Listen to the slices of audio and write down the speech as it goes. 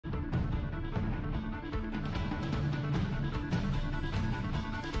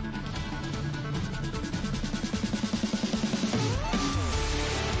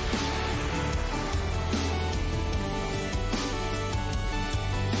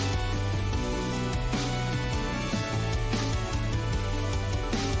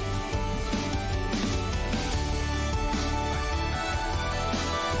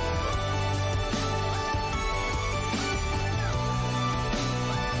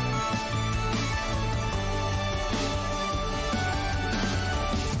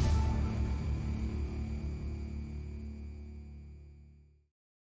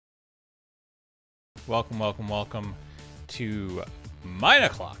Welcome, welcome, welcome to Mine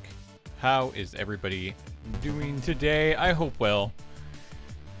O'Clock. How is everybody doing today? I hope well.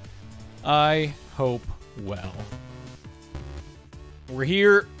 I hope well. We're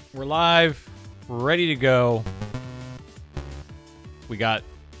here. We're live. We're ready to go. We got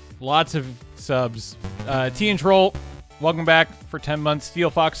lots of subs. T and Troll, welcome back for 10 months. Steel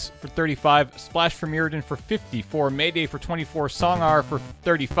Fox for 35. Splash for Mirrodin for 54. Mayday for 24. Songar for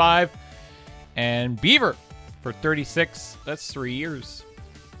 35. And Beaver for 36. That's 3 years.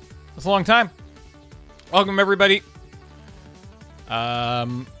 That's a long time. Welcome, everybody. We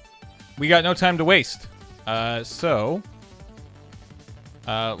got no time to waste. So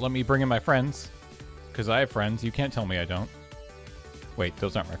let me bring in my friends. Because I have friends. You can't tell me I don't. Wait,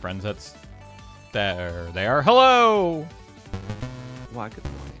 those aren't my friends. There they are. Hello! Why, good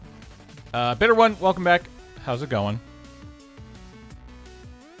morning. Bitter One, welcome back. How's it going?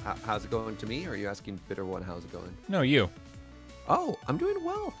 How's it going to me? Or are you asking Bitter One how's it going? No, you. Oh, I'm doing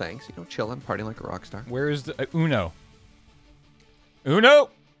well, thanks. You know, chilling, partying like a rock star. Where is the Uno? Uno?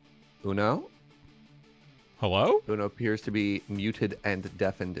 Uno? Hello? Uno appears to be muted and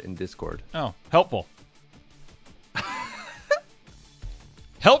deafened in Discord. Oh, helpful.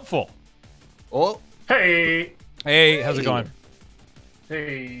 Helpful. Oh. Hey. Hey, how's it going?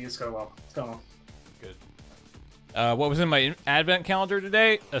 Hey, it's going well. It's going well. Good. What was in my advent calendar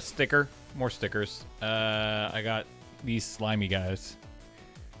today? A sticker. More stickers. I got these slimy guys.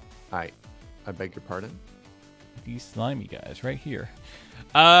 I beg your pardon? These slimy guys right here.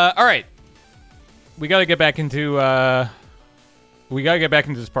 All right. We got to get back into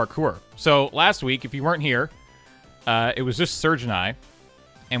this parkour. So last week, if you weren't here, it was just Serge and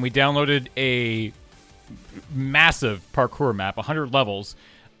we downloaded a massive parkour map, 100 levels.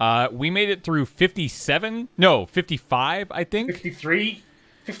 We made it through 55, I think. 53?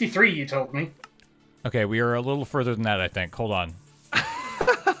 53, you told me. Okay, we are a little further than that, I think. Hold on.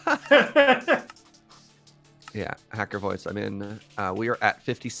 Yeah, hacker voice. I'm in. We are at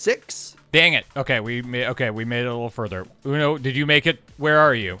 56. Dang it. Okay, we made it a little further. Uno, did you make it? Where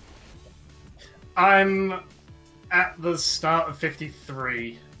are you? I'm at the start of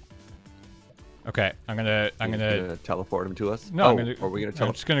 53. Okay, I'm gonna teleport him to us. No, are we gonna teleport?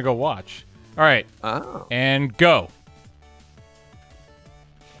 I'm just gonna go watch. All right. Oh. And go.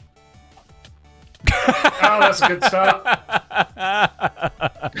 Oh, that's a good start.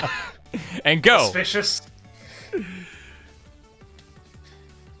 And go. Suspicious.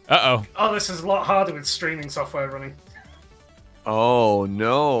 Uh-oh. Oh, this is a lot harder with streaming software running. Oh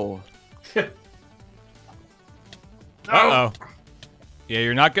no. Uh-oh. Yeah,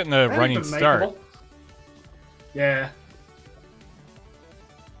 you're not getting the running start. Yeah.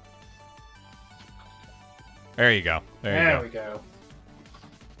 There you go. There we go.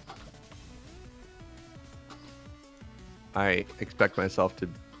 I expect myself to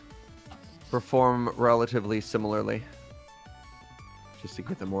perform relatively similarly. Just to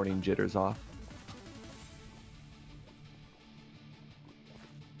get the morning jitters off.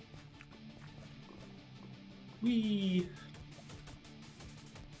 Whee!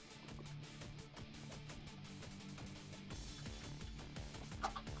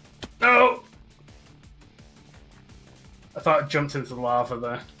 No! I thought I jumped into the lava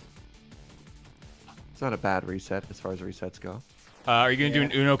there. It's not a bad reset as far as resets go. Are you going to do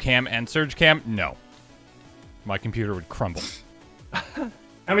an Uno cam and Surge cam? No. My computer would crumble. I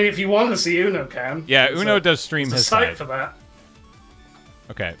mean, if you want to see Uno cam. Yeah, Uno does stream his site side. for that.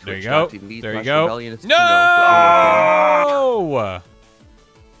 Okay, there you go. There you go. No!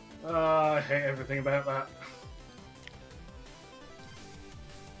 Oh, I hate everything about that.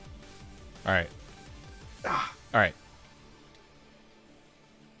 All right. All right.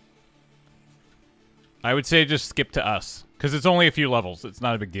 I would say just skip to us, because it's only a few levels. It's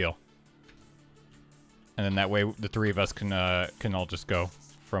not a big deal. And then that way, the three of us can all just go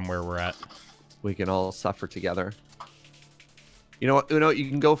from where we're at. We can all suffer together. You know what, Uno? You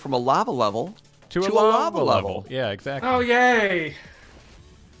can go from a lava level to a lava level. Yeah, exactly. Oh, yay!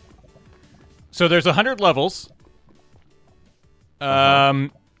 So there's 100 levels.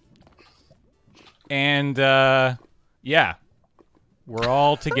 And yeah, we're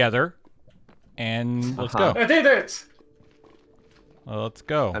all together, and let's go. I did it. Well, let's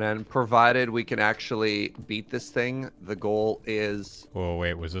go. And then, provided we can actually beat this thing, the goal is. Oh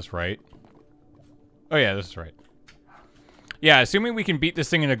wait, was this right? Oh yeah, this is right. Yeah, assuming we can beat this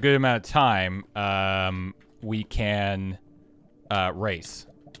thing in a good amount of time, we can race.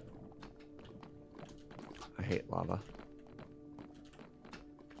 I hate lava.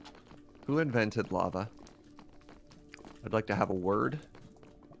 Who invented lava? I'd like to have a word.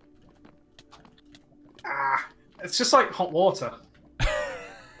 It's just like hot water.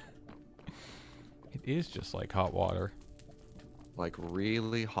 It is just like hot water. Like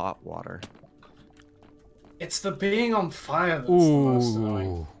really hot water. It's the being on fire that's the most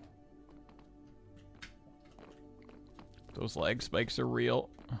annoying. Those lag spikes are real.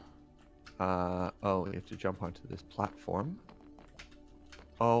 Oh, we have to jump onto this platform.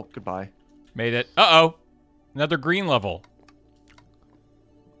 Oh, goodbye. Made it. Uh-oh. Another green level.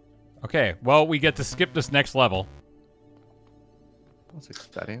 Okay, well, we get to skip this next level. That's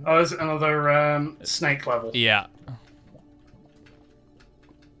exciting. Oh, there's another snake level. Yeah.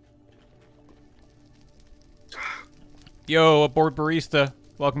 Yo, aboard barista.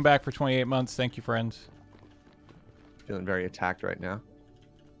 Welcome back for 28 months. Thank you, friends. Feeling very attacked right now.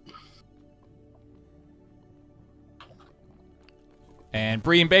 And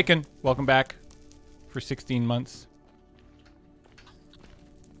Brie and Bacon, welcome back for 16 months.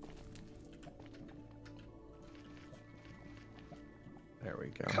 There we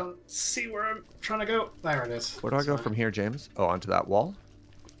go. Can't see where I'm trying to go. There it is. Where do I go from here, James? Oh, onto that wall?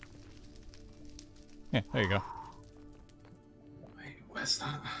 Yeah, there you go. Wait, where's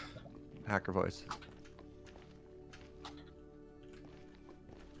that? Hacker voice.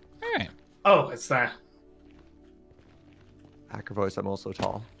 All right. Oh, it's there. Hacker voice, I'm also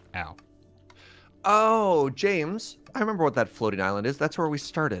tall. Ow. Oh, James, I remember what that floating island is. That's where we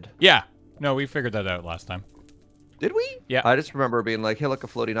started. Yeah. No, we figured that out last time. Did we? Yeah. I just remember being like, hey, look, a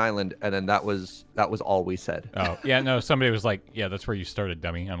floating island. And then that was all we said. Oh, yeah, no, somebody was like, yeah, that's where you started,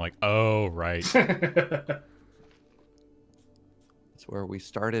 dummy. I'm like, oh, right. That's where we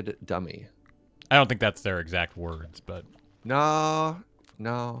started, dummy. I don't think that's their exact words, but... No.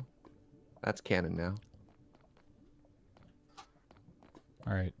 That's canon now.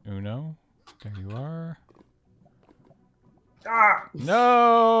 All right, Uno. There you are. Ah!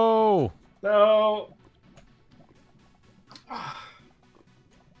 No! No!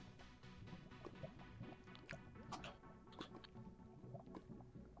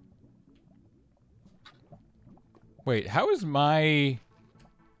 Wait, how is my...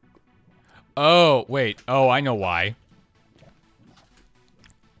 Oh, wait. Oh, I know why.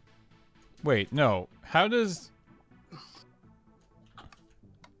 Wait, no. How does...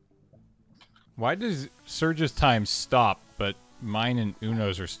 Why does Surge's time stop, but mine and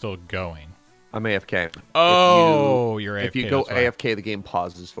Uno's are still going? I'm AFK. Oh, you're AFK. If you go that's why. AFK, the game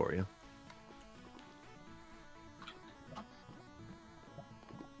pauses for you.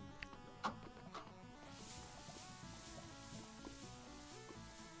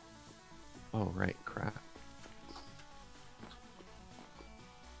 Oh, right. Crap.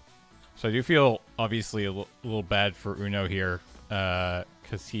 So I do feel, obviously, a little bad for Uno here,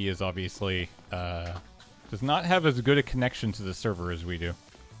 because he is obviously, does not have as good a connection to the server as we do.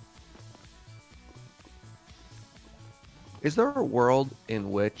 Is there a world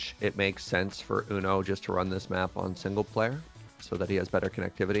in which it makes sense for Uno just to run this map on single player so that he has better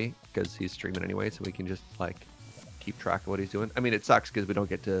connectivity because he's streaming anyway, so we can just like keep track of what he's doing? I mean, it sucks because we don't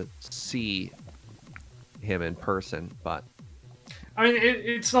get to see him in person, but I mean,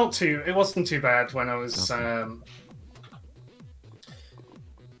 it wasn't too bad when I was. Okay.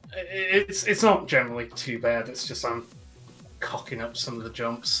 It's not generally too bad. It's just I'm cocking up some of the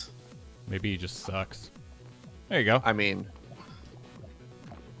jumps. Maybe he just sucks. There you go. I mean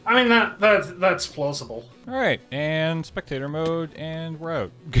that's plausible. All right, and spectator mode, and we're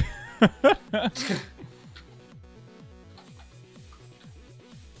out. it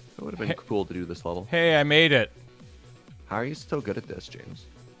would have been cool to do this level. Hey, I made it. How are you so good at this, James?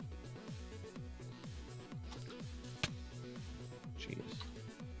 Jeez.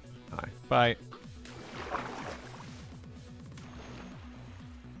 Hi. Bye.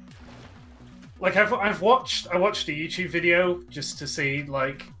 Like I watched a YouTube video just to see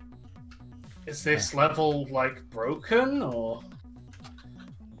like, is this level like broken or?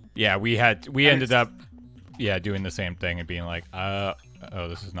 Yeah, we ended up, yeah, doing the same thing and being like, oh,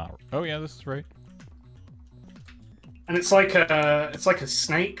 this is not. Oh yeah, this is right. And it's like a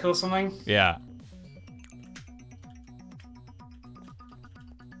snake or something. Yeah.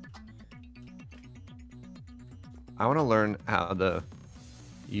 I want to learn how the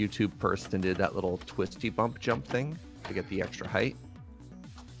YouTube person did that little twisty bump jump thing to get the extra height.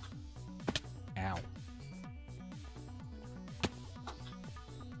 Ow.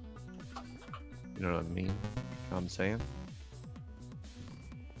 You know what I mean? Know what I'm saying?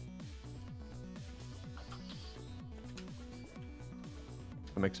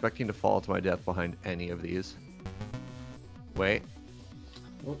 I'm expecting to fall to my death behind any of these. Wait.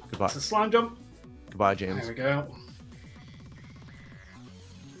 Oh, Goodbye. it's a slime jump. Goodbye, James. There we go.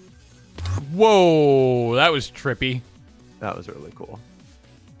 Whoa, that was trippy. That was really cool.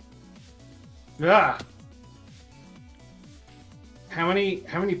 Yeah. How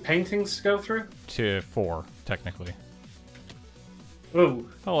many paintings to go through? To 4, technically. Oh.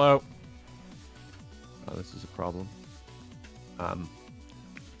 Hello. Oh, this is a problem. Uh-oh.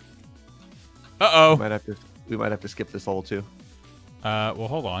 We might have to skip this hole too. Well,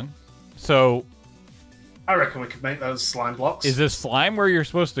 hold on. So, I reckon we could make those slime blocks. is this slime where you're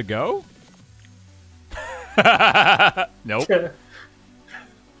supposed to go? Nope.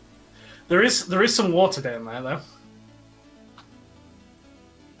 There is some water down there though.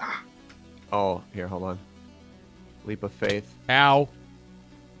 Oh, here, hold on. Leap of faith. Ow.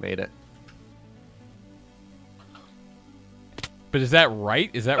 Made it. But is that right?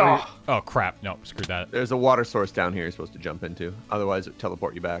 Is that where? Oh, crap. No, screw that. There's a water source down here you're supposed to jump into. Otherwise, it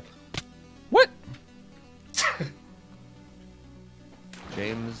teleport you back. What?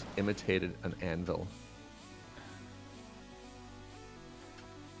 James imitated an anvil.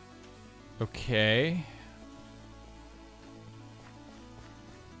 Okay.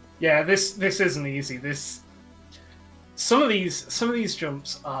 Yeah, this isn't easy. Some of these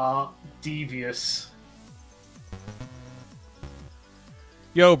jumps are devious.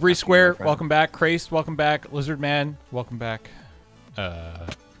 Yo, Bree Square, welcome back. Crace, welcome back. Lizard Man, welcome back.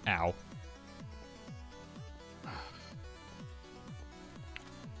 Ow.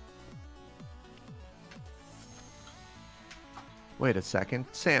 Wait a second.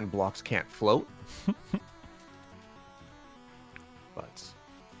 Sand blocks can't float. But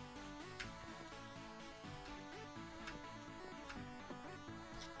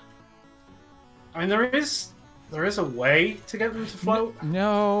I mean, there is a way to get them to float.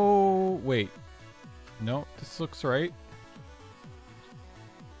 No, wait. No, this looks right.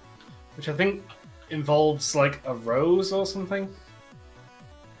 Which I think involves like a rose or something.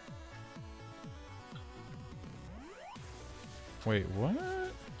 Wait, what?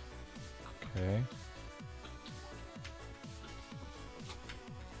 Okay.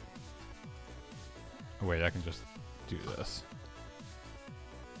 Oh, wait, I can just do this.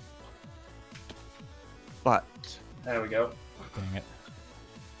 But There we go. Dang it.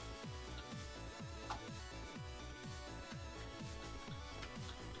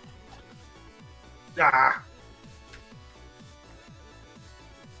 Ah!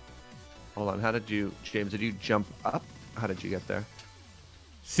 hold on. How did you, James? Did you jump up? How did you get there?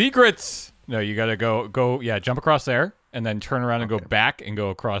 Secrets! No, you gotta go, yeah, jump across there, and then turn around and go back and go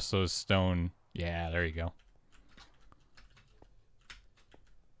across those stone. Yeah, there you go.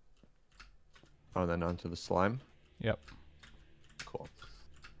 Oh, then onto the slime. Yep. Cool.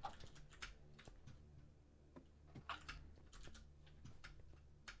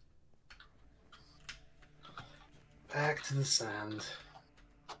 Back to the sand.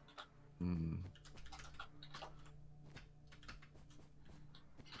 Hmm.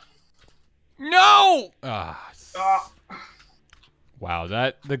 No! Ah. Ah!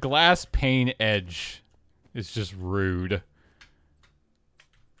 Wow, the glass pane edge is just rude.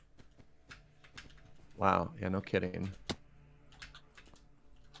 Wow. Yeah, no kidding.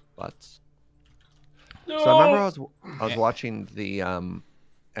 But No! so I remember I was watching the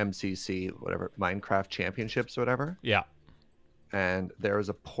MCC, whatever, Minecraft Championships or whatever. Yeah. And there was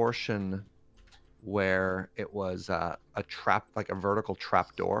a portion where it was a trap, like a vertical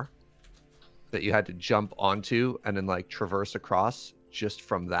trap door that you had to jump onto and then like traverse across just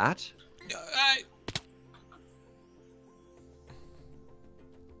from that.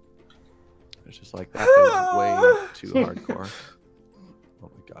 It's just like, that is way too hardcore.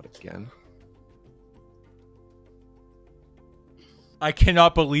 Oh my god, again. I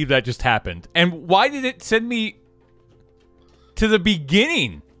cannot believe that just happened. And why did it send me to the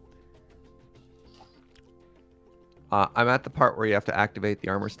beginning? I'm at the part where you have to activate the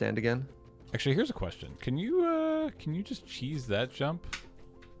armor stand again. Actually, here's a question. Can you just cheese that jump?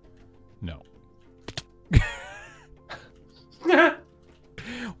 No.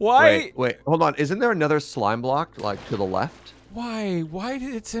 Why? Wait, hold on. Isn't there another slime block like to the left? Why? Why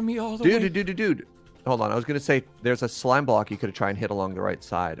did it send me all the way? Dude. Hold on. I was gonna say there's a slime block you could try and hit along the right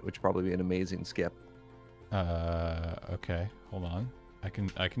side, which would probably be an amazing skip. Okay. Hold on. I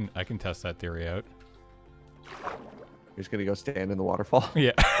can test that theory out. You're just gonna go stand in the waterfall.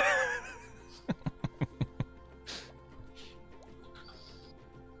 Yeah.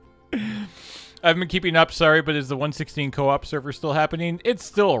 I haven't been keeping up, sorry, but is the 116 co-op server still happening? It's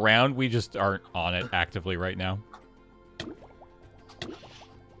still around. We just aren't on it actively right now.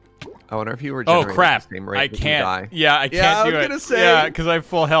 I wonder if you were. Oh crap! The same rate I that can't. You die. Yeah, I can't yeah, do I was it. Gonna say. Yeah, because I have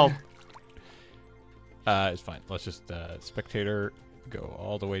full health. It's fine. Let's just spectator Go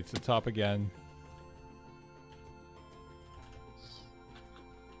all the way to the top again.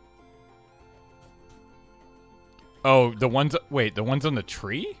 Oh, the ones... Wait, the ones on the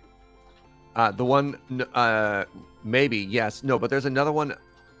tree? The one... maybe, yes. No, but there's another one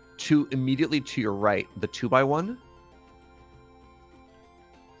immediately to your right. The 2x1.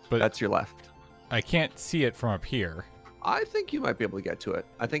 But that's your left. I can't see it from up here. I think you might be able to get to it.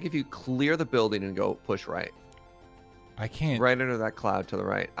 I think if you clear the building and go push right. I can't. Right under that cloud to the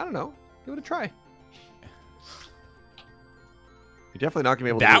right. I don't know. Give it a try. You're definitely not going to be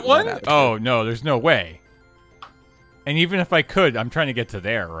able to that do one? That oh, no, there's no way. And even if I could, I'm trying to get to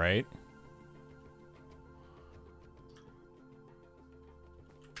there, right?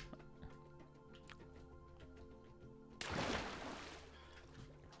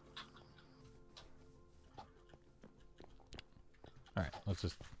 All right, let's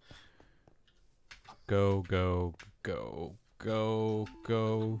just go, go, go, go,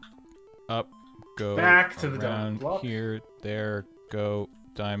 go, up, go, back to the around diamond block. Here, there, go,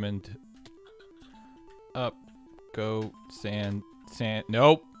 diamond, up, go, sand, sand.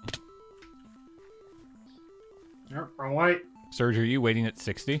 Nope. Yep, wrong way. Serge, are you waiting at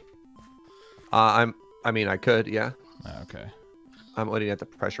 60? I mean, I could, yeah. Okay. I'm waiting at the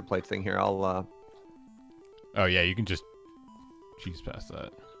pressure plate thing here. I'll. Oh yeah, you can just cheese past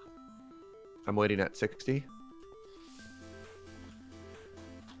that. I'm waiting at 60.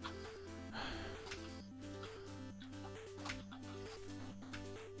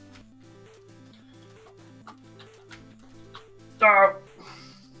 Oh.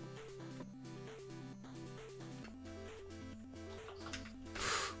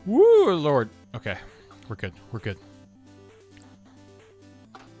 Woo, Lord. Okay, we're good. We're good.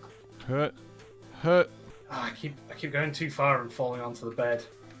 Hut, hut. Oh, I keep going too far and falling onto the bed.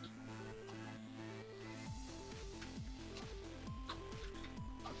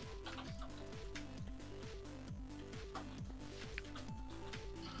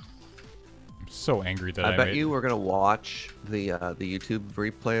 I'm so angry that I bet made... you we're gonna watch the YouTube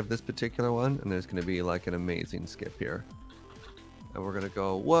replay of this particular one, and there's gonna be like an amazing skip here, and we're gonna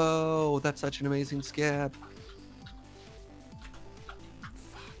go, "Whoa, that's such an amazing skip!"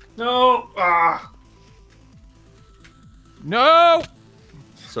 No! Ah! No!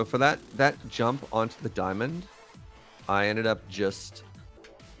 So for that jump onto the diamond, I ended up just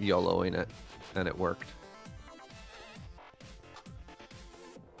YOLOing it, and it worked.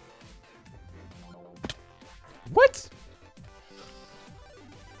 What?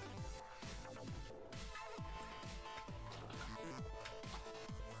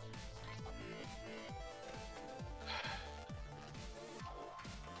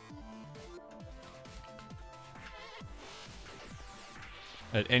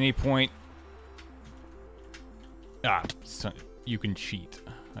 At any point... Ah, so you can cheat.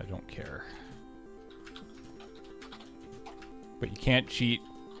 I don't care. But you can't cheat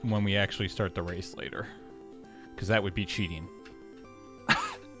when we actually start the race later. Because that would be cheating.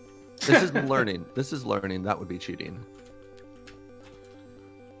 This is learning. This is learning. That would be cheating.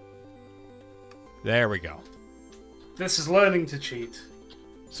 There we go. This is learning to cheat.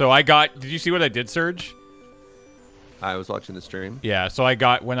 So I got... Did you see what I did, Serge? I was watching the stream. Yeah, so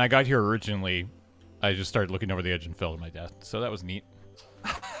when I got here originally, I just started looking over the edge and fell to my death. So that was neat.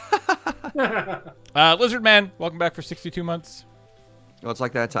 Lizard Man, welcome back for 62 months. Well, it's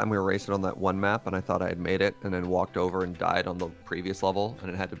like that time we were racing on that one map, and I thought I had made it, and then walked over and died on the previous level,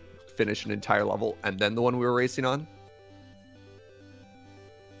 and it had to finish an entire level, and then the one we were racing on.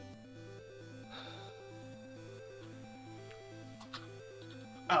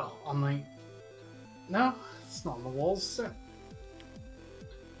 Oh, on the... No, it's not on the walls, is it?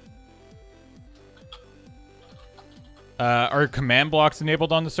 Are command blocks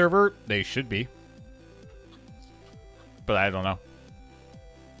enabled on the server? They should be. But I don't know.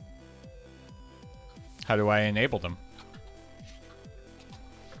 How do I enable them?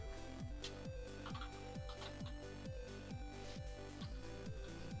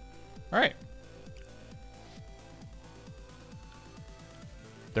 Alright.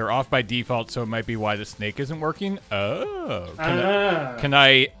 They're off by default, so it might be why the snake isn't working. Oh. Can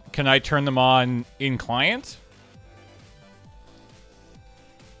I turn them on in client?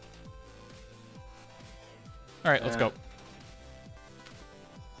 Alright, let's go.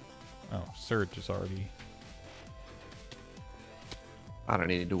 Oh, Surge is already... I don't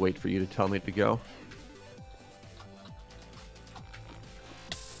need to wait for you to tell me to go.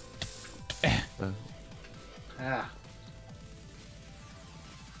 Ah.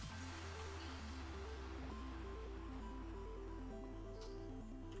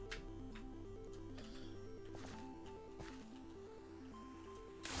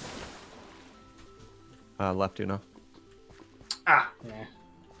 Left Uno. Ah, yeah.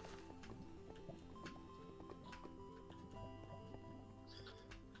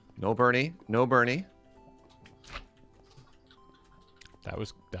 No Bernie. No Bernie. That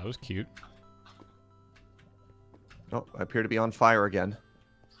was cute. Oh, I appear to be on fire again.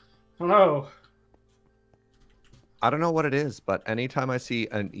 Oh no. I don't know what it is, but anytime I see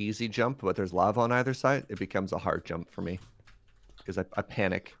an easy jump, but there's lava on either side, it becomes a hard jump for me. Because I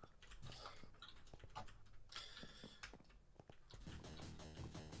panic.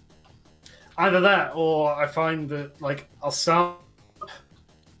 Either that, or I find that, like, I'll start...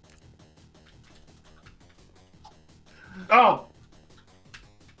 Oh!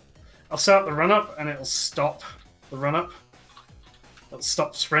 I'll start the run-up, and it'll stop the run-up. It'll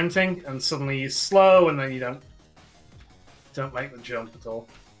stop sprinting, and suddenly you slow, and then you don't make the jump at all.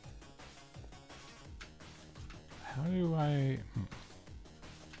 How do I...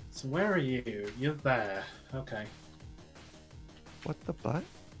 So where are you? You're there. Okay. What the butt?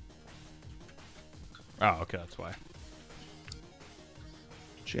 Oh, okay, that's why.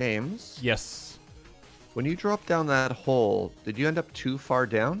 James? Yes. When you dropped down that hole, did you end up too far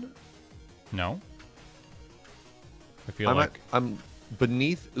down? No. I feel like... I'm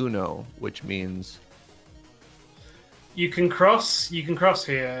beneath Uno, which means... You can cross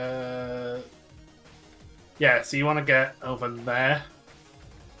here. Yeah, so you want to get over there.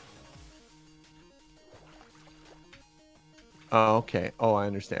 Oh, okay. Oh, I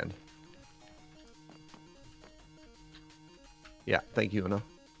understand. Yeah, thank you, Uno.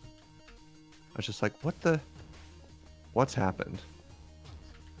 I was just like, what's happened?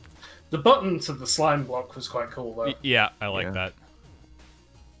 The button to the slime block was quite cool, though. Yeah, I like Yeah. that.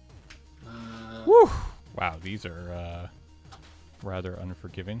 Woo! Wow, these are rather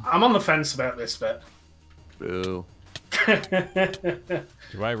unforgiving. I'm on the fence about this bit. Boo.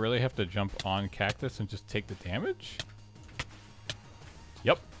 Do I really have to jump on cactus and just take the damage?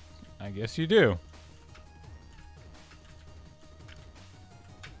 Yep. I guess you do.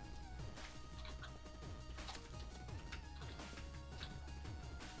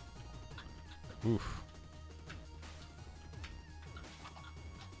 Oof.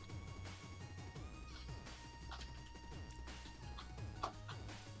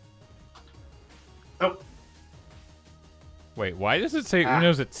 Oh, Wait, why does it say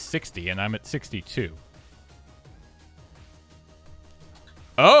Uno's at 60 and I'm at 62?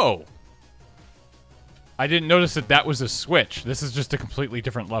 Oh! I didn't notice that was a switch. This is just a completely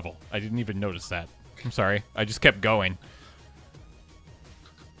different level. I didn't even notice that. I'm sorry. I just kept going.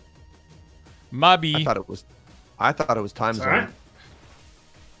 Mobby. I thought it was time it's zone.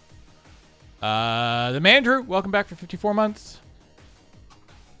 alright. The Mandrew, welcome back for 54 months.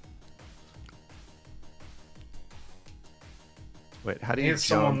 Wait, how do you Here's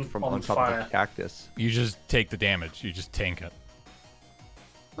someone jump from on on top fire. of the cactus? You just take the damage. You just tank it.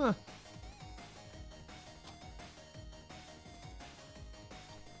 Huh.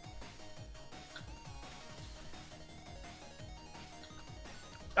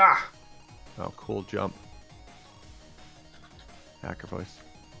 Ah! Oh, cool jump. Hacker voice.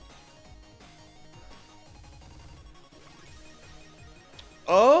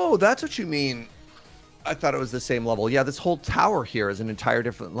 Oh, that's what you mean. I thought it was the same level. Yeah, this whole tower here is an entire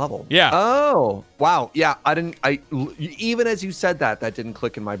different level. Yeah. Oh, wow. Yeah, even as you said that didn't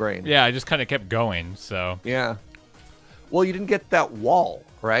click in my brain. Yeah, I just kind of kept going, so. Yeah. Well, you didn't get that wall,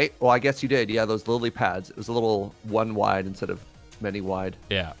 right? Well, I guess you did. Yeah, those lily pads. It was a little one wide instead of many wide.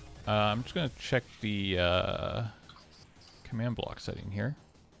 Yeah. I'm just going to check the command block setting here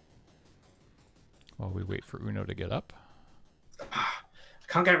while we wait for Uno to get up. I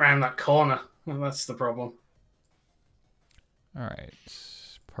can't get around that corner. Well, that's the problem. All right.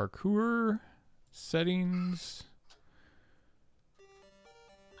 Parkour settings.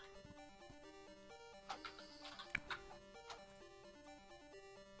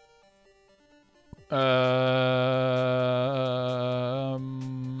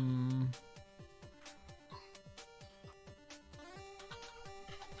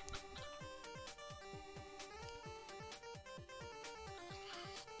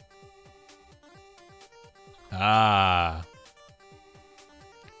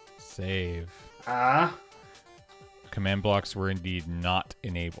 Save. Command blocks were indeed not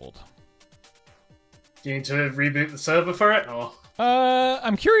enabled. Do you need to reboot the server for it, or?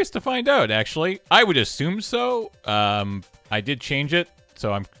 I'm curious to find out, actually. I would assume so. I did change it,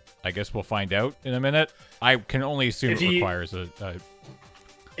 so I guess we'll find out in a minute. I can only assume it requires a...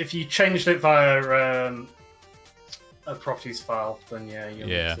 If you changed it via a properties file, then yeah, you'll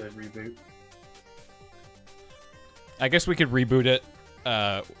need to reboot. I guess we could reboot it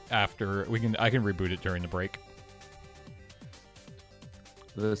after I can reboot it during the break.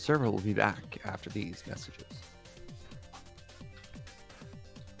 The server will be back after these messages.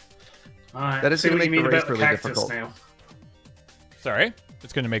 Alright, That is see gonna what you make the mean race about the really cactus difficult. now. Sorry,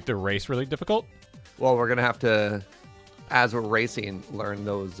 it's going to make the race really difficult. Well, we're gonna have to, as we're racing, learn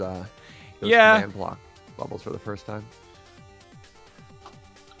those Yeah. command block bubbles for the first time.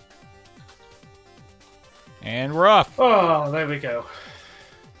 And we're off. Oh, there we go.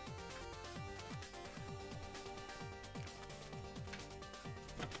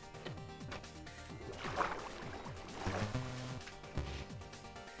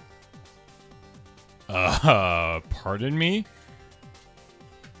 Pardon me?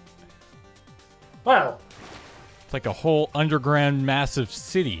 Well, It's like a whole underground massive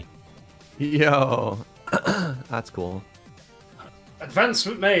city. Yo, that's cool.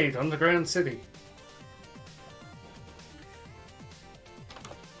 advancement made, underground city.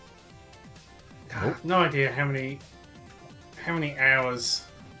 No idea how many hours,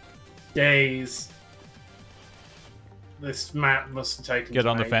 days this map must have taken. Get to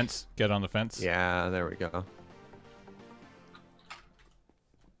on the make. fence. Get on the fence. Yeah, there we go.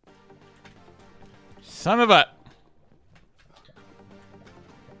 Son of a...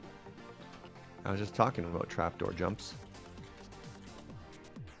 I was just talking about trapdoor jumps.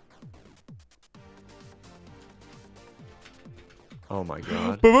 Oh my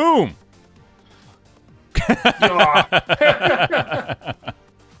god. Boom! Yeah.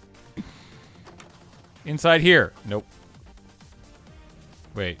 Inside here. Nope.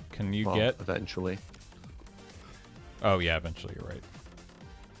 Wait, can you Well, get... eventually. Oh, yeah, eventually, you're right.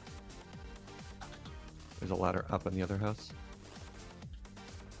 There's a ladder up in the other house.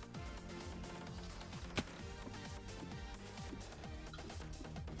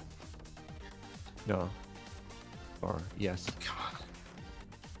 No. Or yes.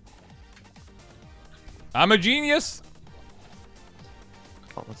 I'm a genius!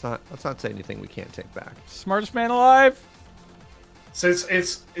 Oh, let's not say anything we can't take back. Smartest man alive! So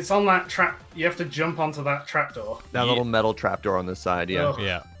it's on that trap. You have to jump onto that trapdoor. That Yeah. little metal trapdoor on the side, yeah. Ugh.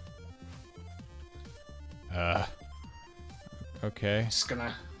 Yeah. Okay. Just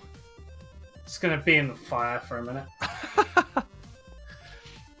gonna be in the fire for a minute.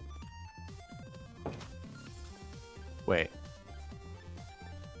 Wait.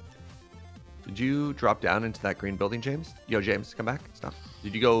 Did you drop down into that green building, James? Yo, James, come back. Stop.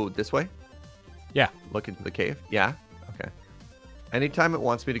 Did you go this way? Yeah. Look into the cave? Yeah? Okay. Anytime it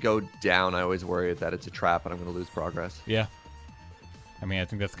wants me to go down, I always worry that it's a trap and I'm going to lose progress. Yeah. I mean, I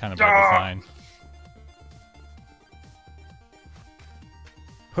think that's kind of by Ah! design.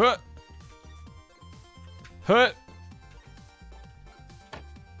 Huh! Huh!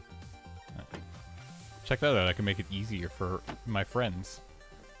 Check that out. I can make it easier for my friends.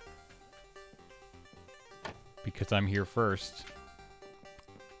 Because I'm here first.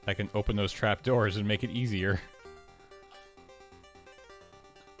 I can open those trap doors and make it easier.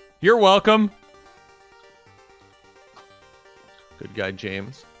 You're welcome! Good guy,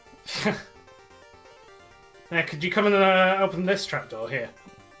 James. Now, could you come and open this trapdoor here?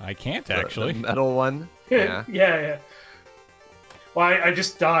 I can't, The actually. metal one. Yeah, Yeah. yeah. Well, I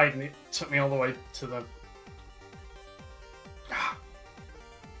just died and it took me all the way to the.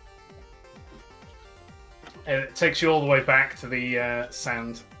 It takes you all the way back to the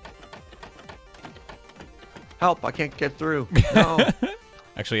sand. Help, I can't get through. No.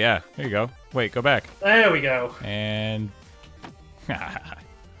 Actually, yeah. There you go. Wait, go back. There we go. And...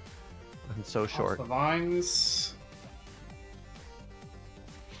 I'm so Off short. the vines.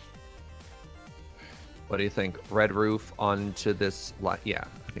 What do you think? Red roof onto this light? Yeah,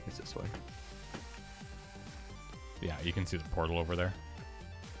 I think it's this way. yeah, you can see the portal over there.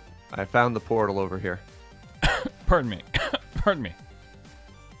 I found the portal over here. Pardon me. Pardon me.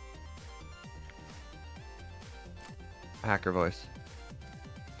 Hacker voice.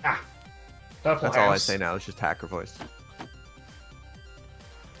 Ah. Purple That's house. all I say now. It's just hacker voice.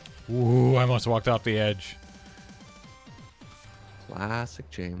 Ooh, I almost walked off the edge. Classic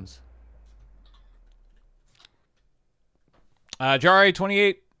James.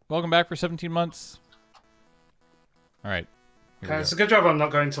 Jari28, welcome back for 17 months. All right. Here we Okay, it's go. a good job I'm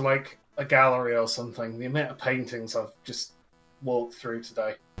not going to like a gallery or something. The amount of paintings I've just walked through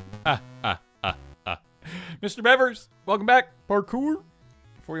today. Mr. Bevers, welcome back. Parkour.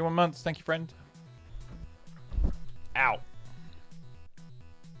 41 months. Thank you, friend. Ow.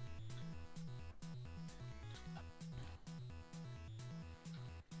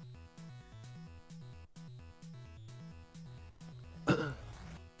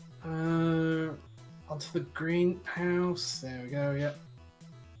 Onto the greenhouse. There we go. Yep.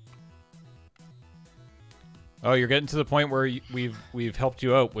 Oh, you're getting to the point where we've helped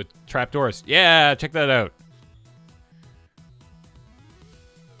you out with trapdoors. Yeah, check that out.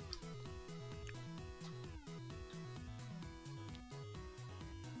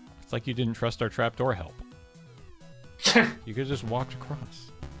 It's like you didn't trust our trapdoor help. You could just walked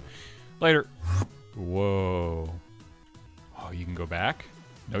across. Later. Whoa. Oh, you can go back?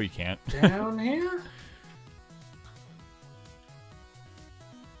 No, you can't. Down here?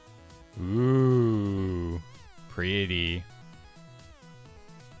 Ooh. Pretty.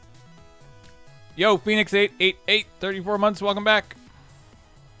 Yo, Phoenix888, 34 months, welcome back.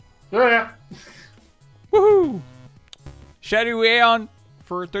 Oh, yeah. Woohoo! Shadow Aeon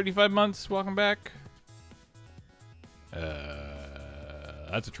for 35 months, welcome back.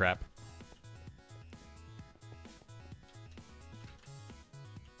 That's a trap.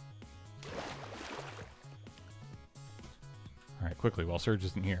 Alright, quickly, while Surge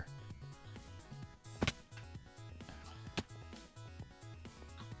isn't here.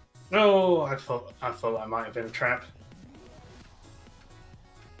 Oh, I thought that might have been a trap.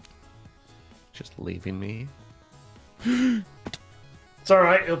 Just leaving me. It's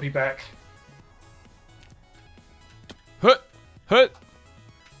alright, he'll be back. Hut! Hut!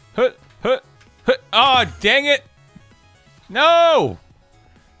 Hut! Hut! Hut! Aw, dang it! No!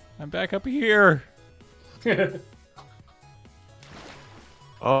 I'm back up here.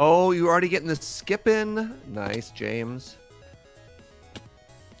 Oh, you already getting the skip in? Nice, James.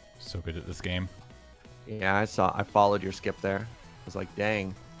 So good at this game. Yeah, I followed your skip there. I was like,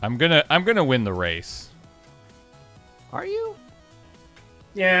 dang. I'm gonna win the race. Are you?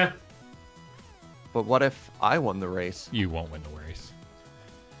 Yeah. But what if I won the race? You won't win the race.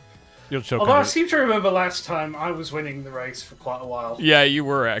 You'll choke. Although I under- seem to remember last time I was winning the race for quite a while. Yeah, you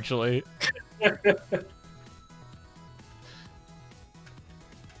were actually.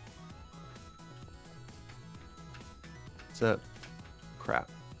 It's a crap.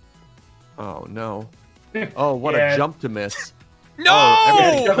 Oh no. Oh, what Yeah. a jump to miss. No! Oh,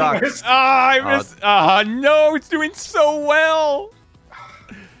 everything Yeah. sucks. Ah, I missed. No, it's doing so well.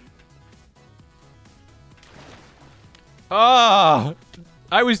 Ah,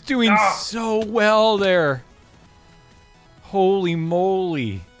 I was doing so well there. Holy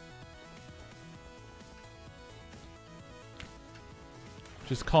moly.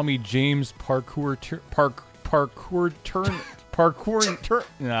 Just call me James Parkour turn.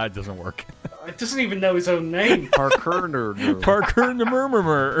 Nah, it doesn't work. It doesn't even know his own name. Parkour nerd. Parkour the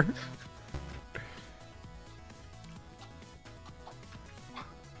murmur.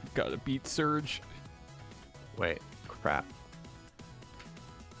 Gotta beat Surge. Wait, crap.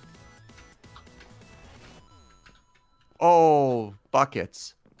 Oh,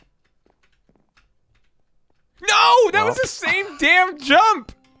 buckets. No, that was the same damn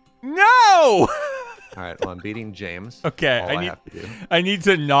jump. No. All right, well, I'm beating James. Okay, All I have to do. I need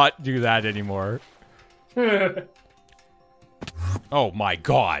to not do that anymore. Oh my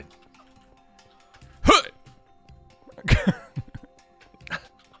god.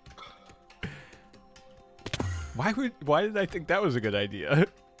 Why did I think that was a good idea?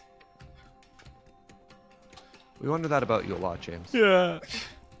 We wonder that about you a lot, James. Yeah.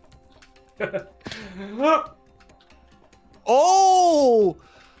 Oh!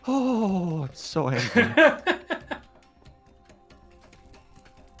 Oh, I'm so angry.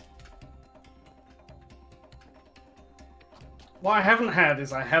 What I haven't had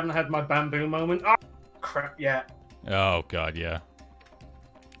is I haven't had my bamboo moment. Oh, crap, yeah. Oh god, yeah.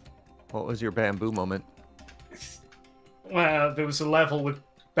 What was your bamboo moment? Well, there was a level with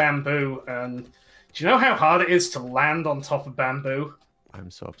bamboo, and do you know how hard it is to land on top of bamboo?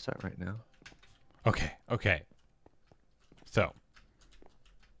 I'm so upset right now. Okay, okay. So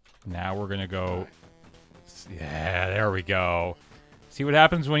now we're gonna go. Yeah, there we go. See what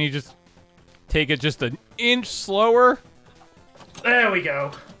happens when you just take it just an inch slower? There we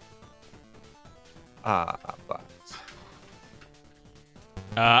go. But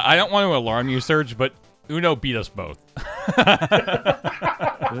I don't want to alarm you, Serge, but Uno beat us both.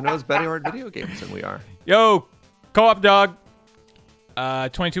 who knows better at video games than we are? Yo, co-op dog.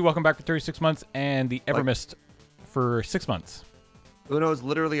 22, welcome back for 36 months, and the Evermist for 6 months. Uno is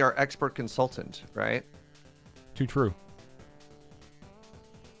literally our expert consultant, right? Too true.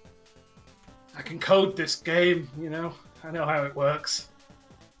 I can code this game, you know? I know how it works.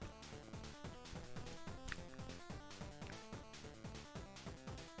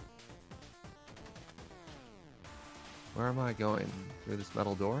 Where am I going? Through this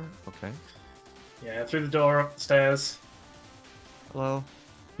metal door? Okay. Yeah, through the door, up the stairs. Hello.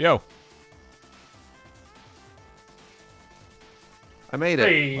 Yo, I made it.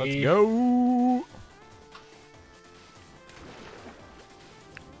 Hey. let's go.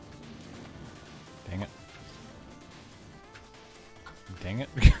 Dang it.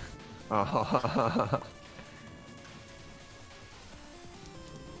 Oh.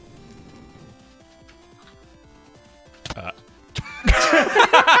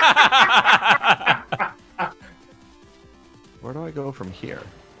 Where do I go from here?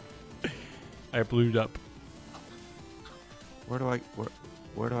 I blued up. Where do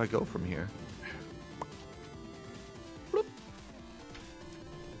I go from here? Bloop.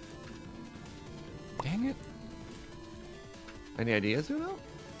 Dang it. Any ideas, Uno?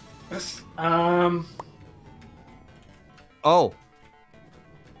 Oh.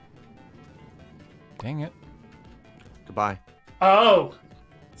 Dang it. Goodbye. Oh,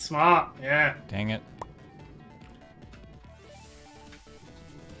 smart. Yeah. Dang it.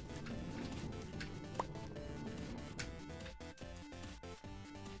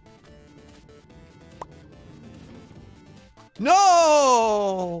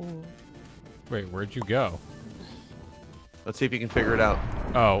 No! Wait, where'd you go? Let's see if you can figure it out.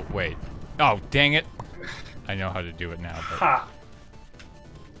 Oh, wait. Oh, dang it. I know how to do it now, but... Ha.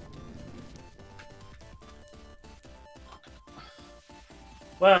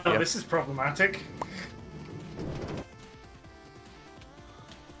 Well, Yep. this is problematic.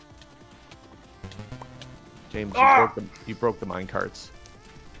 James, Ah! you broke the mine carts.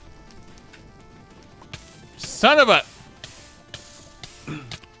 Son of a...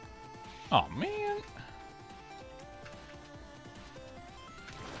 Oh, man.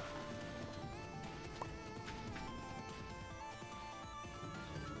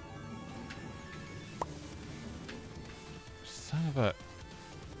 Son of a...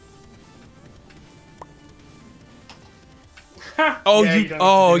 Oh, Yeah, you... you don't have to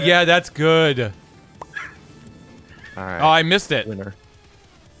Oh, do that. yeah, that's good. All right. Oh, I missed it. Winner.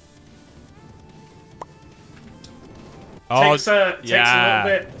 Oh, Takes a yeah.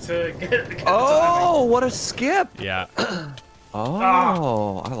 little bit to get the timing. Oh, what a skip! Yeah.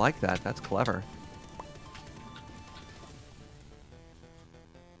 Oh, I like that. That's clever.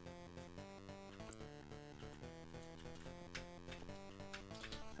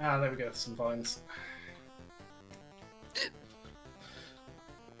 Ah, there we go. Some vines.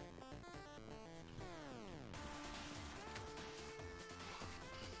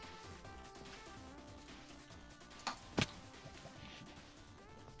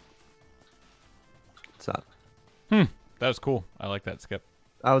 What's up? That was cool. I like that skip.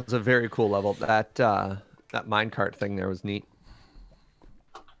 That was a very cool level. That minecart thing there was neat.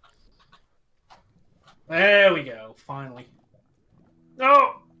 There we go. Finally.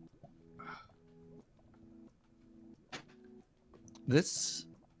 No. These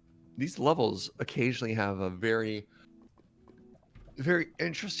levels occasionally have a very, very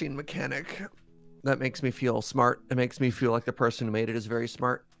interesting mechanic that makes me feel smart. It makes me feel like the person who made it is very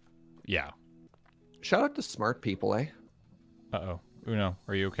smart. Yeah. Shout out to smart people, eh? Uh-oh. Uno,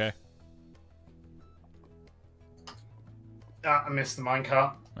 are you okay? Ah, I missed the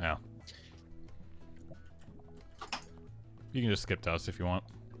minecart. Yeah. You can just skip to us if you want.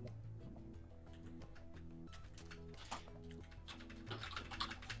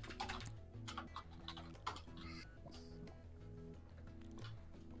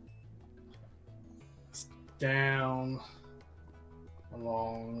 Down.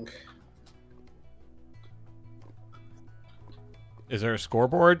 Along. Is there a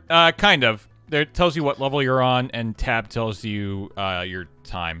scoreboard? Kind of. There it tells you what level you're on, and tab tells you your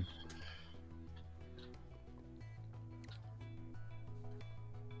time.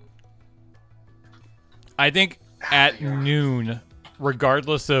 I think at noon,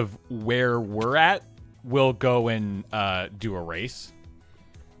 regardless of where we're at, we'll go and do a race.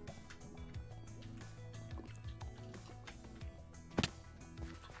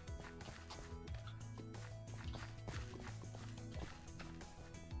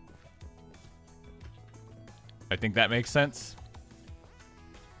 I think that makes sense.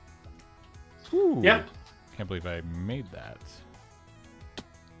 Ooh, Yep. Can't believe I made that.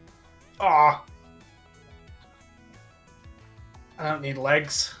 Ah. I don't need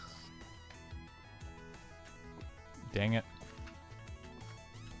legs. Dang it.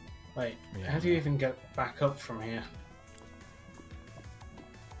 Wait, Yeah. how do you even get back up from here?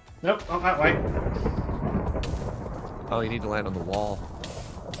 Nope, not that way. Oh, you need to land on the wall.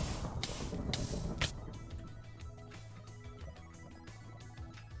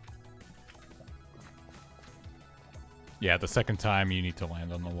 Yeah, the second time you need to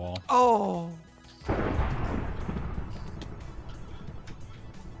land on the wall. Oh.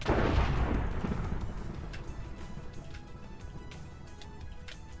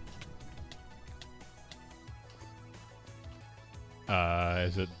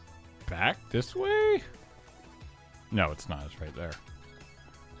 Is it back this way? No, it's not. It's right there.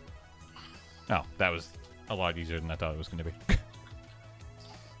 Oh, that was a lot easier than I thought it was going to be.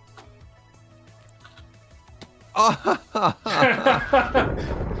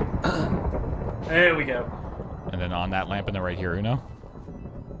 There we go. And then on that lamp in the right here, Uno.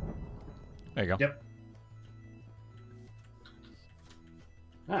 There you go. Yep.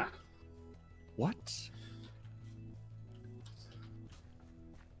 Ah. What?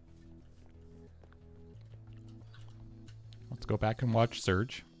 Let's go back and watch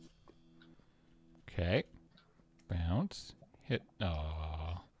Surge. Okay. Bounce. Hit.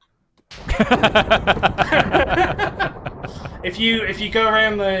 Oh. If you go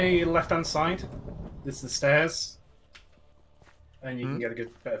around the left-hand side, there's the stairs, and you can get a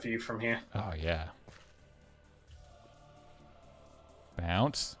better view from here. Oh, yeah.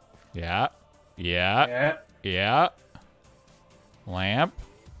 Bounce. Yeah. Yeah. Yeah. Yeah. Lamp.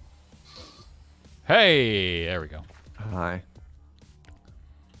 Hey! There we go. Hi.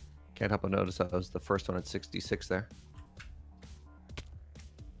 Can't help but notice that was the first one at 66 there.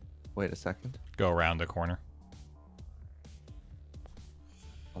 Wait a second. Go around the corner.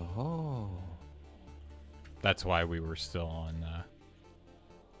 Oh. That's why we were still on,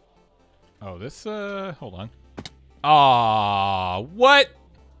 Oh, this, hold on. Aw, what?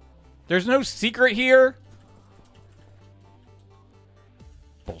 There's no secret here?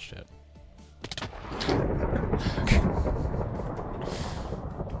 Bullshit.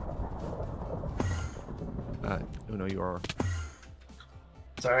 Uno, you are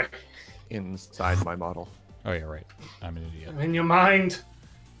Sorry. inside my model. Oh, yeah, right. I'm an idiot. I'm in your mind.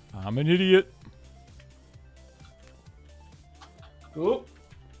 I'm an idiot. Ooh.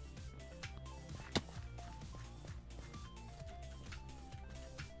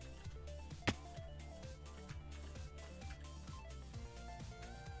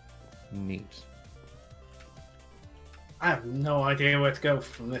 Neat. I have no idea where to go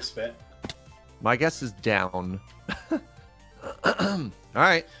from this bit. My guess is down. All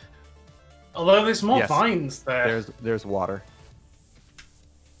right. Although there's more Yes. vines there. There's water.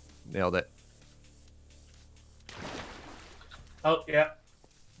 Nailed it. Oh, yeah.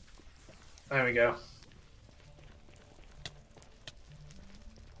 There we go.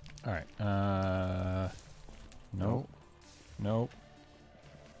 All right. Nope. Nope.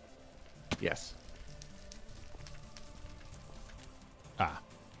 Yes. Ah.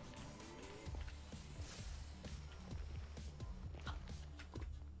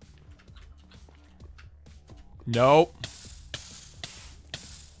 Nope.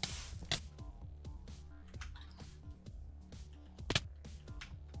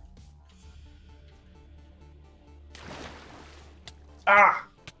 Ah!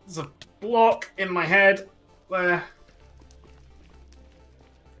 There's a block in my head there.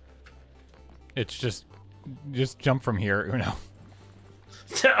 It's just jump from here, Uno.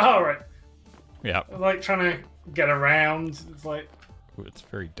 Alright. Yeah. I'm like trying to get around. It's like, Ooh, it's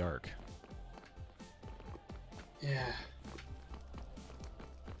very dark. yeah.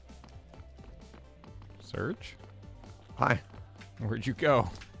 Surge? Hi. Where'd you go?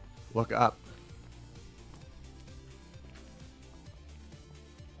 Look up.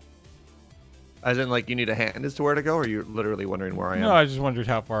 As in, like, you need a hand as to where to go, or you're literally wondering where I am? No, I just wondered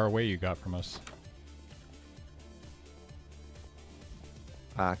how far away you got from us.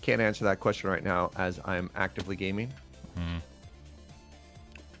 Can't answer that question right now, as I'm actively gaming.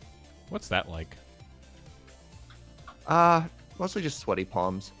 What's that like? Mostly just sweaty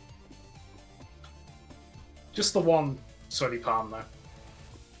palms. Just the one sweaty palm though.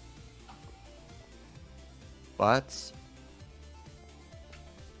 But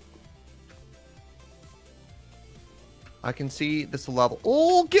I can see this level.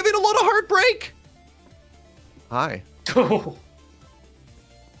 Oh, giving a lot of heartbreak. Hi. Oh.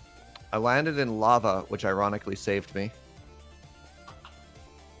 I landed in lava, which ironically saved me.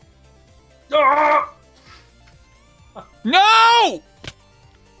 Ah! No!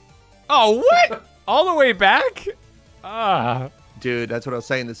 Oh, what? All the way back? Ah. Dude, that's what I was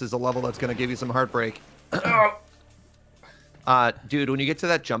saying. This is a level that's going to give you some heartbreak. Oh. Dude, when you get to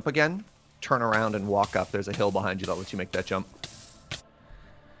that jump again, turn around and walk up. There's a hill behind you that lets you make that jump.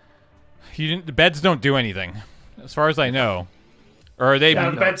 You didn't. The beds don't do anything, as far as I know. Or are they? Yeah,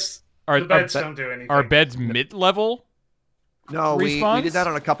 the beds don't do anything. Are beds mid-level? No, we Respawns? did that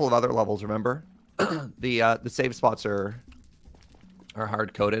on a couple of other levels, remember? The save spots are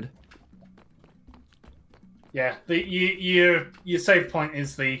hard coded. Yeah, your save point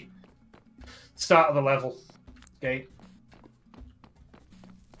is the start of the level. Okay.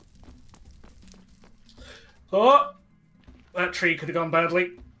 Oh, that tree could have gone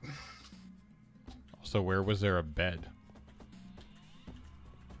badly. So where was there a bed?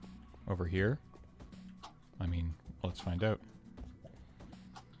 over here? I mean, let's find out.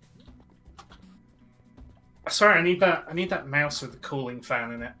 Sorry, I need that mouse with the cooling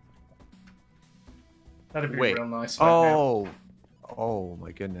fan in it. That'd be Wait. real nice. Right now. Oh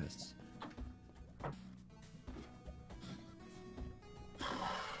my goodness.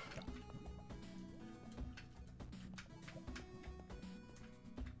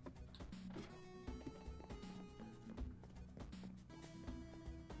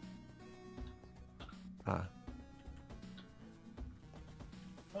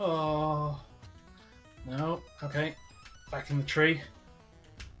 Oh no. Okay, back in the tree.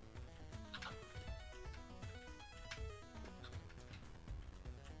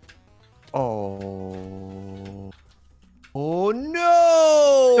 Oh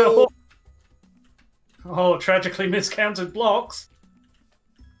no! Oh, tragically miscounted blocks.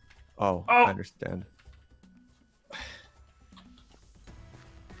 Oh, I understand.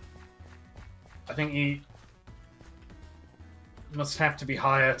 I think you must have to be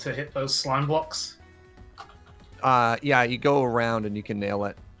higher to hit those slime blocks. Yeah, you go around and you can nail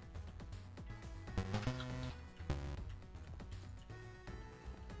it.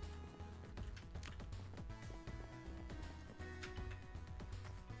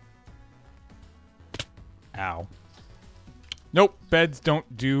 Ow. Nope, beds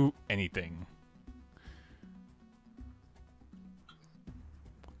don't do anything.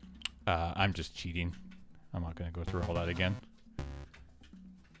 I'm just cheating. I'm not going to go through all that again.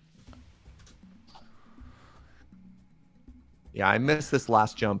 Yeah, I missed this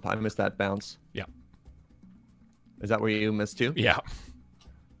last jump. I missed that bounce. Yeah. Is that where you missed too? Yeah.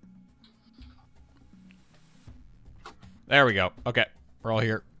 There we go. Okay, we're all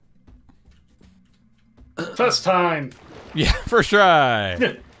here. First time. Yeah, first try.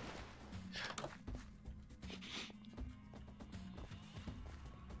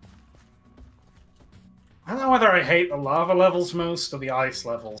 I don't know whether I hate the lava levels most or the ice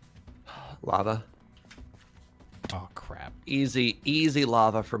levels. Lava. Oh, crap. Easy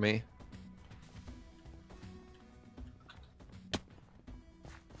lava for me.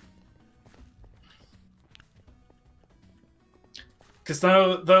 Because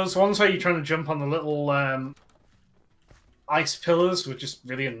those ones where you're trying to jump on the little ice pillars were just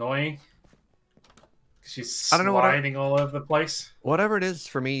really annoying. Because you're sliding all over the place. Whatever it is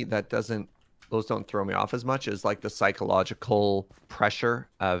for me that those don't throw me off as much is like the psychological pressure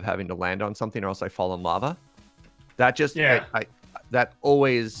of having to land on something or else I fall in lava. That just, yeah. That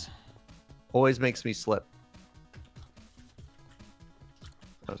always makes me slip.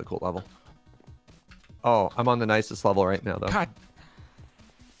 That was a cool level. Oh, I'm on the nicest level right now, though. God.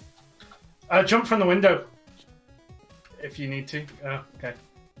 Jump from the window. If you need to. Oh, okay.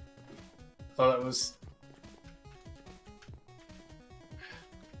 Thought that was...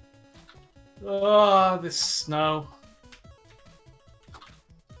 Oh, this snow.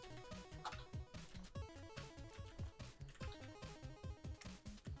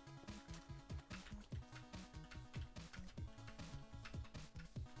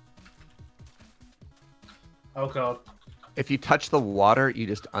 Oh god. If you touch the water, you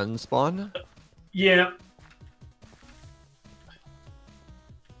just unspawn? Yeah.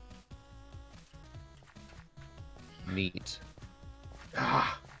 Neat.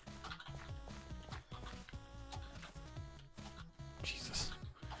 Ah. Jesus.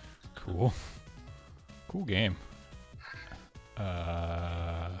 Cool. Cool game.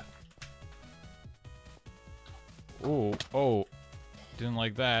 Oh. Didn't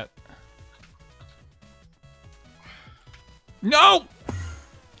like that. No!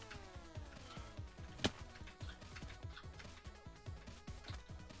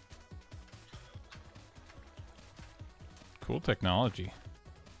 Cool technology.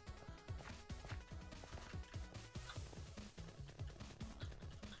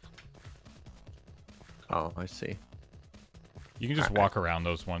 Oh, I see. You can just walk around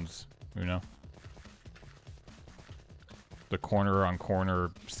those ones, you know? The corner on corner,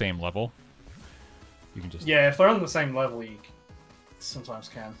 same level. You can just... Yeah, if they're on the same level, you sometimes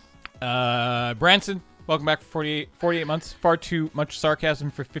can. Branson, welcome back for 48 months. Far too much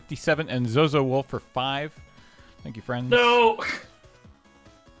sarcasm for 57, and Zozo Wolf for 5. Thank you, friends. No!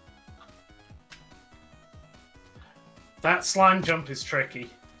 That slime jump is tricky.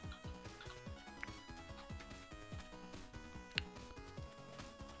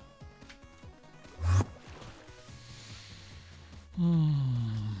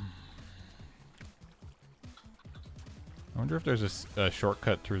 I wonder if there's a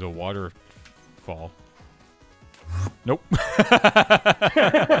shortcut through the waterfall. Nope.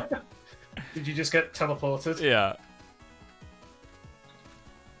 Did you just get teleported? Yeah.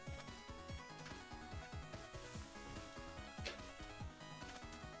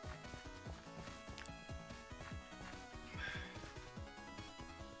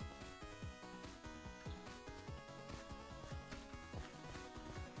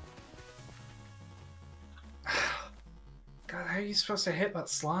 you supposed to hit that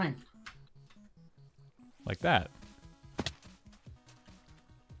slime? Like that.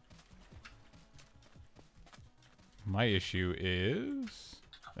 My issue is...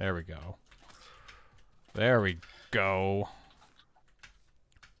 There we go. There we go.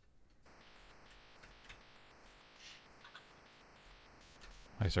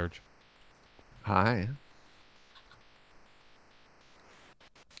 Hi, Serge. Hi.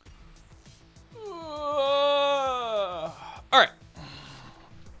 All right.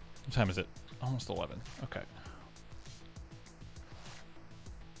 What time is it? Almost 11. Okay.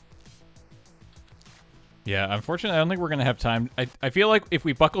 Yeah, unfortunately, I don't think we're going to have time. I feel like if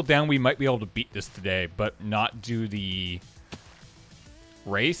we buckle down, we might be able to beat this today, but not do the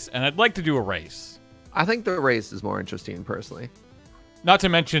race. And I'd like to do a race. I think the race is more interesting, personally. Not to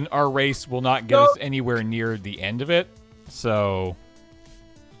mention, our race will not get us anywhere near the end of it. So...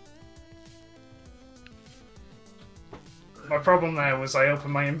 My problem there was I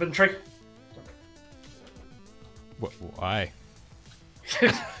opened my inventory. Why?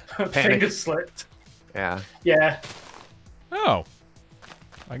 Finger slipped. Yeah. Yeah. Oh.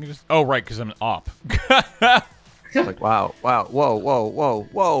 I can just... Oh, right, because I'm an op. Like, wow. Whoa,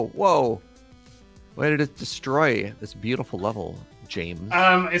 whoa. Way to just destroy this beautiful level, James.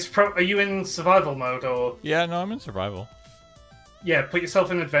 Are you in survival mode or? Yeah, no, I'm in survival. Yeah, put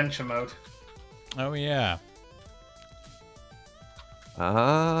yourself in adventure mode. Oh, yeah.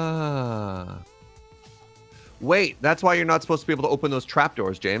 Ah. Wait, that's why you're not supposed to be able to open those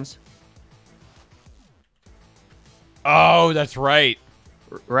trapdoors, James. Oh, that's right.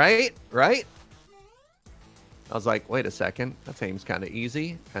 Right? I was like, wait a second. That seems kind of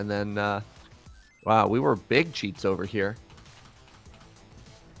easy. And then, wow, we were big cheats over here.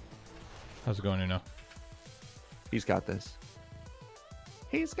 How's it going, Uno? He's got this.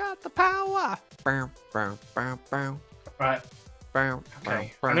 He's got the power. Right.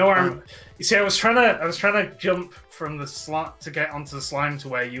 Okay. I I know where I'm. You see, I was trying to jump from the slot to get onto the slime to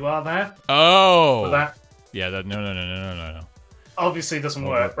where you are there. Oh. But that Yeah, that no. obviously doesn't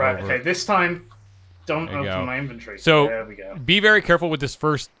work. Right. Okay. This time, don't There you open go. my inventory. So there we go. be very careful with this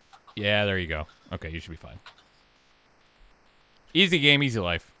first. Yeah, there you go. Okay, you should be fine. Easy game, easy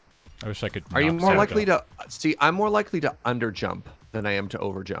life. I wish I could. Are you not more set likely it up. to see? I'm more likely to underjump than I am to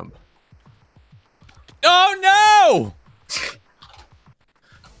overjump. Oh no!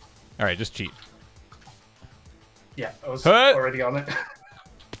 All right, just cheat. Yeah, I was Huh? already on it.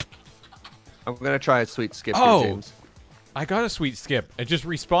 I'm gonna try a sweet skip Oh. here, James. I got a sweet skip. It just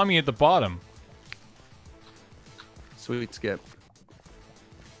respawned me at the bottom. Sweet skip.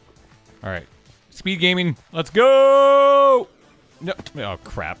 All right, speed gaming. Let's go. No. Oh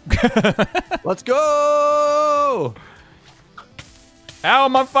crap. Let's go! Ow!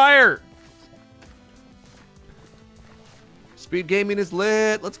 I'm on fire. Speed gaming is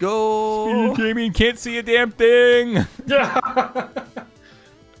lit. Let's go! Speed gaming can't see a damn thing.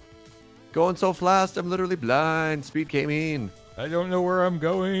 Going so fast, I'm literally blind. Speed gaming. I don't know where I'm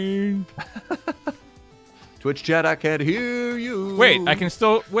going. Twitch chat, I can't hear you. Wait, I can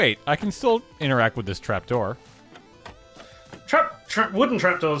still interact with this trapdoor. Wooden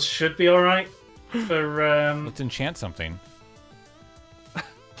trapdoors should be all right for Let's enchant something.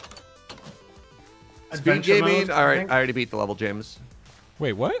 Speed adventure gaming. mode, All I right, think. I already beat the level, James.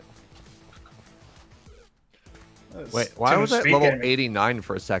 Wait, what? That's Wait, why too was much I speed level gaming. 89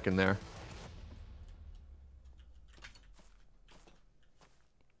 for a second there?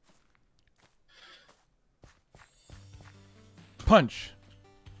 Punch.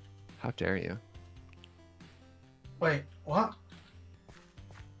 How dare you? Wait, what?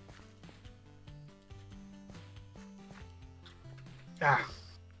 Ah.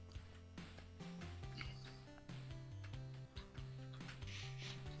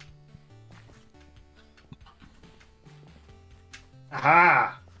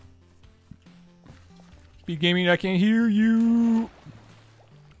 Aha! Speed gaming, I can't hear you.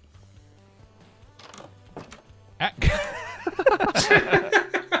 Ah.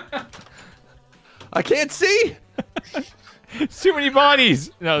 I can't see. It's too many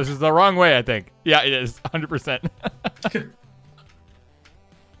bodies. No, this is the wrong way, I think. Yeah, it is. 100%.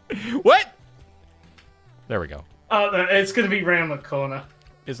 What? There we go. Oh, no, it's gonna be round the corner.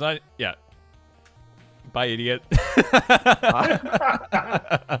 It's not... Yeah. Bye, idiot.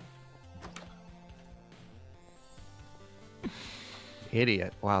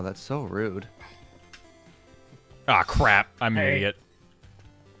 Idiot. Wow, that's so rude. Ah, crap. I'm an Hey. idiot.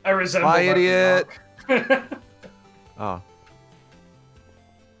 I resemble Bye, that idiot. remark. Oh.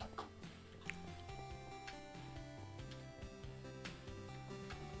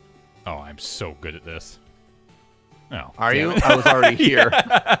 Oh, I'm so good at this. Oh, Are damn you? it. I was already here.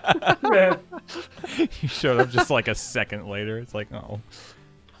 Yeah. You showed up just like a second later. It's like, oh.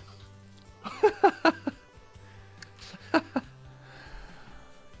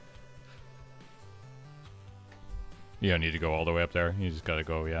 You don't need to go all the way up there. You just gotta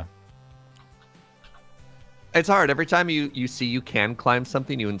go, yeah. It's hard. Every time you see you can climb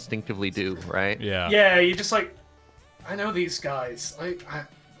something, you instinctively do, right? Yeah. Yeah, you're just like, I know these guys.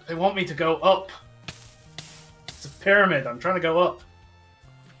 They want me to go up. It's a pyramid. I'm trying to go up.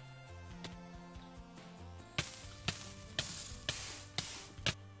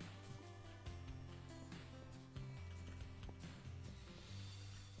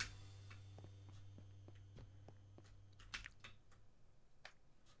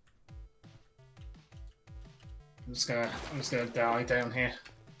 I'm just gonna die down here.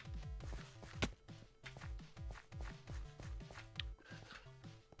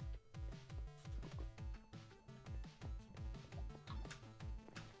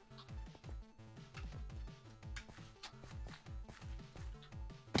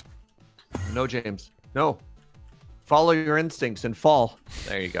 No, James. No. Follow your instincts and fall.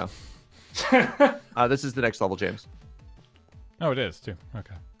 There you go. This is the next level, James. Oh, it is too.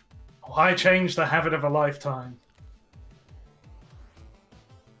 Okay. Why change the habit of a lifetime?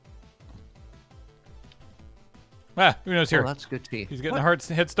 Ah, Uno's here. Oh, that's good tea. He's getting the hard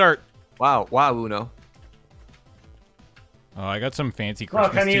head start. Wow, Uno. Oh, I got some fancy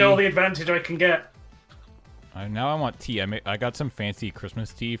Christmas Look, I need tea. all the advantage I can get. Now I want tea. I got some fancy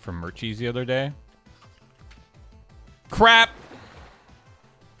Christmas tea from Murchie's the other day. Crap!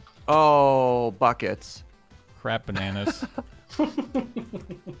 Oh, buckets. Crap bananas.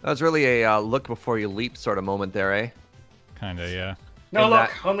 That was really a look before you leap sort of moment there, eh? Kinda, yeah. No, And look,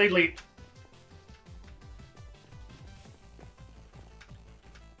 that- only leap.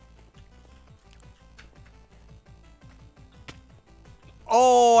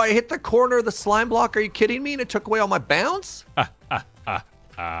 Oh, I hit the corner of the slime block. Are you kidding me? And it took away all my bounce?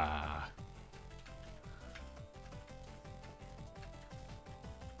 Ah.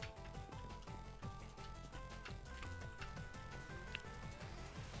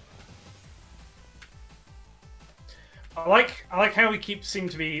 I like how we seem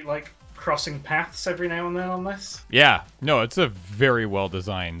to be like crossing paths every now and then on this. Yeah. No, it's a very well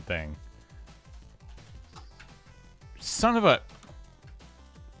designed thing. Son of a...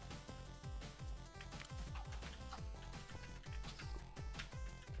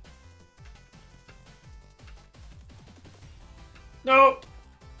 No.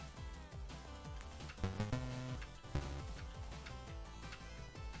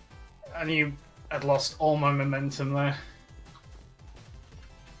 I knew I'd lost all my momentum there.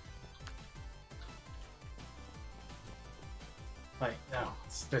 Wait, no,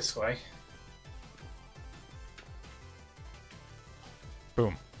 it's this way.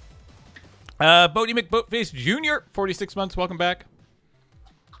 Boom. Bodie McBoatface Jr., 46 months. Welcome back.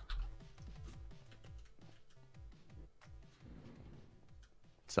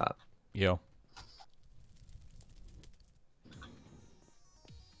 What's up? Yo.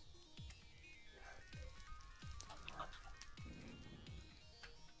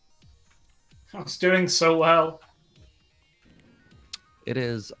 I was doing so well. It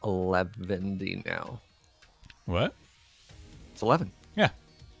is 11 now. What? It's 11. Yeah.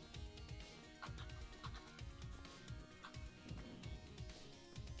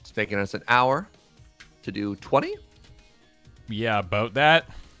 It's taking us an hour to do 20. Yeah, about that.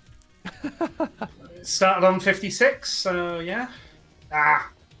 It started on 56, so yeah.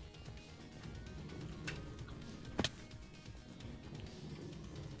 Ah.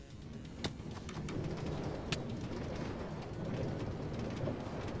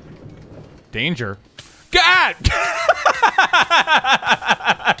 Danger. God!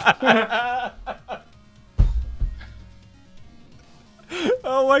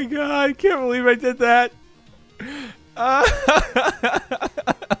 Oh my god, I can't believe I did that.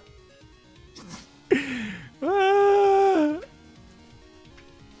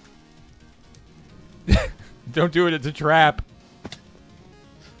 Don't do it, it's a trap.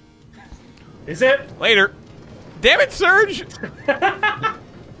 Is it? Later. Damn it, Surge!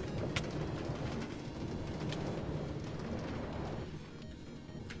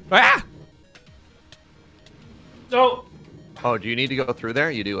 Ah! Oh. Oh, do you need to go through there?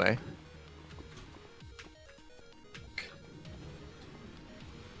 You do, eh?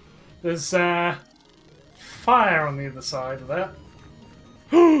 There's fire on the other side of that.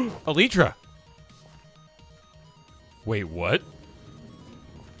 Elytra. Wait, what?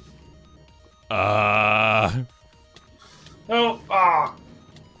 Oh, ah.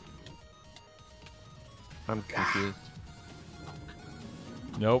 I'm confused.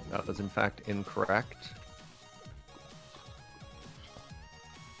 Nope. That was in fact incorrect.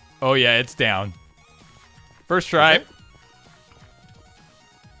 Oh yeah, it's down. First try. Okay.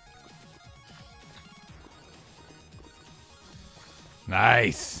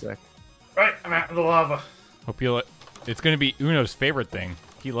 Nice. Sick. Right, I'm out of the lava. Hope you. It's gonna be Uno's favorite thing.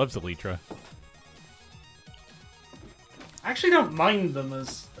 He loves Elytra. I actually don't mind them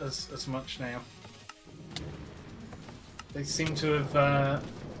as much now. They seem to have.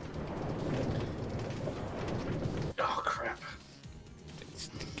 Oh crap!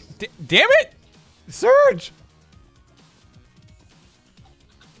 Damn it, Surge!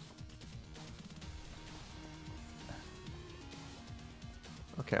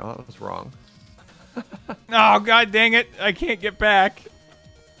 Okay, well, that was wrong. Oh god dang it! I can't get back.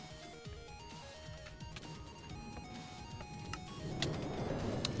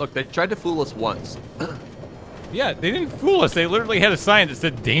 Look, they tried to fool us once. Yeah, they didn't fool us. They literally had a sign that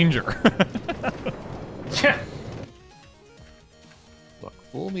said danger. Yeah. Look,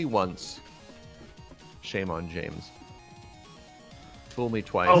 fool me once. Shame on James. Fool me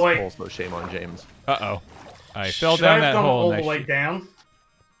twice. Oh, wait. Also shame on James. Uh-oh. I fell Should down I have that gone hole. all and the I way down?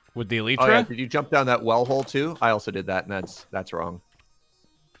 With the Elytra? Oh yeah, did you jump down that well hole too? I also did that, and that's wrong.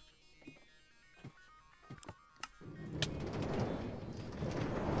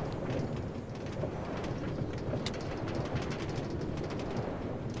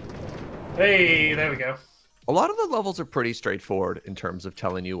 Hey, there we go. A lot of the levels are pretty straightforward in terms of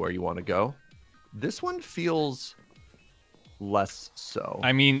telling you where you want to go. This one feels less so.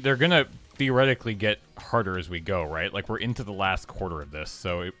 I mean, they're gonna theoretically get harder as we go, right? Like, we're into the last quarter of this,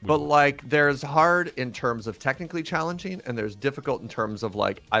 so it would... But like, there's hard in terms of technically challenging, and there's difficult in terms of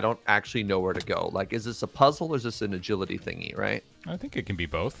like, I don't actually know where to go. Like, is this a puzzle or is this an agility thingy, right? I think it can be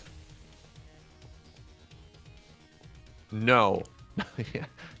both. No. Yeah.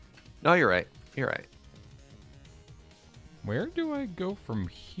 No, you're right. You're right. Where do I go from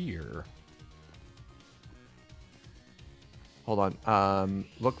here? Hold on.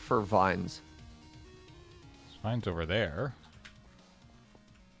 Look for vines. Mine's over there.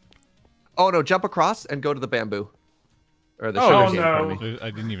 Oh no, jump across and go to the bamboo. Or the Oh, sugar cane, no. pardon me. I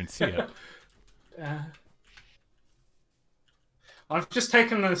didn't even see it. I've just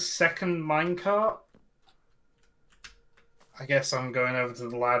taken the second minecart. I guess I'm going over to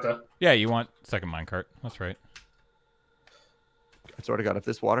the ladder. Yeah, you want second minecart. That's right. I swear to God, if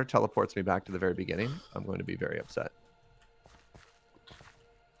this water teleports me back to the very beginning, I'm going to be very upset.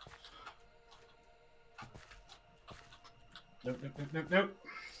 Nope, nope, nope, nope, nope.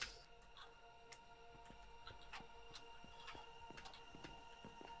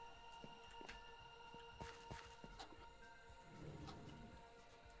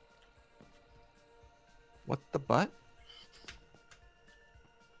 What the butt?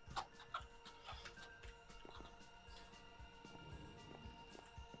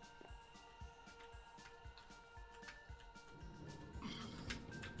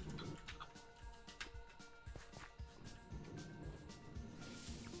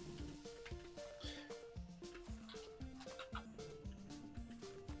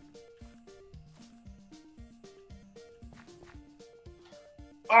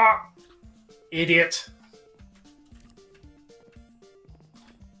 Ah! Idiot.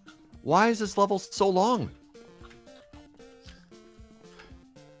 Why is this level so long?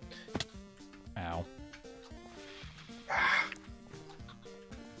 Ow.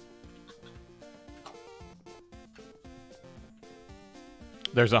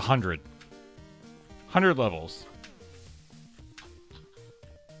 There's 100. 100 levels.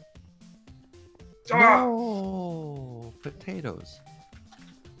 Ah! No! Potatoes.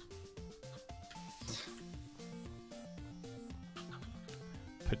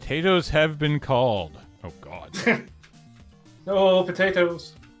 Potatoes have been called. Oh, God. No,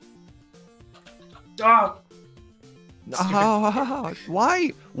 potatoes. Ah! Ah,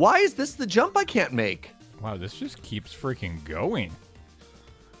 why? Why is this the jump I can't make? Wow, this just keeps freaking going.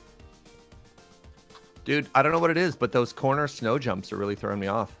 Dude, I don't know what it is, but those corner snow jumps are really throwing me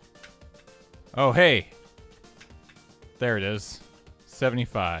off. Oh, hey. There it is.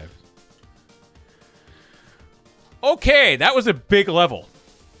 75. Okay, that was a big level.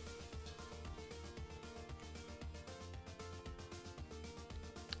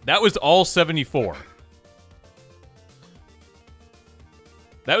 That was all 74.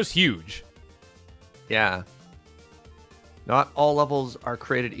 That was huge. Yeah. Not all levels are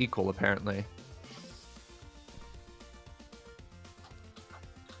created equal, apparently.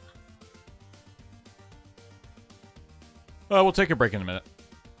 We'll take a break in a minute.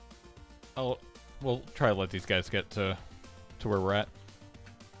 we'll try to let these guys get to where we're at.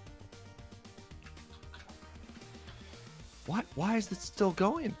 What? Why is this still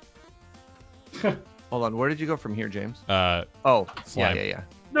going? Hold on. Where did you go from here, James? Slime. Yeah.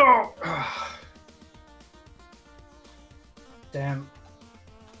 No! Damn.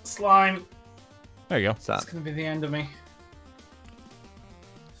 Slime. There you go. What's up? It's gonna be the end of me.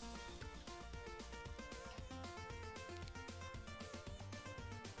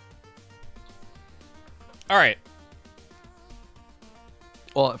 All right.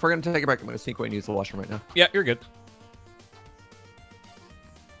 Well, if we're gonna take a break, I'm gonna sneak away and use the washroom right now. Yeah, you're good.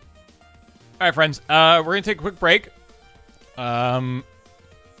 All right, friends. We're gonna take a quick break. And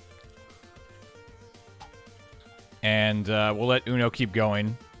we'll let Uno keep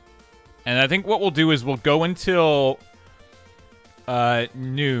going. And I think what we'll do is we'll go until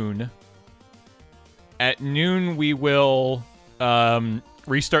noon. At noon, we will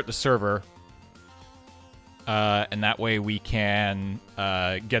restart the server. And that way we can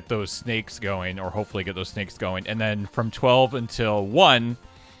get those snakes going, or hopefully get those snakes going. And then from 12 until 1,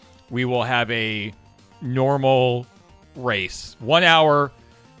 we will have a normal race. 1 hour,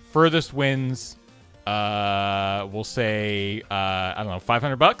 furthest wins. We'll say, I don't know,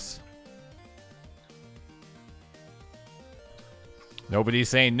 $500? Nobody's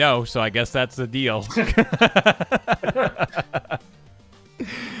saying no, so I guess that's the deal.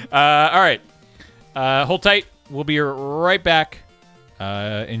 All right. Hold tight. We'll be right back.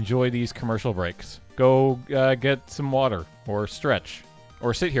 Enjoy these commercial breaks. Go get some water or stretch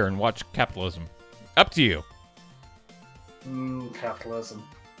or sit here and watch capitalism. Up to you. Capitalism.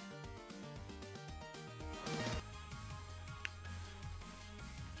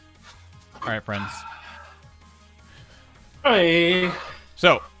 All right, friends. Hey.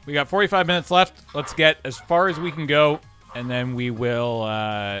 So we got 45 minutes left. Let's get as far as we can go, and then we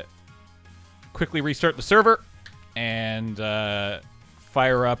will quickly restart the server and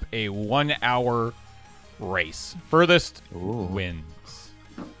fire up a 1 hour race. Furthest wins.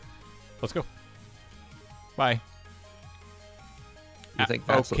 Let's go. Bye. You think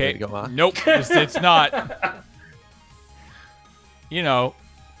that's okay? the way to go, huh? Nope, it's not. You know,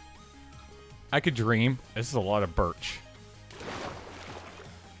 I could dream. This is a lot of birch.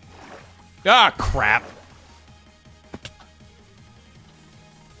 Ah, crap.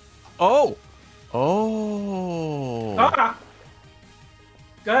 Oh.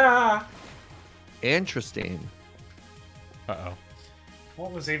 Interesting. Uh-oh.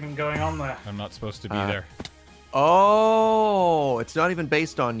 What was even going on there? I'm not supposed to be there. Oh, it's not even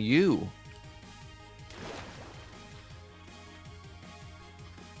based on you.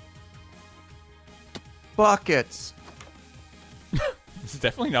 Buckets. This is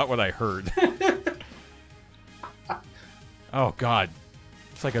definitely not what I heard. Oh, God.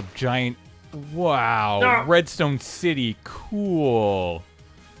 It's like a giant... Wow. No. Redstone City. Cool.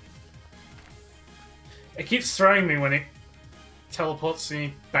 It keeps throwing me when it teleports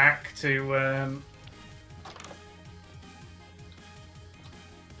me back to...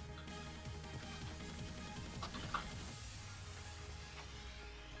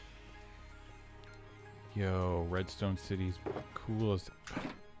 Yo, Redstone City's cool as...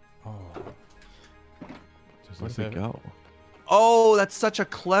 Oh. Does this Where'd have we go? Oh, that's such a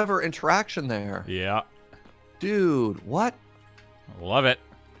clever interaction there. Yeah. Dude, what? Love it.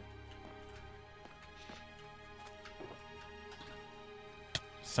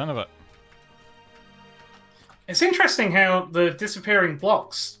 Son of a... It's interesting how the disappearing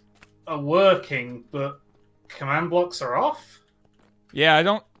blocks are working, but command blocks are off. Yeah, I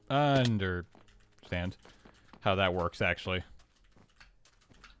don't understand how that works, actually.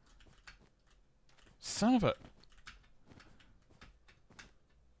 Son of a...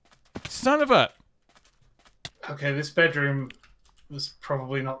 Son of a... Okay, this bedroom was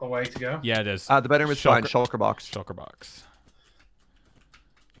probably not the way to go. Yeah, it is. The bedroom is fine. Shulker box. Shulker box.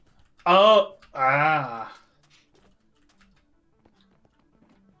 Oh, ah.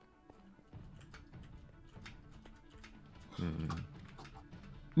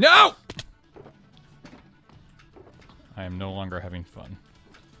 No! I am no longer having fun.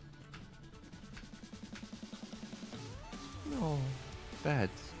 No.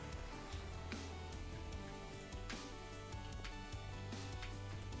 Beds.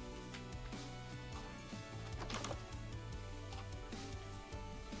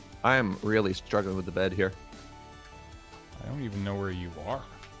 I am really struggling with the bed here. I don't even know where you are.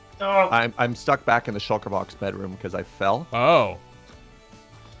 Oh, I'm stuck back in the shulker box bedroom because I fell. Oh.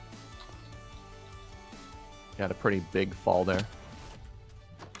 Got a pretty big fall there.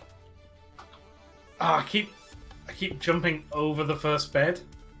 I keep jumping over the first bed.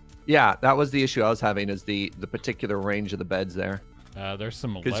 Yeah, that was the issue I was having, is the particular range of the beds there. There's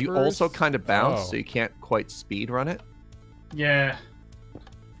some levers. Because you also kind of bounce, Oh. so you can't quite speed run it. Yeah.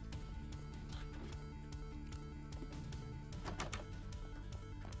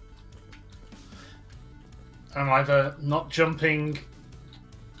 I'm either not jumping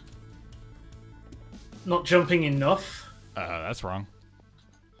enough. That's wrong.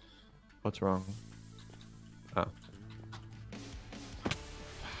 What's wrong? Oh.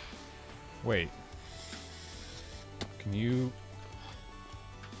 Wait. Can you...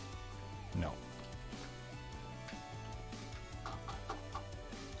 No.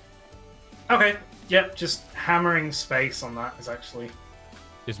 Okay, yep, just hammering space on that is actually...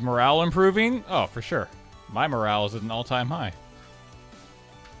 Is morale improving? Oh, for sure. My morale is at an all-time high.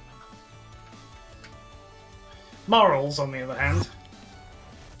 Morals, on the other hand.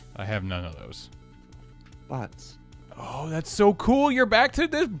 I have none of those. Butts. Oh, that's so cool. You're back to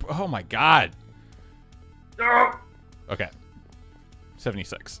this. Oh, my God. Oh! Okay.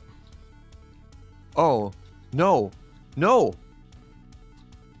 76. Oh, no. No.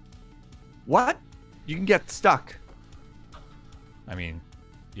 What? You can get stuck. I mean,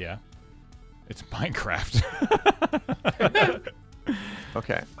 yeah. It's Minecraft.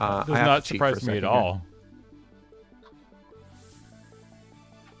 Okay. Does I have not to cheat for a surprise me at second all.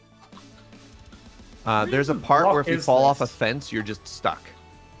 here. There's a part What where if you is fall off a this? fence, you're just stuck.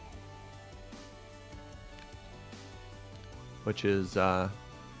 Which is not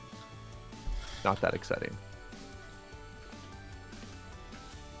that exciting.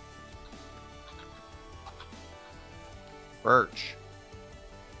 Birch.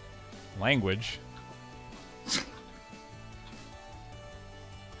 Language.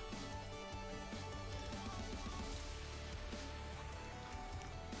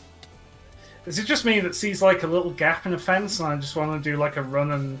 Is it just me that sees like a little gap in a fence and I just want to do like a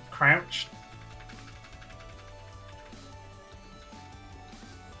run and crouch?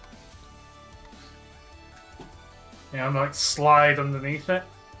 Yeah, I'm like slide underneath it.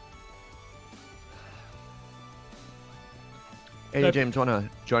 Hey, James, want to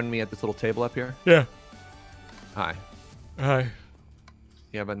join me at this little table up here? Yeah. Hi. Hi.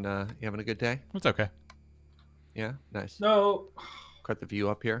 You having a good day? It's okay. Yeah, nice. No. Got the view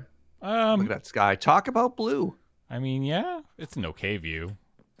up here. Look at that sky. Talk about blue. I mean, yeah, it's an okay view.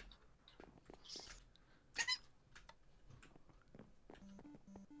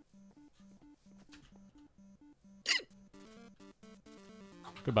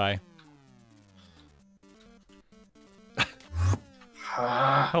 Goodbye.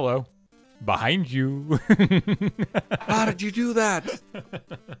 Hello. Behind you. How did you do that?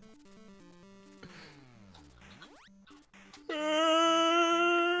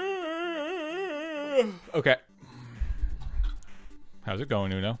 Okay. How's it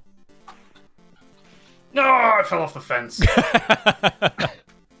going, Uno? No, I fell off the fence.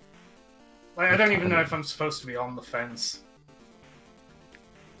 Like, I don't even know if I'm supposed to be on the fence.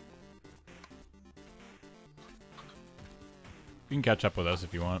 You can catch up with us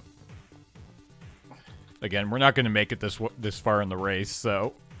if you want. Again, we're not going to make it this far in the race,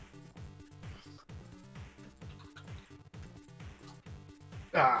 so...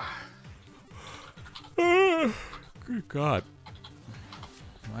 Ah. Good God.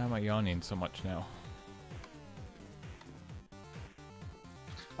 Why am I yawning so much now?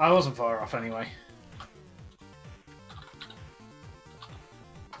 I wasn't far off anyway.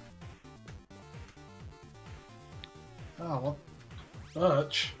 Oh, what?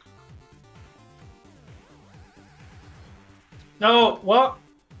 Birch. No, what?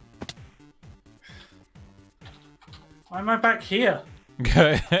 Why am I back here?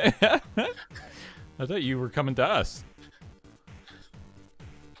 I thought you were coming to us.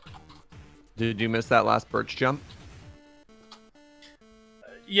 Did you miss that last birch jump?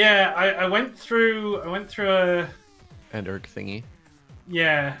 Yeah, I went through a Ender thingy.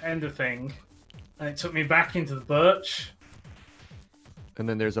 ender thing, and it took me back into the birch. And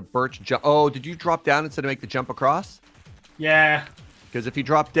then there's a birch jump. Oh, did you drop down instead of make the jump across? Yeah. Because if you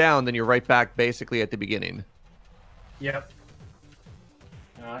drop down, then you're right back basically at the beginning. Yep.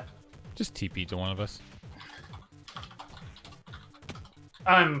 Alright. Just TP to one of us.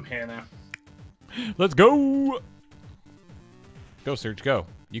 I'm here now. Let's go! Go, Serge, go.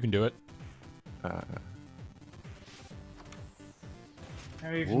 You can do it. How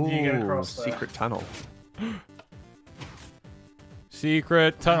even do you get across there? Secret tunnel.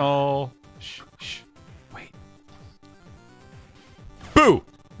 Secret tunnel. Shh, shh. Wait. Boo!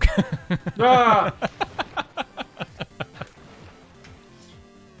 Ah!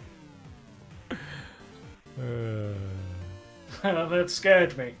 That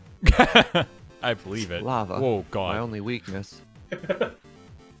scared me. I believe it. Lava. Whoa, God. My only weakness. God,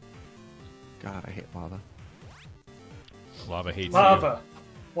 I hate lava. Lava hates Lava.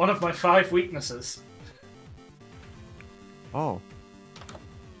 One of my 5 weaknesses. Oh.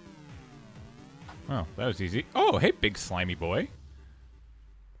 you. Oh, that was easy. Oh, hey, big slimy boy.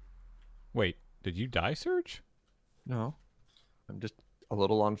 Wait, did you die, Surge? No. I'm just a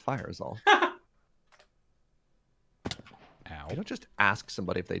little on fire is all. Ow. You don't just ask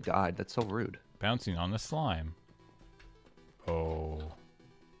somebody if they died. That's so rude. Bouncing on the slime. Oh.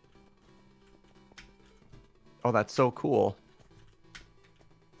 Oh, that's so cool.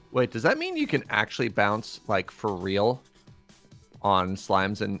 Wait, does that mean you can actually bounce, like, for real on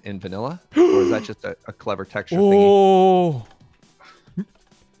slimes in vanilla? Or is that just a clever texture thingy? Oh.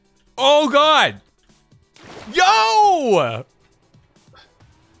 Oh, God. Yo!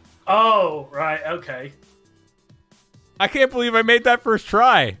 Oh, right, okay. I can't believe I made that first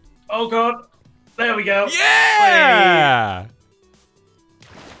try. Oh god. There we go. Yeah!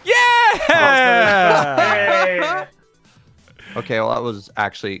 Yeah! Hey. Okay, well, that was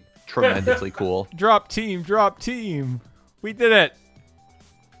actually tremendously cool. Drop team, drop team. We did it.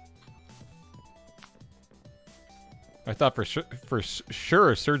 I thought for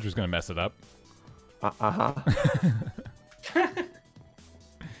sure Surge was going to mess it up. Uh-huh.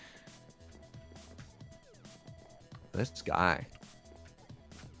 This guy.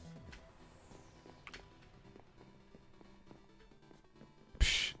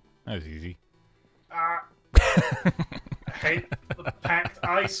 Psh, that was easy. I hate the packed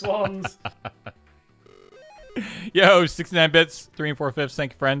ice ones. Yo, 69 bits, 3 and 4/5.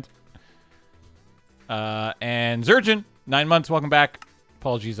 Thank you, friend. And Zurgeon, 9 months. Welcome back.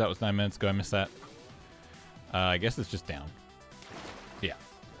 Apologies, that was 9 minutes ago. I missed that. I guess it's just down. Yeah.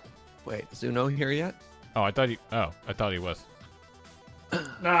 Wait, is Uno here yet? Oh, I thought he was.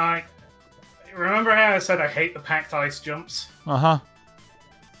 No, remember how I said I hate the packed ice jumps? Uh-huh.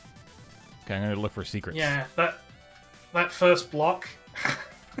 Okay, I'm gonna look for secrets. Yeah, that first block.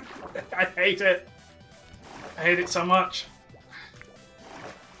 I hate it. I hate it so much.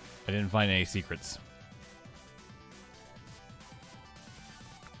 I didn't find any secrets.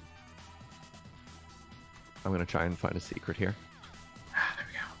 I'm gonna try and find a secret here. Ah, there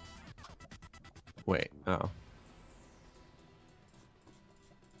we go. Wait, oh.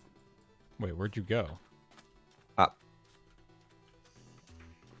 Wait, where'd you go? Up.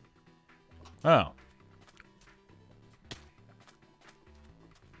 Oh.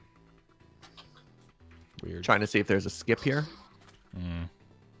 Weird. Trying to see if there's a skip here. Mm.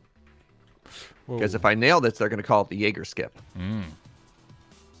 Because if I nail this, they're gonna call it the Jaeger skip. Mm.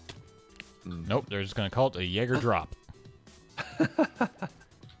 Nope, they're just gonna call it a Jaeger drop.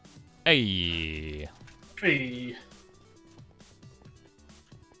 Hey. Hey.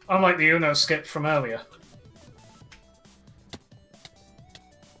 Unlike the Uno skip from earlier.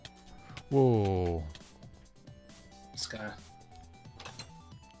 Whoa. This guy.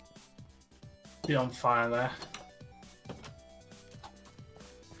 Be on fire there.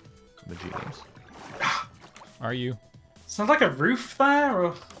 I'm a genius. Are you? Sounds like a roof there,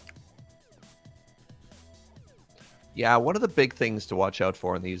 or Yeah, one of the big things to watch out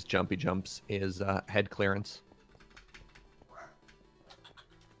for in these jumpy jumps is head clearance.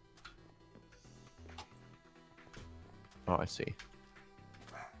 Oh, I see.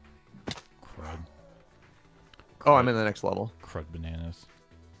 Crud. Oh, I'm in the next level. Crud bananas.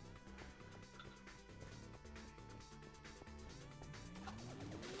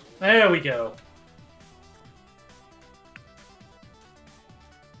 there we go.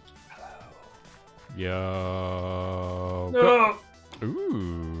 Yo. No.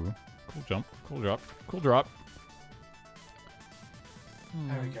 Ooh. Cool jump. Cool drop. Cool drop.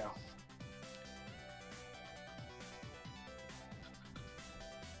 There we go.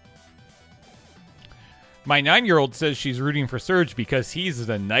 My 9-year-old says she's rooting for Surge because he's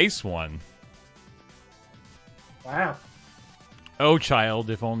the nice one. Wow. Oh, child,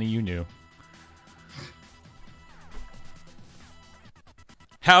 if only you knew.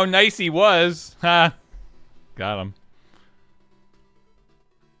 How nice he was. Ha. Got him.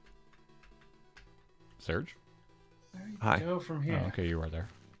 Surge? Where do you Hi. go from here? Oh, okay, you are there.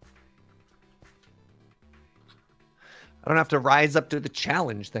 I don't have to rise up to the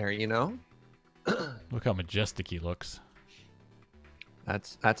challenge there, you know? Look how majestic he looks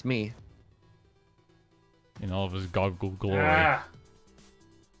That's me. in all of his goggle glory. Ah.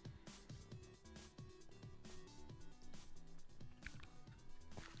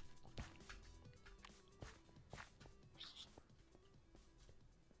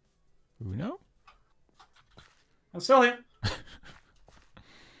 Uno? I'm still here.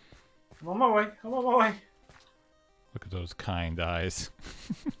 I'm on my way. I'm on my way. Look at those kind eyes.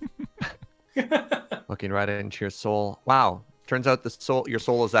 Looking right into your soul. Wow. Turns out your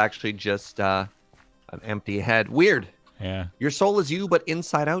soul is actually just an empty head. Weird. Yeah. Your soul is you, but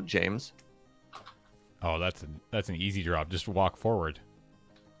inside out, James. Oh, that's an easy drop. Just walk forward.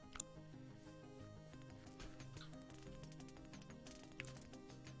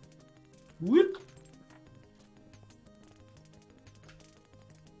 Whoop.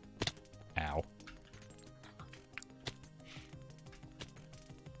 Ow.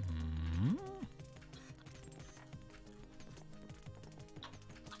 Mm.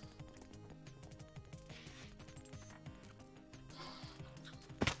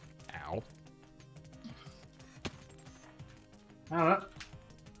 Ow.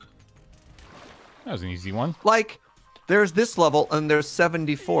 That was an easy one. Like, there's this level and there's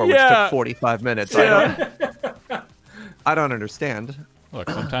 74, which Yeah. took 45 minutes. Yeah. I don't understand. Look,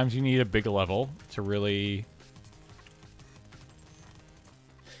 sometimes you need a big level to really...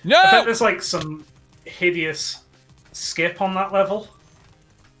 I No! bet there's like some hideous skip on that level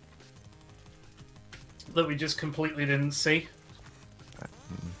that we just completely didn't see.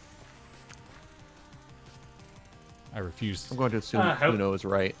 I refuse. I'm going to assume hope- Uno is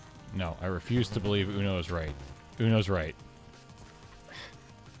right. No, I refuse to believe Uno is right. Uno's right.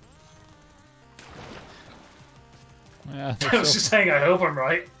 Yeah, I was just saying, I hope I'm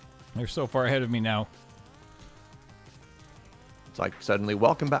right. they're so far ahead of me now. It's like suddenly,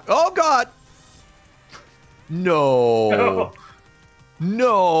 welcome back. Oh, God! No.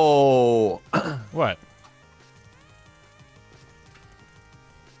 No. What?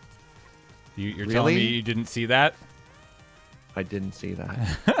 You're telling Really? me you didn't see that? I didn't see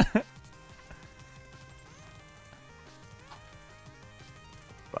that.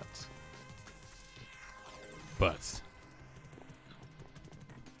 Butts. Butts.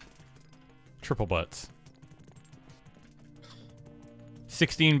 Triple butts.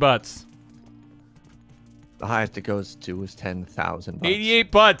 16 butts. The highest it goes to is 10,000 butts.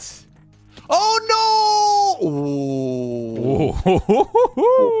 88 butts. Oh, no! Ooh.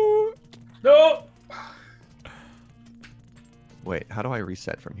 Ooh. No! Wait, how do I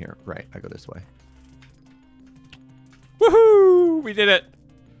reset from here? Right, I go this way. Woohoo! We did it.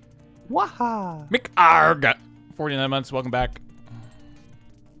 Waha! McArg. 49 months. Welcome back.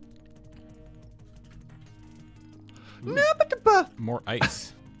 More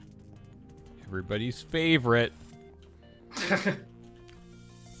ice. Everybody's favorite.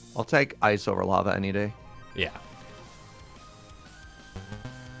 I'll take ice over lava any day. Yeah.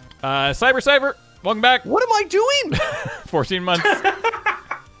 Cyber. Welcome back. What am I doing? 14 months.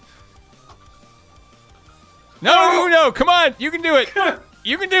 No, come on. You can do it.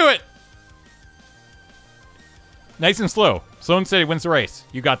 You can do it. Nice and slow. Slow and steady wins the race.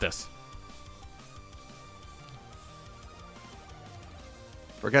 You got this.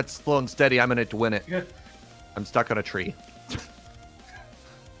 Forget slow and steady. I'm in it to win it. Yeah. I'm stuck on a tree.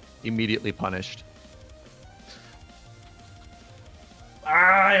 Immediately punished.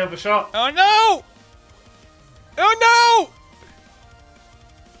 I overshot. Oh, no. Oh,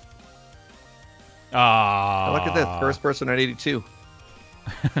 no. Ah. Look at this. First person at 82.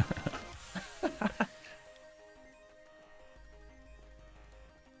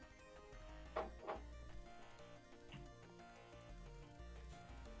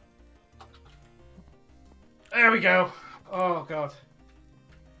 There we go. Oh, God.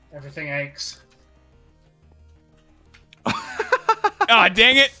 Everything aches. Ah,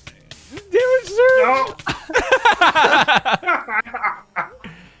 dang it. Damn it, sir. No!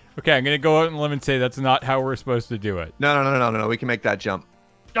 Okay, I'm going to go out on a limb and say that's not how we're supposed to do it. No. We can make that jump.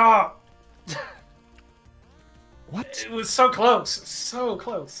 Oh! What? It was so close. So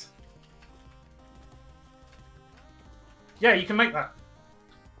close. Yeah, you can make that.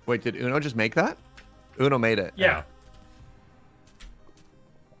 Wait, did Uno just make that? Uno made it. Yeah.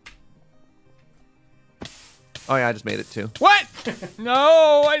 Oh, yeah, I just made it too. What?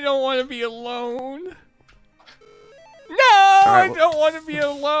 No, I don't want to be alone. No, I well- don't want to be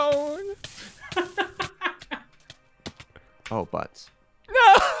alone. Oh, butts.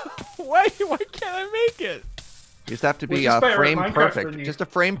 No, why can't I make it? You just have to We're be just better at frame Minecraft perfect. than you. Just a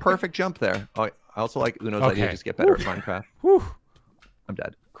frame perfect jump there. Oh, I also like Uno's idea. Okay. Just get better at Minecraft. Whew. I'm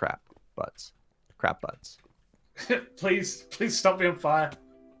dead. Crap. Butts. Crap butts. Please stop me on fire.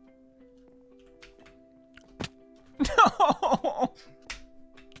 No.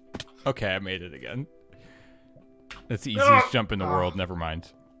 Okay, I made it again. That's the easiest jump in the world. Never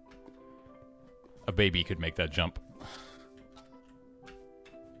mind. A baby could make that jump.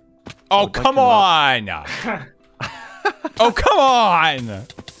 Oh, I'd like come to know. on! Oh, come on!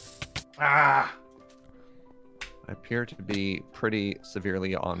 Ah! I appear to be pretty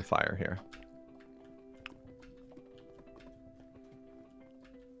severely on fire here.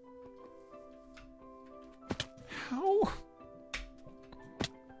 How?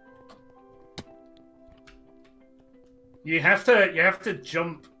 You have to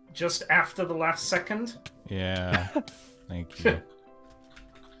jump just after the last second. Yeah. Thank you.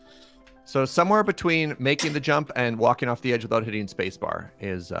 So somewhere between making the jump and walking off the edge without hitting spacebar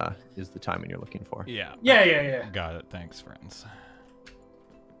is the timing you're looking for. Yeah. Yeah. Got it. Thanks, friends.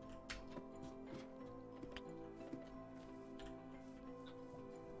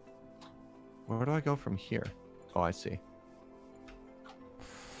 Where do I go from here? Oh, I see.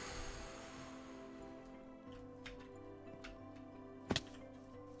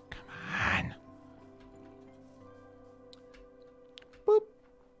 Come on. Boop.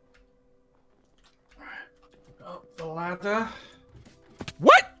 Up the ladder.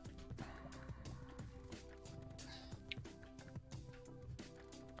 What?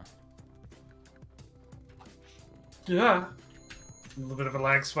 Yeah. A little bit of a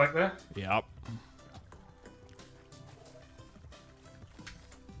lag spike there. Yep.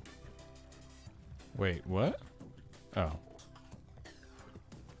 Wait, what? Oh.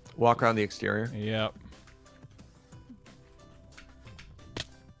 Walk around the exterior. Yep.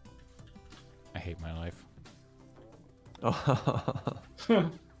 I hate my life. Oh,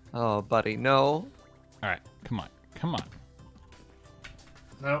 oh buddy, no. All right, come on. Come on.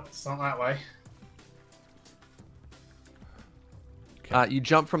 Nope, it's not that way. You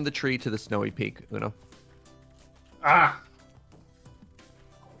jump from the tree to the snowy peak, Uno. Ah!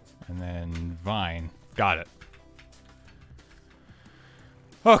 And then Vine. Got it.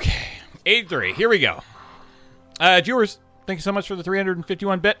 Okay. 83. Here we go. Viewers, thank you so much for the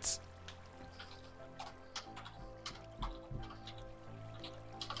 351 bits.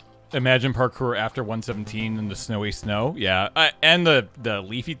 Imagine parkour after 117 and the snowy snow. Yeah. And the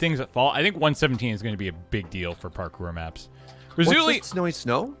leafy things that fall. I think 117 is going to be a big deal for parkour maps. What's Presumably, this snowy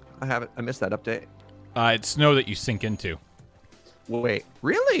snow? I missed that update. it's snow that you sink into. Wait,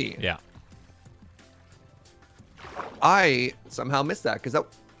 really? Yeah. I somehow missed that because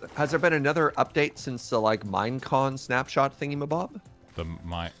has there been another update since the like Minecon snapshot thingamabob?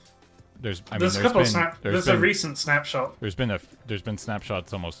 There's a couple there's a recent snapshot. There's been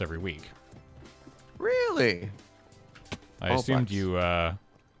snapshots almost every week. Really? I assumed you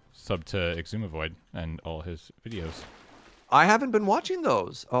subbed to Exumavoid and all his videos. I haven't been watching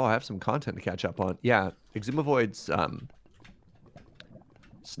those. Oh, I have some content to catch up on. Yeah, Exumavoid's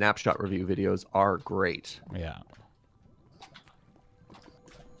snapshot review videos are great. Yeah.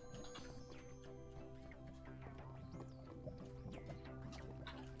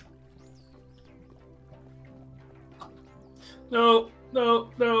 No.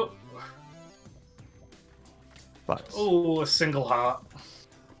 But Oh, a single heart.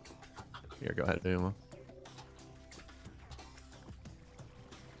 here, go ahead, Uma.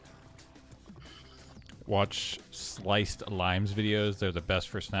 Watch Sliced Limes videos. They're the best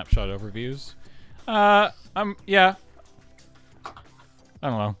for snapshot overviews. Yeah. I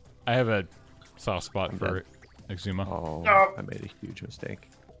don't know. I have a soft spot for Exuma. Oh, Oh. I made a huge mistake.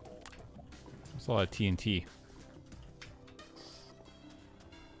 There's a lot of TNT.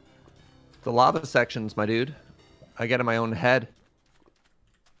 The lava sections, my dude. I get in my own head.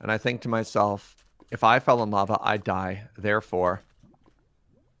 And I think to myself, if I fell in lava, I'd die. Therefore,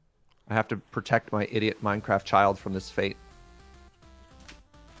 I have to protect my idiot Minecraft child from this fate.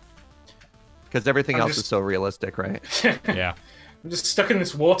 Because everything else is so realistic, right? Yeah. I'm just stuck in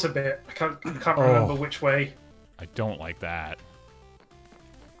this water bit. I can't remember which way. I don't like that.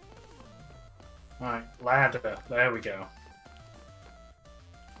 Right, ladder. There we go.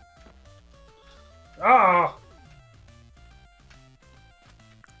 Ah!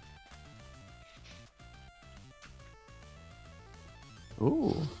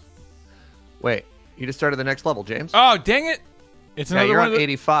 Ooh. Wait, you just started the next level, James? Oh, dang it! It's Yeah, another you're one on of the,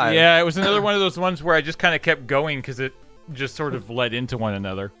 85. Yeah, it was another one of those ones where I just kind of kept going because it just sort of led into one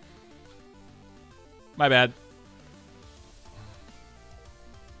another. My bad.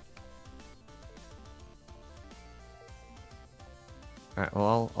 All right,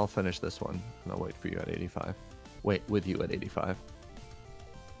 well, I'll finish this one, and I'll wait for you at 85. Wait, with you at 85.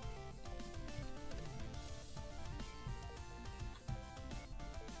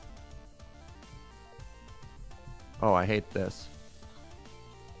 Oh, I hate this.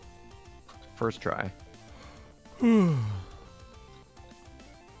 First try. That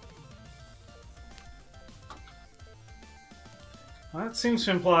seems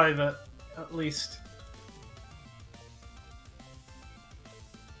to imply that at least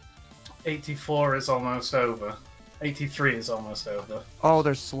 84 is almost over. 83 is almost over. Oh,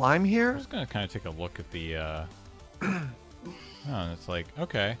 there's slime I'm here? just gonna kind of take a look at the. Oh, and it's like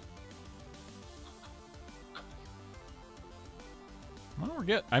okay. Well,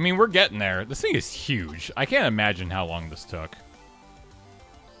 we're getting there. This thing is huge. I can't imagine how long this took.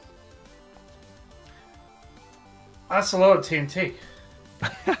 That's a lot of TNT.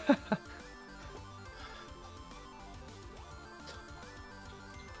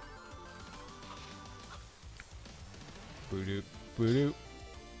 Boo-doop, boo-doop.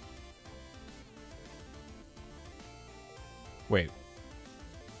 Wait.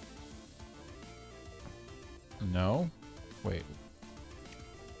 No? Wait.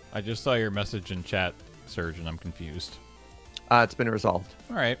 I just saw your message in chat, Serge, and I'm confused. It's been resolved.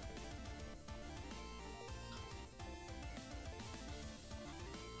 All right.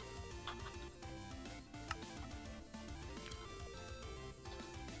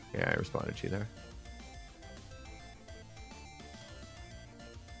 Yeah, I responded to you there.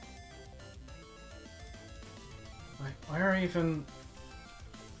 Like, where even...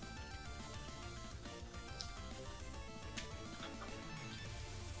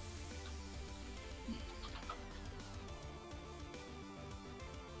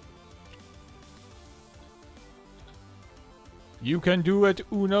 You can do it,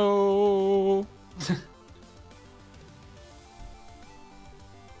 Uno!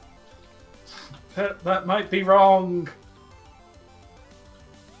 That might be wrong.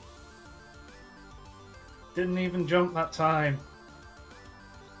 Didn't even jump that time.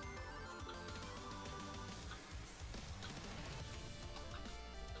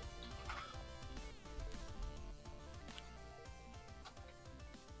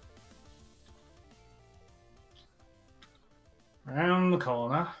 Round the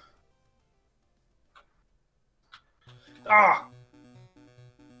corner. Ah!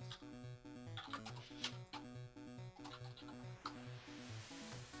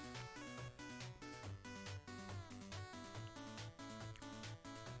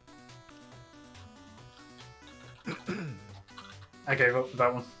 I gave up with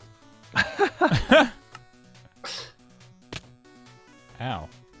that one. Ow.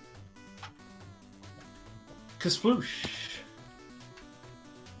 Kasploosh.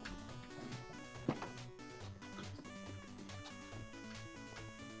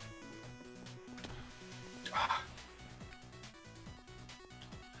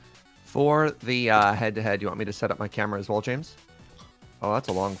 For the head-to-head, you want me to set up my camera as well, James? Oh, that's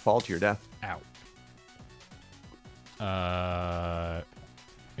a long fall to your death. Ow.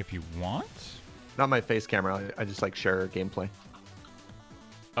 If you want? Not my face camera. I just like share gameplay.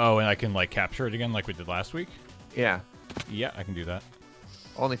 Oh, and I can like capture it again like we did last week? Yeah. Yeah, I can do that.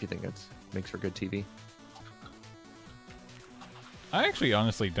 Only if you think it makes for good TV. I actually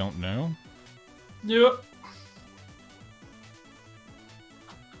honestly don't know. Yep.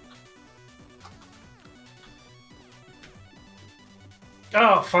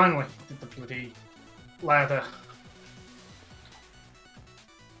 Oh, finally. Did the bloody ladder.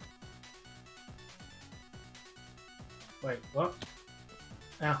 Wait, what?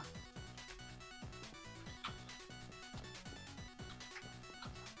 Ow.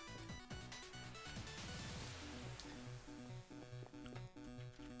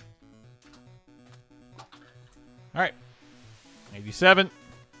 All right. 87.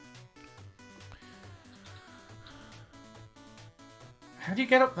 How do you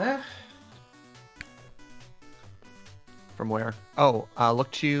get up there? From where? Oh, look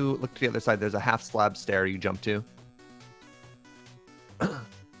to the other side. There's a half slab stair you jump to. A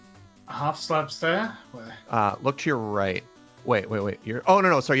half slab stair? Where? Look to your right. Wait. You're. Oh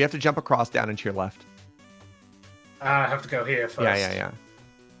no. Sorry, you have to jump across down into your left. I have to go here first. Yeah.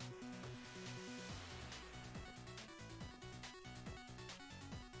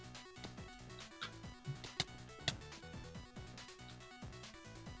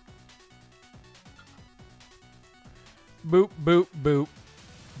 Boop, boop, boop.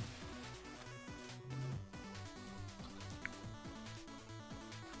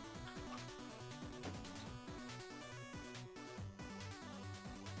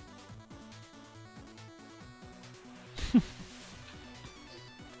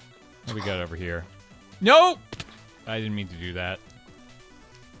 What do we got over here? Nope! I didn't mean to do that.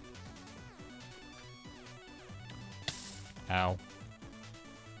 Ow.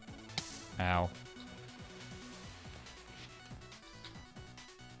 Ow.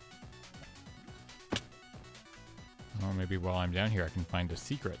 Or maybe while I'm down here, I can find a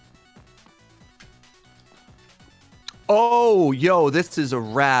secret. Oh, yo, this is a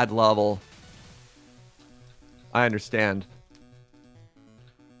rad level. I understand.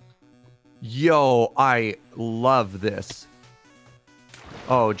 Yo, I love this.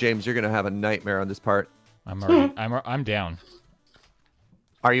 Oh, James, you're gonna have a nightmare on this part. I'm already. I'm down.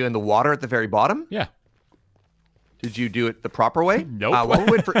 Are you in the water at the very bottom? Yeah. Did you do it the proper way? Nope. While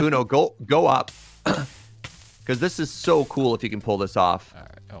we wait for Uno, go up. Because this is so cool if you can pull this off. All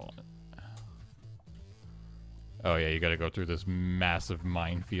right, hold on. Oh yeah, you got to go through this massive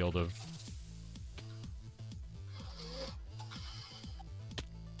minefield of.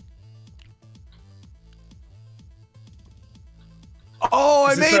 Oh,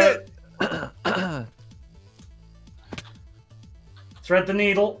 I made it! Thread the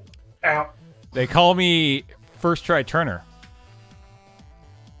needle. Out. They call me First Try Turner.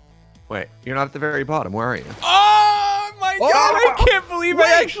 Wait, you're not at the very bottom. Where are you? Oh my god! I can't believe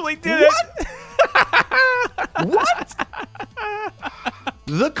I actually did it. What?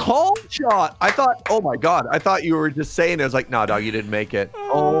 The call shot. I thought, oh my god. I thought you were just saying it. I was like, no, dog, you didn't make it.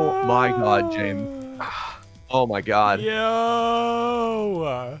 Oh my god, James. Oh my god.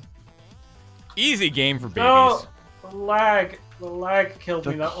 Yo! Easy game for babies. No, the lag. The lag killed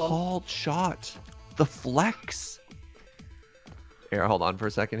me The that one. called shot. The flex. Here, hold on for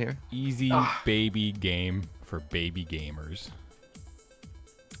a second here. Easy baby game for baby gamers.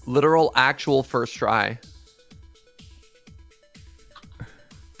 Literal, actual first try.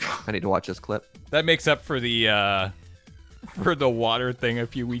 I need to watch this clip. That makes up for the water thing a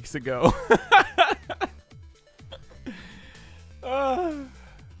few weeks ago.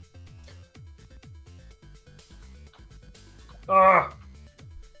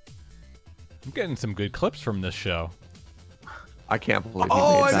 I'm getting some good clips from this show. I can't believe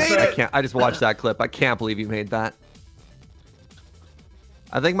you made that. I can't. I just watched that clip. I can't believe you made that.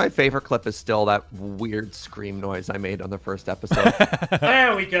 I think my favorite clip is still that weird scream noise I made on the first episode.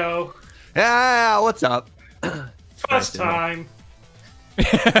 There we go. Yeah, what's up? First time.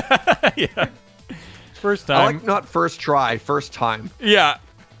 Yeah. First I time. like not first try, first time. Yeah.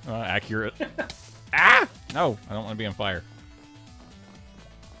 Accurate. Ah! No, I don't want to be on fire.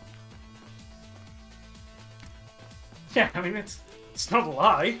 Yeah, I mean it's not a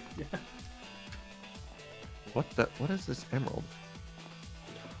lie. Yeah. What is this emerald?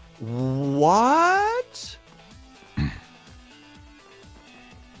 What?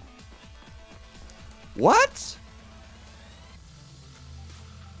 What?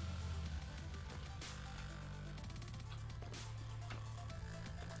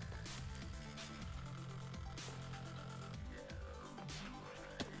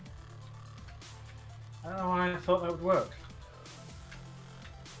 I don't know why I thought that would work.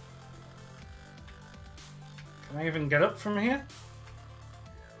 Can I even get up from here?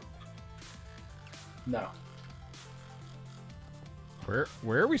 No. Where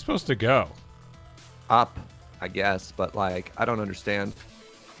are we supposed to go? Up, I guess, but like, I don't understand.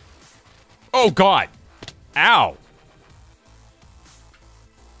 Oh god. Ow.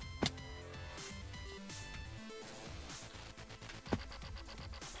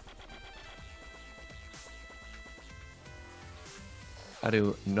 I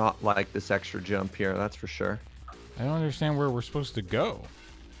do not like this extra jump here, that's for sure. I don't understand where we're supposed to go.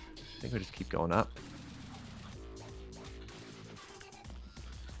 I think we just keep going up.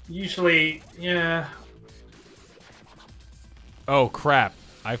 Usually, yeah. Oh crap.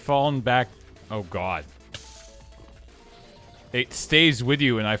 I've fallen back. Oh god. It stays with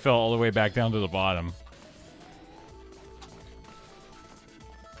you and I fell all the way back down to the bottom.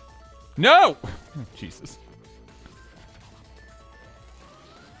 No! Jesus.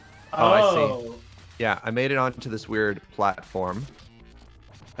 Oh, I see. Yeah, I made it onto this weird platform.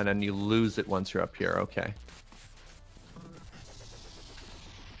 And then you lose it once you're up here. Okay.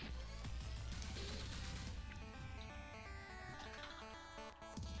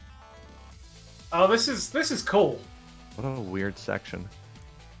 Oh, this is cool. What a weird section.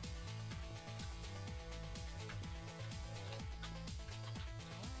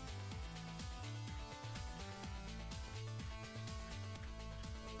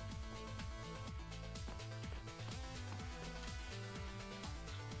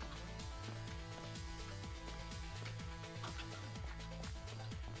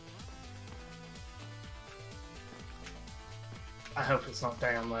 I hope it's not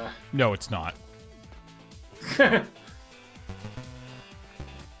down there. No, it's not. Are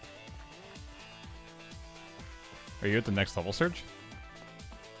you at the next level, Surge?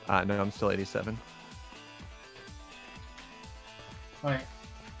 No, I'm still 87. Right.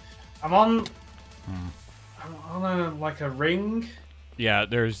 I'm on like a ring. Yeah,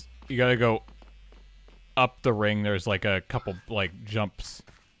 you gotta go up the ring. There's like a couple like jumps.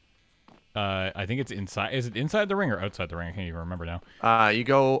 I think it's inside. Is it inside the ring or outside the ring? I can't even remember now. You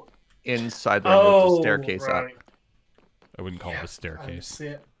go inside the room. There's a Oh, staircase up. right. I wouldn't call it a I staircase. see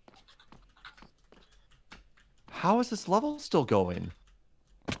it. How is this level still going?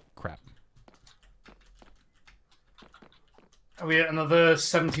 Crap. Are we at another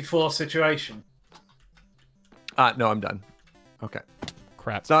 74 situation? No, I'm done. Okay.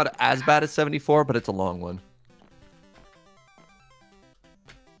 Crap. It's not as bad as 74, but it's a long one.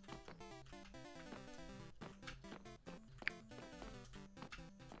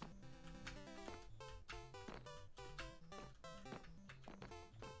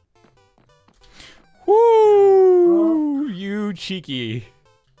 Woo! You cheeky.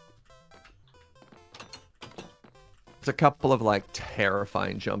 There's a couple of like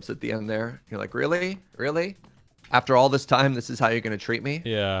terrifying jumps at the end there. You're like, really? Really? After all this time, this is how you're going to treat me?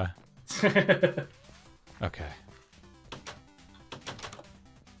 Yeah. Okay.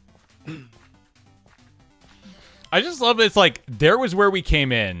 I just love it's like there was where we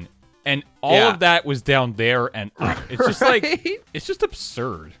came in, and all of that was down there and up. It's just like it's just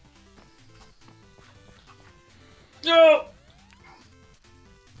absurd. No.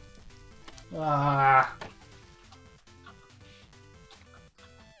 Ah.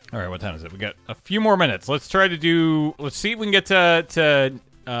 All right, what time is it? We got a few more minutes. Let's try to do. Let's see if we can get to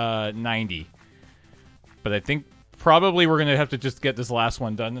 90. But I think probably we're gonna have to just get this last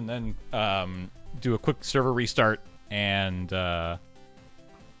one done and then do a quick server restart and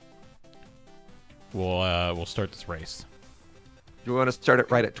we'll start this race. Do we want to start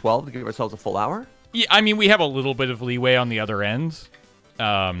it right at 12 to give ourselves a full hour? Yeah, I mean we have a little bit of leeway on the other end,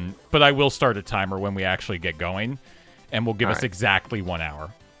 but I will start a timer when we actually get going, and we'll give us exactly 1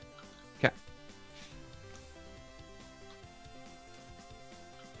 hour. Okay.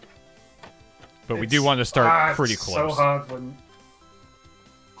 But we do want to start pretty it's close. So hard when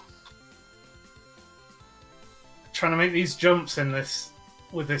trying to make these jumps in this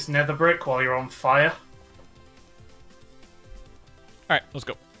with this nether brick while you're on fire. All right, let's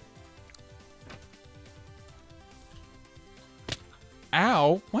go.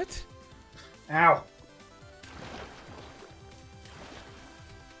 Ow! What? Ow.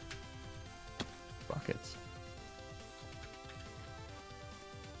 Buckets.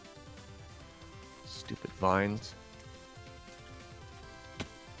 Stupid vines.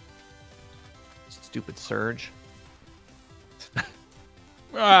 Stupid surge.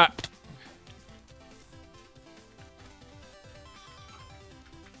 Ah!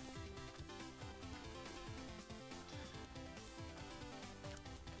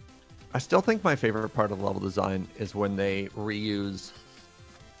 I still think my favorite part of level design is when they reuse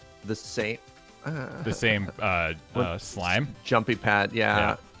the same Slime. jumpy pad.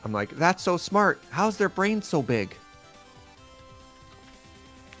 Yeah. I'm like, that's so smart. How's their brain so big?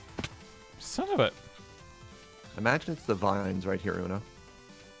 Son of a. Imagine it's the vines right here, Una.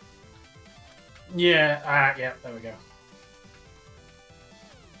 Yeah, yeah, there we go.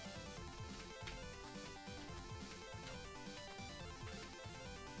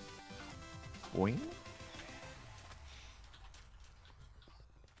 Boing.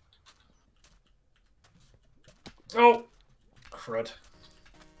 Oh, crud.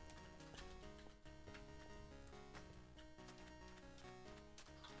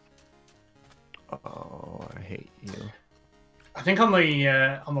 Oh, I hate you. I think on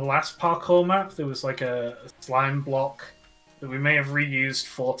the last parkour map there was like a slime block that we may have reused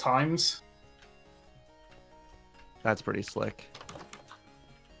 4 times. That's pretty slick.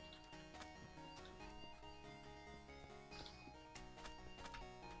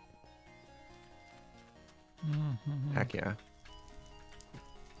 Heck yeah.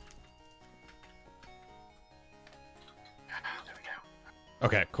 There we go.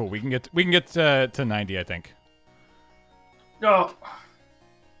 Okay, cool. We can get to 90, I think. Oh.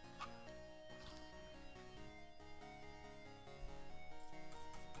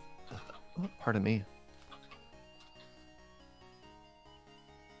 Pardon me.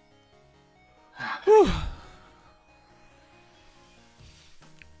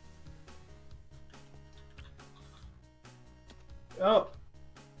 Oh.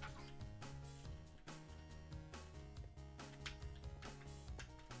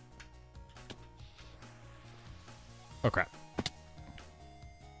 Oh crap.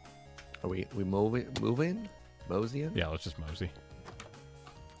 Are we moving? Moseying? Yeah, let's just mosey.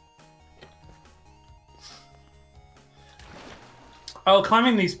 Oh,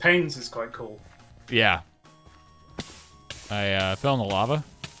 climbing these panes is quite cool. Yeah. I fell in the lava.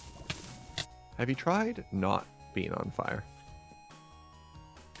 Have you tried not being on fire?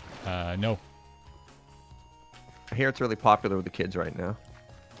 No. I hear it's really popular with the kids right now.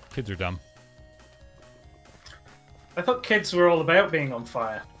 Kids are dumb. I thought kids were all about being on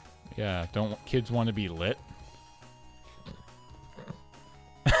fire. Yeah, don't kids want to be lit?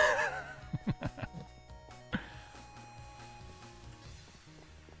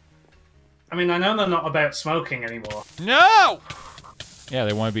 I mean, I know they're not about smoking anymore. No! Yeah,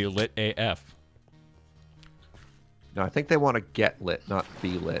 they want to be lit AF. No, I think they want to get lit, not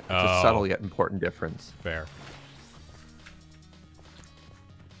be lit. It's a Oh. subtle yet important difference. Fair.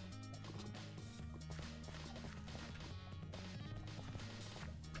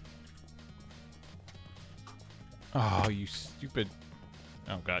 Oh, you stupid...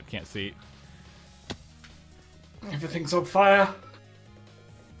 Oh, God, can't see. Everything's on fire.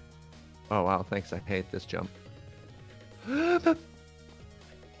 Oh, wow, thanks. I hate this jump.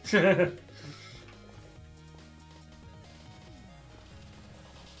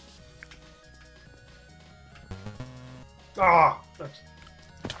 Oh,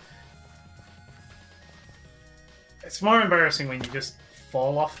 it's more embarrassing when you just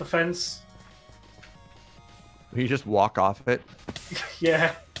fall off the fence. You just walk off it.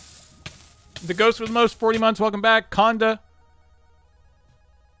 Yeah. The ghost with the most 40 months, welcome back. Conda.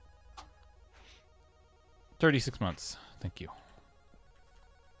 36 months. Thank you.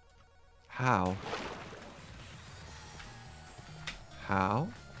 How? How?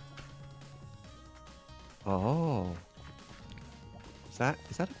 Oh. Is that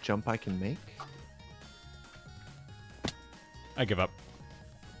a jump I can make? I give up.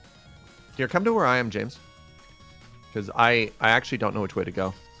 Here, come to where I am, James. Because I actually don't know which way to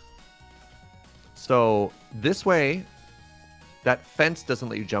go. So this way, that fence doesn't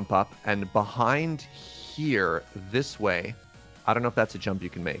let you jump up, and behind here, this way, I don't know if that's a jump you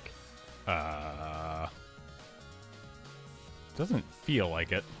can make. Doesn't feel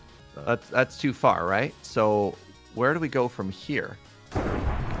like it. That's too far, right? So where do we go from here?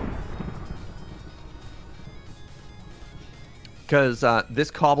 Because this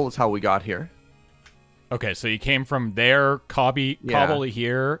cobble is how we got here. Okay, so you came from there, cobble to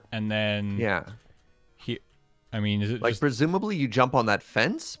here, and then Yeah. here. I mean, is it Like, just presumably you jump on that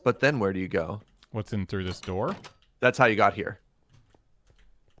fence, but then where do you go? what's in through this door? That's how you got here.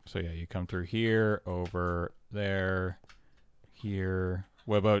 So yeah, you come through here, over there, here.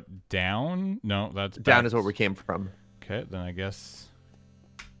 What about down? No, that's Down back. is where we came from. Okay, then I guess.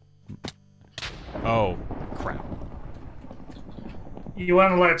 Oh, crap. You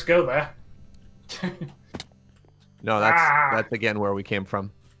weren't allowed to go there. No, that's again where we came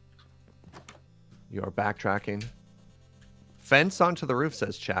from. You are backtracking. Fence onto the roof,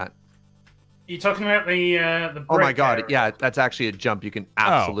 says chat. You talking about the Oh my brick god, area? yeah, that's actually a jump you can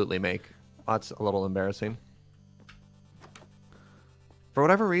absolutely make. That's a little embarrassing. For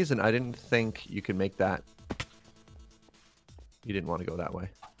whatever reason, I didn't think you could make that. You didn't want to go that way.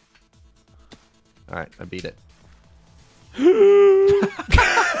 Alright, I beat it.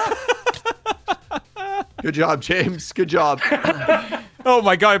 Good job, James. Good job. Oh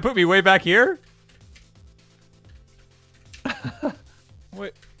my god, it put me way back here?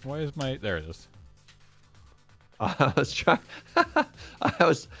 Wait, why is my... There it is. I was trying. I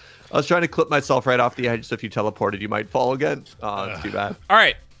was trying to clip myself right off the edge, so if you teleported, you might fall again. Oh, that's too bad. All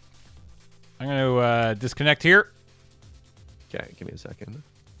right. I'm going to disconnect here. Okay, give me a second.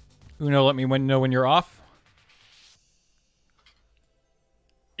 Uno, let me know when you're off.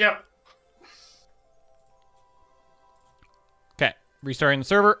 Yep. Okay, restarting the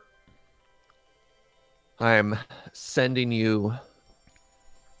server. I am sending you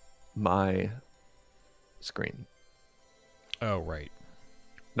my screen. Oh, right.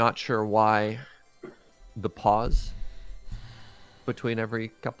 Not sure why the pause between every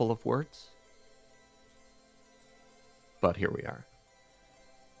couple of words, but here we are.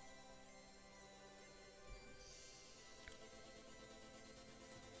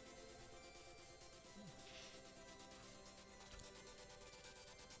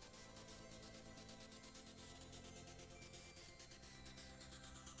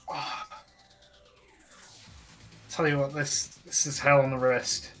 Tell you what, this is hell on the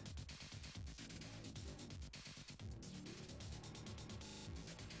wrist.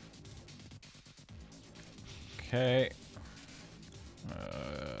 Okay.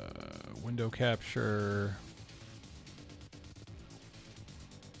 Window capture.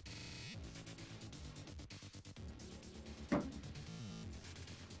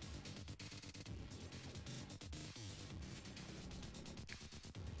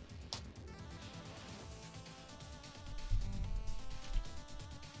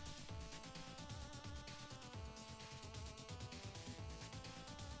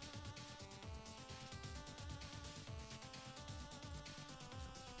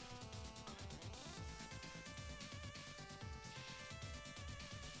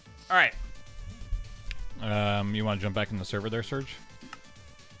 All right. You want to jump back in the server there, Serge?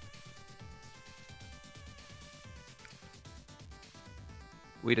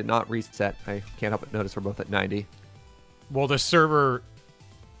 We did not reset. I can't help but notice we're both at 90. Well, the server...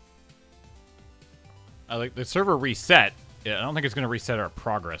 the server reset. Yeah, I don't think it's going to reset our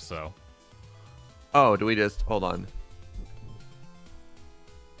progress, though. Oh, do we just... Hold on.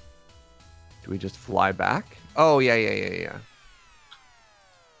 Do we just fly back? Oh, yeah.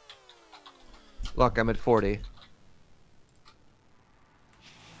 Look, I'm at 40.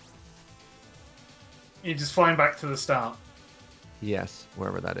 You're just flying back to the start. Yes,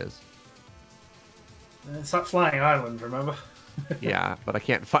 wherever that is. It's that flying island, remember? Yeah, but I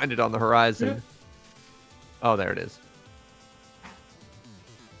can't find it on the horizon. Yeah. Oh, there it is.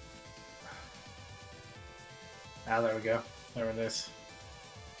 Ah, there we go. There it is.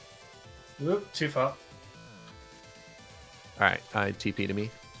 Oop, too far. Alright, TP to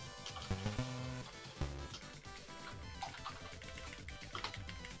me.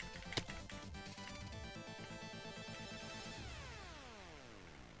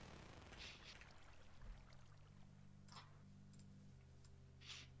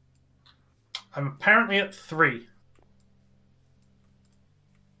 I'm apparently at 3.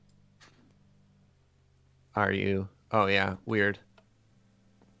 Are you? Oh, yeah. Weird.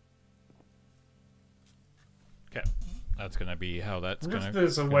 Okay. That's going to be how that's I going wonder to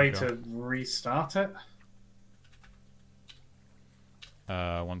if there's a way to restart it.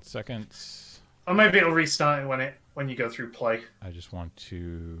 1 second. Or maybe it'll restart it when you go through play. I just want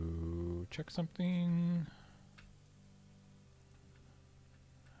to check something.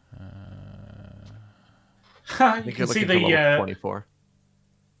 You can see the 24.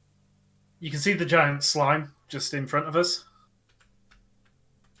 you can see the giant slime just in front of us.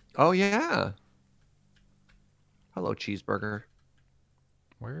 Oh, yeah. Hello, cheeseburger.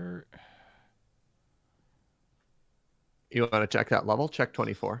 Where? You want to check that level? Check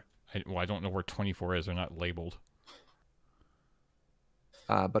 24. I don't know where 24 is. They're not labeled.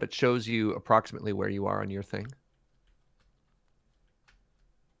 But it shows you approximately where you are on your thing.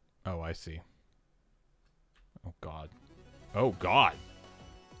 Oh, I see. Oh, God. Oh, God.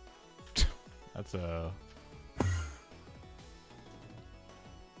 That's a...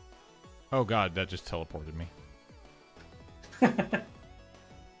 Oh, God, that just teleported me.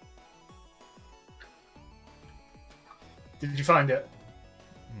 Did you find it?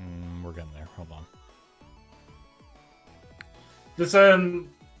 We're getting there. Hold on. There's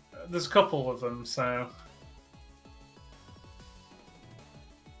a couple of them, so...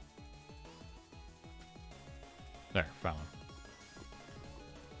 There, found one.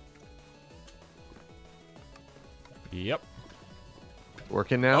 Yep.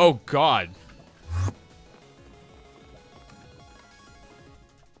 Working now? Oh, God.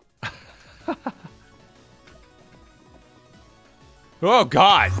 Oh,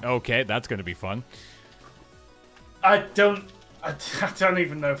 God. Okay, that's going to be fun. I don't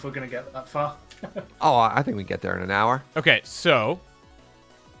even know if we're going to get that far. Oh, I think we get there in an hour. Okay, so...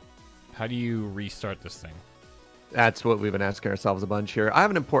 How do you restart this thing? That's what we've been asking ourselves a bunch here. I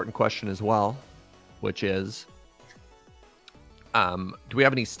have an important question as well, which is, do we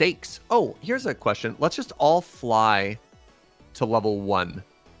have any stakes? Oh, here's a question. Let's just all fly to level 1.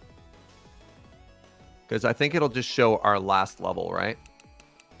 Because I think it'll just show our last level, right?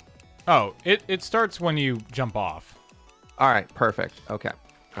 Oh, it starts when you jump off. All right, perfect. Okay.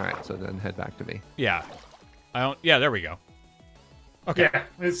 All right, so then head back to me. Yeah. Yeah, there we go. Okay. Yeah,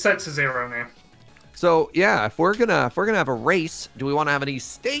 it's set to 0 now. So yeah, if we're gonna have a race, do we want to have any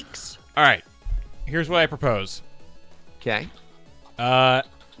stakes? All right. Here's what I propose. Okay.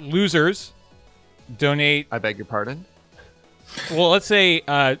 Losers donate. I beg your pardon. Well, let's say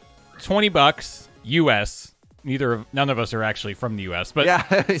 $20 US. None of us are actually from the US, but Yeah.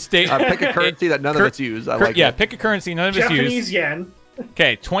 Pick a currency that none of us use. I like it. Pick a currency none of us use. Japanese yen.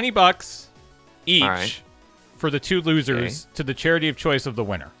 Okay, $20 each right. for the 2 losers to the charity of choice of the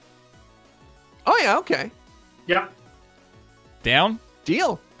winner. Oh yeah. Okay. Yep. Down?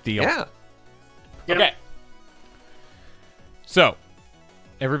 Deal. Yeah. Yep. Okay. So,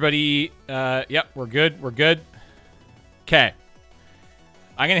 everybody, yep, we're good. We're good. Okay.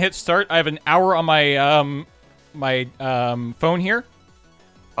 I'm going to hit start. I have an hour on my phone here.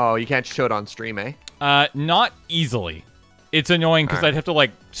 Oh, you can't show it on stream, eh? Not easily. It's annoying because I'd have to,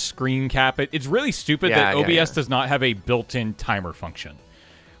 like, screen cap it. It's really stupid that OBS does not have a built-in timer function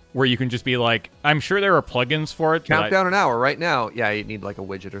where you can just be like, I'm sure there are plugins for it. Count down an hour right now. Yeah, you need, like, a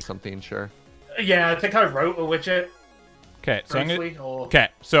widget or something, sure. Yeah, I think I wrote a widget. Okay, so briefly, Okay,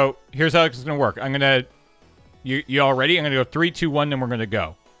 so here's how it's going to work. I'm going to... You all ready? I'm going to go 3, 2, 1, then we're going to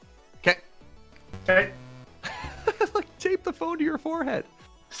go. Okay. Like, tape the phone to your forehead.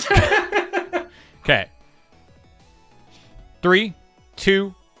 Okay. 3,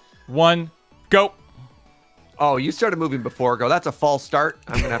 2, 1, go. Oh, you started moving before. Go. That's a false start.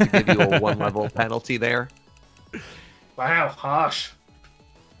 I'm gonna have to give you a 1-level penalty there. Wow, harsh.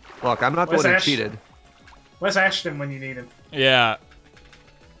 Look, I'm not the Where's one who Ash? cheated. Where's Ashton when you need him? Yeah.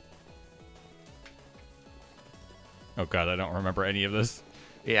 Oh god, I don't remember any of this.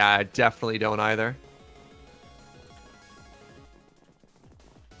 Yeah, I definitely don't either.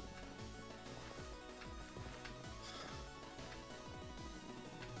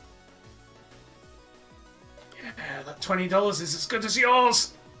 Yeah, that $20 is as good as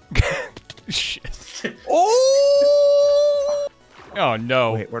yours. Shit. Oh! Oh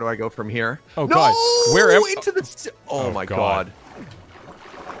no. Wait, where do I go from here? Oh no! god. Where am Into the... Oh, Oh, my God. god.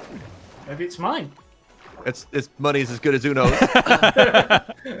 Maybe it's mine. It's money's as good as Uno's.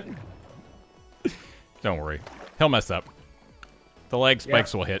 Don't worry. He'll mess up. The leg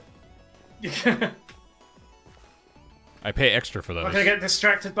spikes will hit. I'm I pay extra for those. gonna get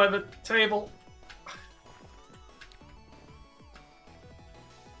distracted by the table.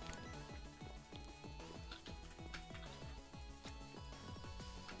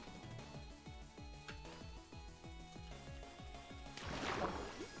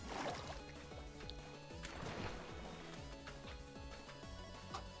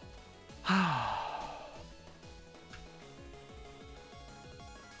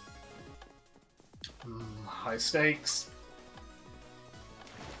 High stakes.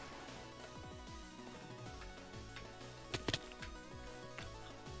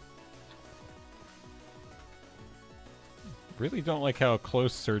 Really don't like how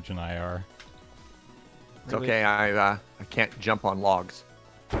close Surge and I are. It's okay. I can't jump on logs.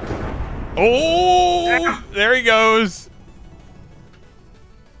 Oh! There he goes.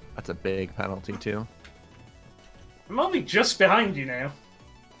 That's a big penalty too. I'm only just behind you now.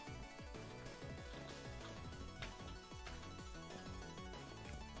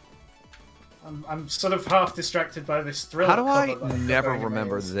 I'm sort of half distracted by this thriller. How do I cover that I've got never going in my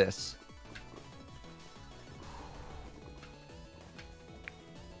remember ears. this?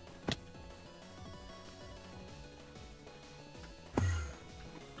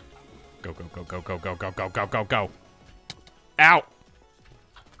 Go, go, go, go, go, go, go, go, go, go, go. Ow!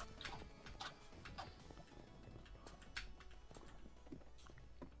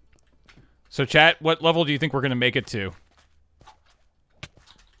 So, chat, what level do you think we're going to make it to?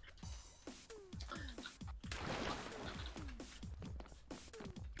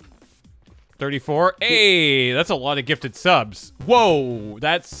 $34. Hey, that's a lot of gifted subs. Whoa,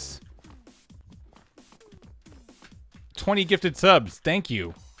 that's 20 gifted subs. Thank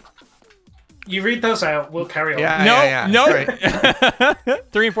you. You read those out, we'll carry on. Yeah, No, yeah, no. great.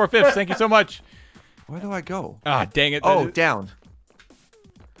 3 4/5. Thank you so much. Where do I go? Ah, dang it. Oh, down.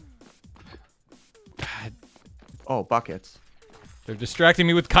 Oh, buckets. They're distracting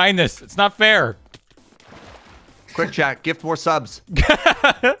me with kindness. It's not fair. Quick chat, gift more subs.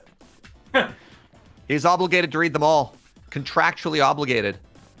 He's obligated to read them all. Contractually obligated.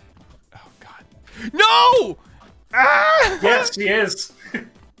 Oh, God. No! Ah! Yes, she is.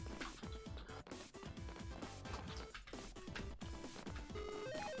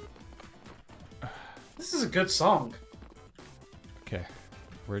 This is a good song. Okay.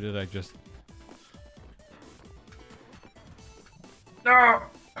 Where did I just... No!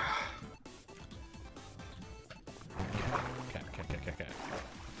 Okay.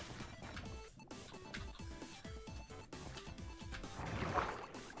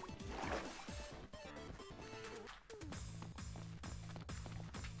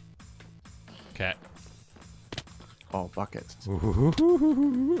 Cat. Oh, buckets.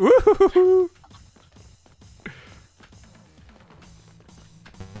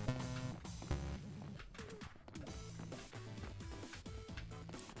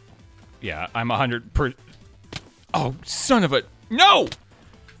 Yeah, I'm 100 per... Oh, son of a... No!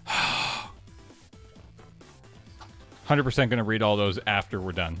 100% gonna read all those after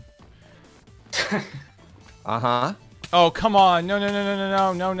we're done. Uh-huh. Oh, come on. No.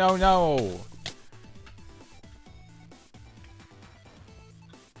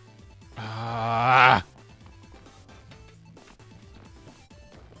 Ah.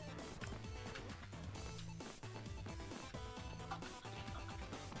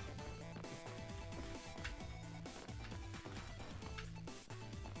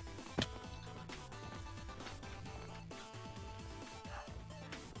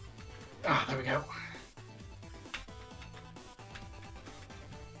 Ah, there we go.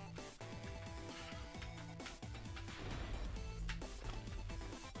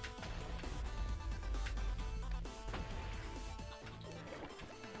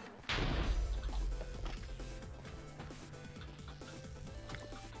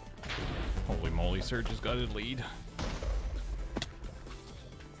 Holy moly, Surge has got his lead.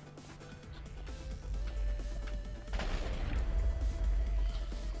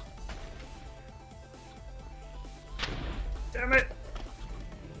 Damn it!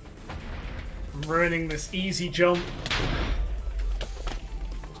 I'm ruining this easy jump.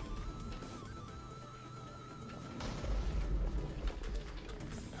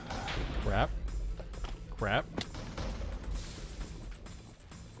 Crap. Crap.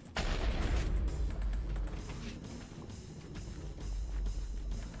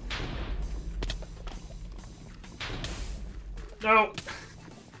 No!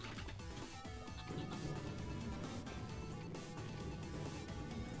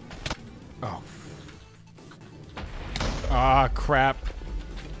 Oh. Ah, crap.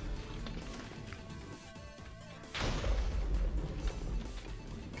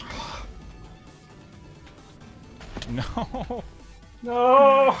 No.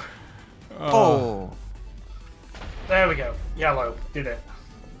 No! Oh. There we go. Yellow. Did it.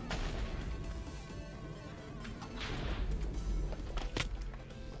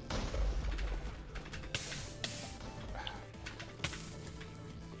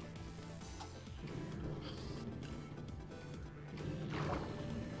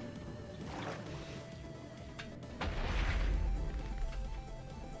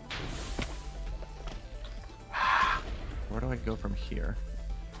 Where do I go from here?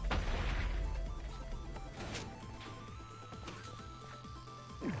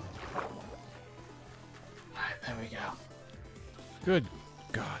 There we go. Good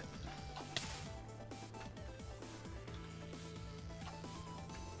God.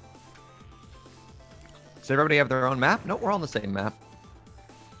 Does everybody have their own map? No, we're all on the same map.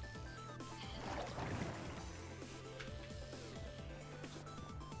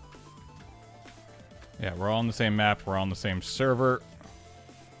 Yeah, we're all on the same map. We're on the same server.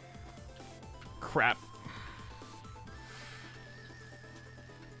 Crap.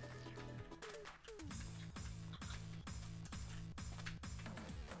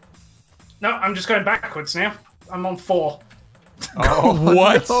 No, I'm just going backwards now. I'm on 4. Oh,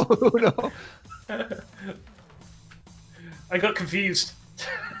 What? No. I got confused.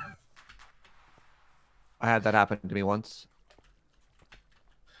 I had that happen to me once.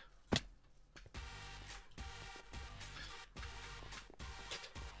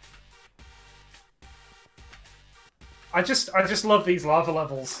 I just love these lava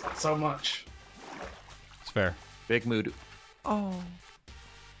levels so much. It's fair. Big mood. Oh.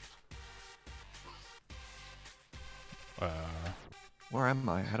 Where am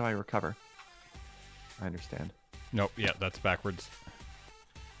I? How do I recover? I understand. Nope. Yeah, that's backwards.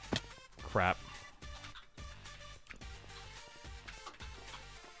 Crap.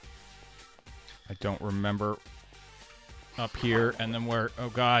 I don't remember up here and then where. Oh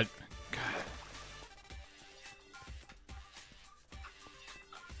God.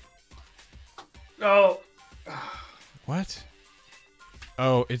 Oh, What?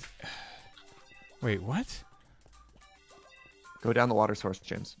 Oh, it's. Wait, what? Go down the water source,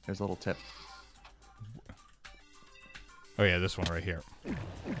 James. There's a little tip. Oh yeah, this one right here.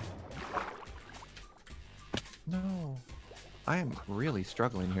 No. I am really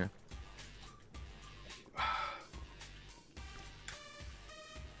struggling here.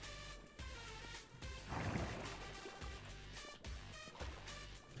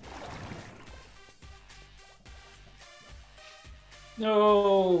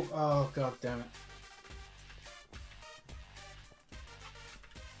 no. Oh, God damn it.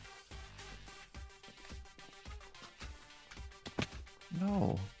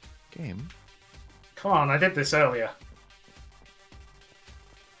 No. Game. Come on, I did this earlier.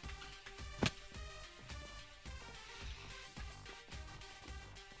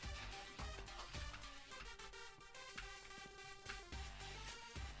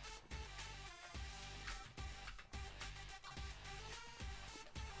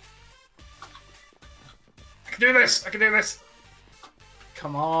 I can do this! I can do this!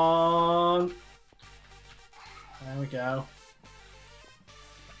 Come on! There we go.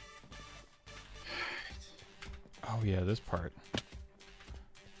 Oh yeah, this part.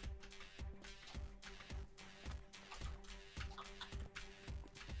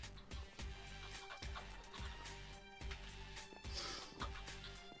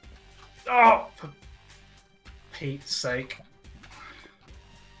 Oh, for Pete's sake.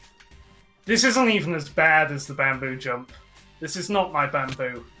 This isn't even as bad as the bamboo jump. This is not my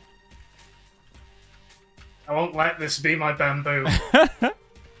bamboo. I won't let this be my bamboo.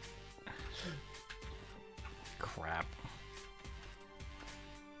 Crap.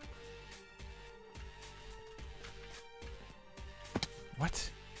 What?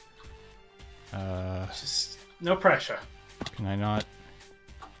 Just no pressure. Can I not?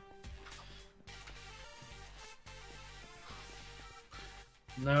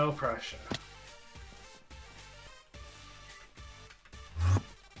 No pressure.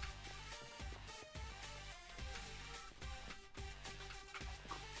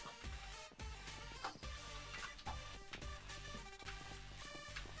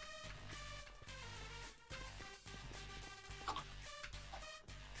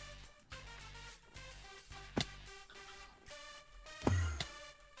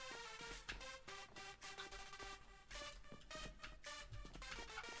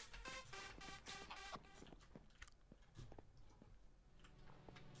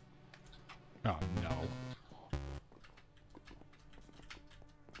 Oh no.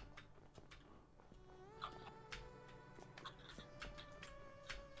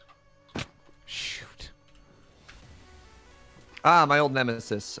 Shoot. Ah, my old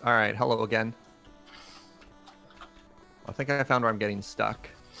nemesis. All right, hello again. I think I found where I'm getting stuck.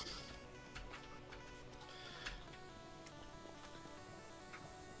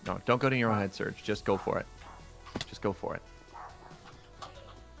 No, don't go to your own head, Surge. Just go for it. Just go for it.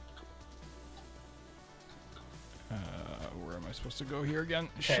 Where am I supposed to go here again?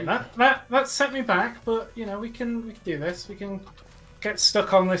 Okay, Shoot. that set me back, but you know we can do this. We can get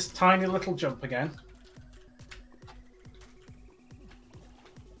stuck on this tiny little jump again.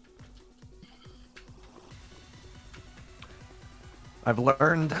 I've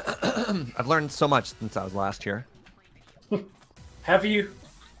learned I've learned so much since I was last here. Have you?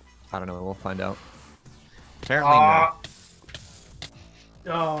 I don't know, we'll find out. Apparently no.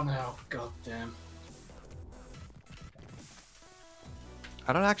 Oh no, god damn.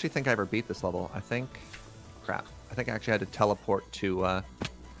 I don't actually think I ever beat this level. I think I actually had to teleport to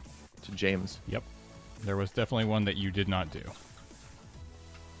James. Yep. There was definitely one that you did not do.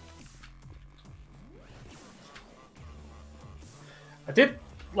 I did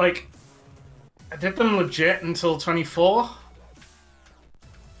them legit until 24.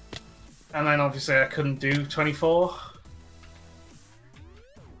 And then obviously I couldn't do 24.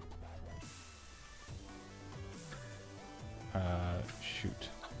 Shoot.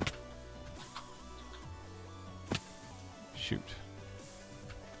 Shoot.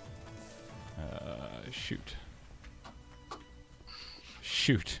 Shoot.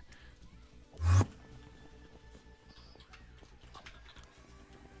 Shoot.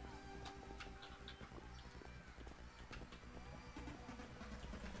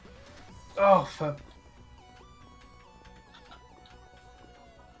 Oh, for...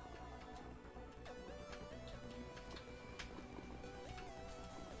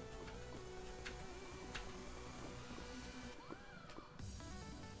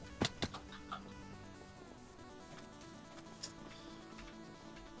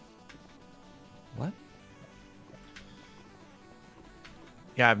 What?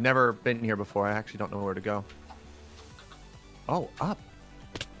 Yeah, I've never been here before. I actually don't know where to go. Oh, up.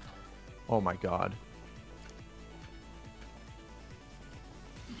 Oh my god.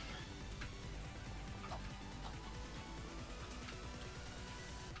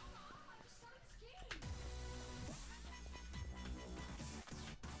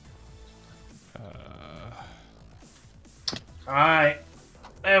 Alright.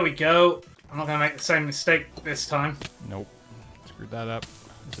 There we go. I'm not going to make the same mistake this time. Nope. Screwed that up.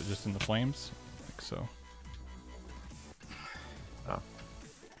 Is it just in the flames? I think so. Oh.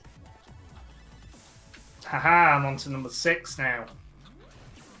 Haha, I'm on to number 6 now.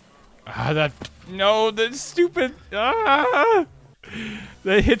 Ah, that... No, that's stupid. Ah!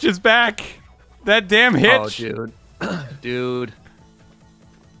 The hitch is back. That damn hitch. Oh, dude. Dude.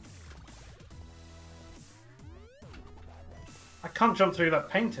 I can't jump through that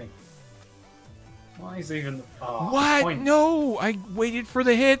painting. Why is even... Oh, What? point. No, I waited for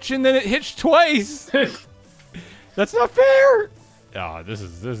the hitch and then it hitched twice. That's not fair. Ah, this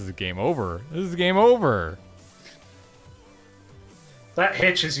is game over. This is game over. That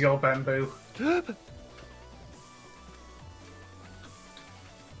hitch is your bamboo.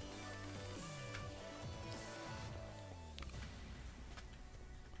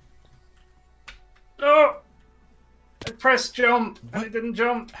 Oh! I pressed jump and it didn't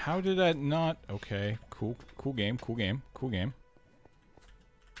jump. How did that not? Okay, cool game, cool game, cool game.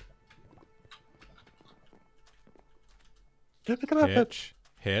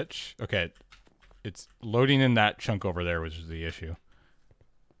 Hitch. Okay, it's loading in that chunk over there, which is the issue.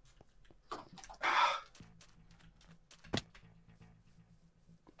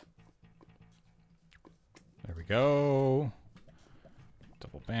 There we go.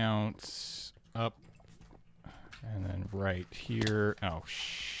 Double bounce up. And then right here. Oh,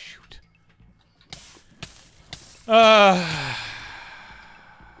 shoot. Uh,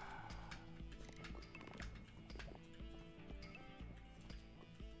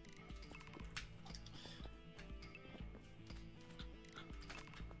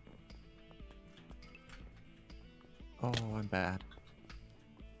 Oh, I'm bad.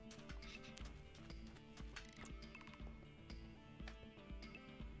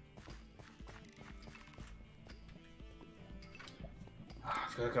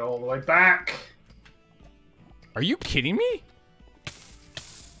 I've got to go all the way back. are you kidding me?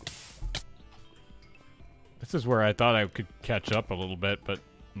 This is where I thought I could catch up a little bit, but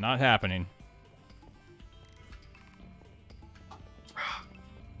not happening.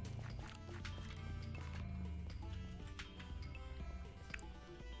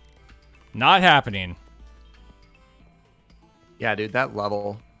 Not happening. Yeah, dude, that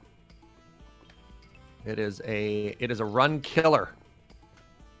level. It is a run killer.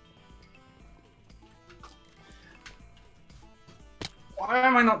 Why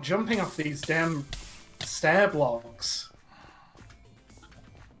am I not jumping off these damn stair blocks?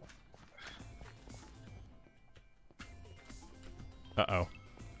 Uh-oh.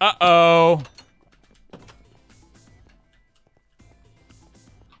 Uh-oh.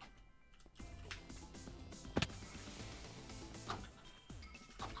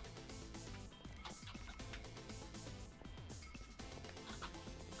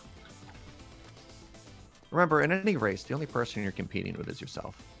 Remember, in any race, the only person you're competing with is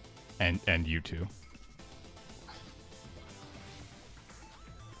yourself. And you too.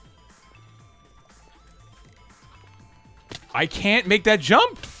 I can't make that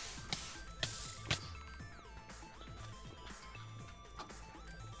jump.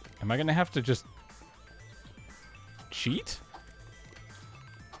 Am I gonna have to just cheat?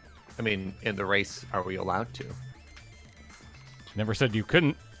 I mean, in the race, are we allowed to? Never said you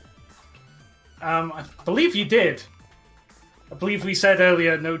couldn't. I believe you did. I believe we said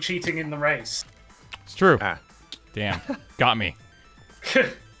earlier no cheating in the race. It's true. Ah, Damn. Got me.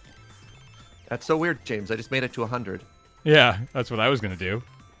 that's so weird, James. I just made it to 100. Yeah, that's what I was gonna do.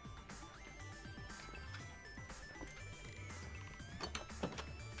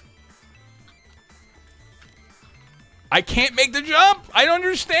 I can't make the jump! I don't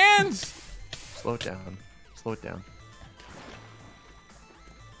understand! Slow it down. Slow it down.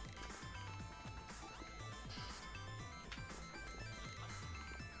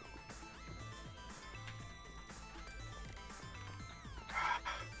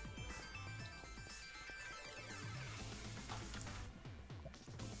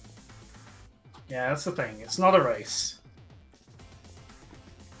 Yeah, that's the thing. It's not a race.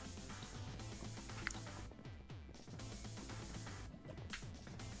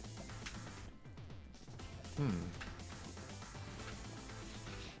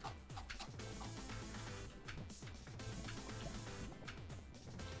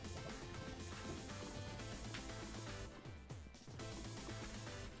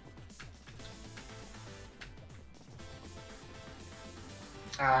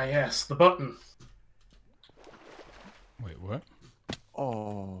 Ah, yes, the button. Wait, what?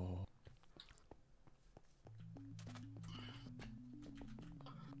 Oh.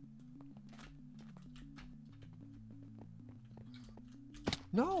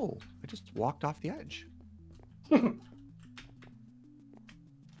 No, I just walked off the edge.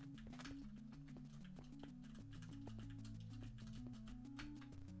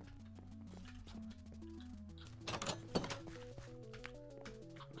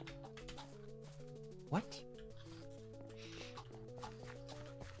 What?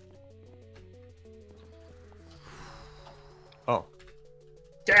 Oh.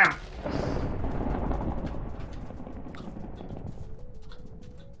 Damn!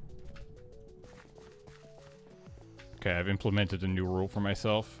 Okay, I've implemented a new rule for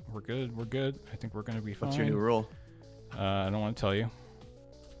myself. We're good, we're good. I think we're gonna be fine. What's your new rule? I don't want to tell you.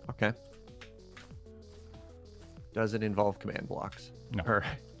 Okay. Does it involve command blocks? No. Or...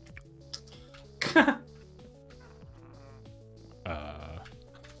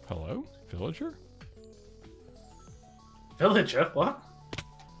 Hello? Villager? Villager? What?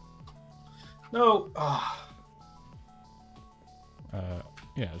 No. Ah.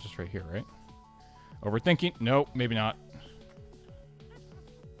 Yeah, it's just right here, right? Overthinking? Nope, maybe not.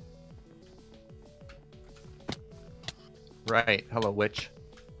 Right. Hello, witch.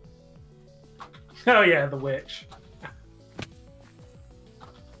 Oh yeah, the witch.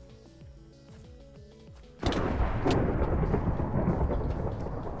 I'm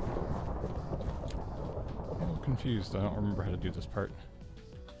a little confused. I don't remember how to do this part.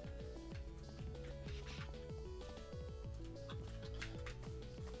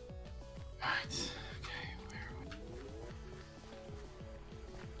 Right. Okay, where are we?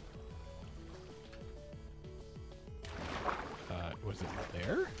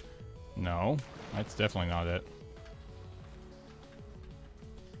 No, that's definitely not it.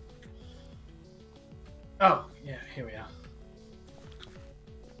 Oh, yeah, here we are.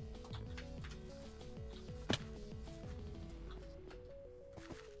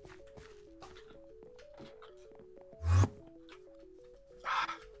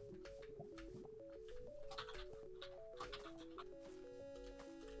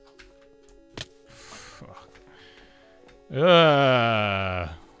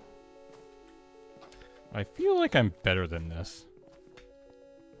 I feel like I'm better than this.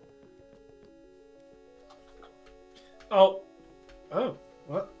 Oh. Oh,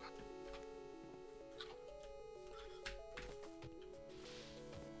 what?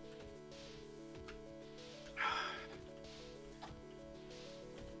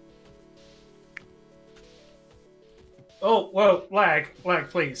 Oh, whoa, lag,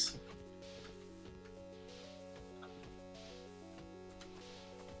 please.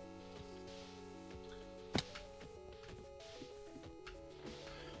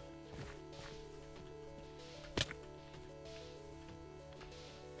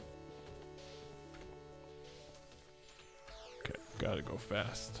 Okay, gotta go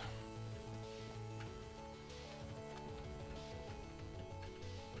fast.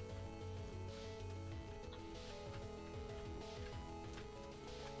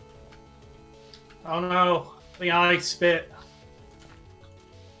 Oh no, the ice bit.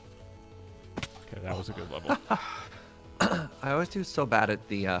 Okay, that was a good level. I always do so bad at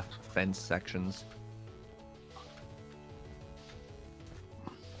the fence sections.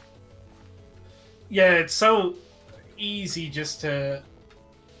 Yeah, it's so easy just to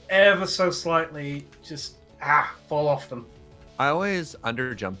ever so slightly just fall off them. I always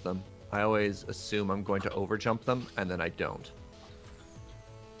underjump them. I always assume I'm going to overjump them, and then I don't.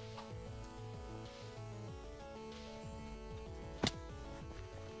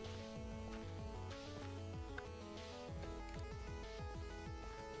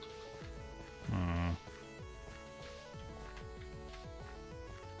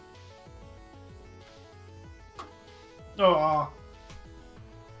 Oh,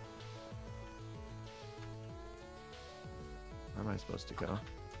 Where am I supposed to go?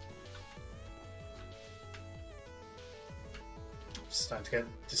 starting to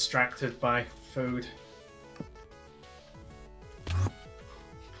get distracted by food.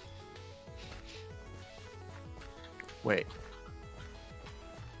 Wait.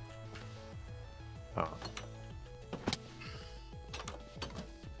 Oh.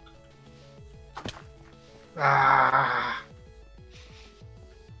 Ah.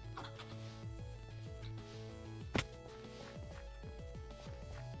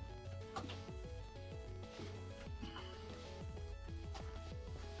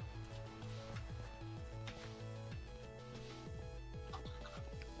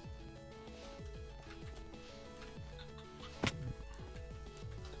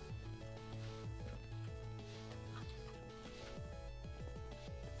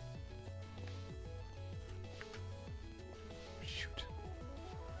 Shoot.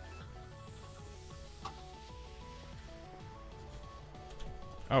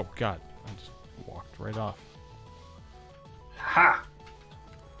 Oh, God. I just walked right off. Ha!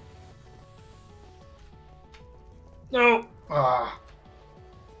 No! Ah.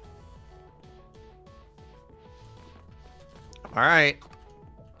 All right.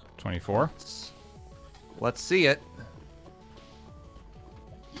 24. Let's see it.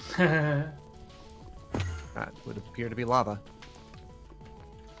 That would appear to be lava.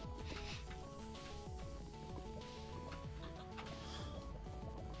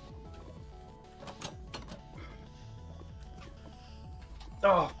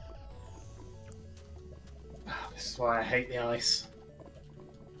 Oh. This is why I hate the ice.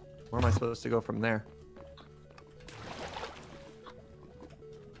 Where am I supposed to go from there?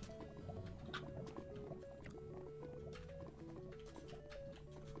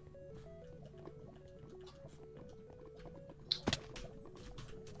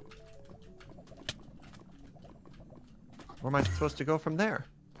 Where am I supposed to go from there?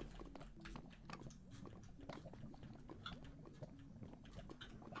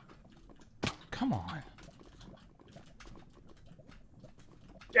 Come on.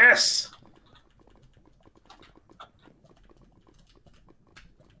 Yes!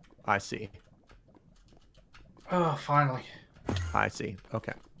 I see. Oh, finally. I see.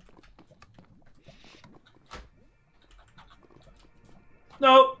 Okay.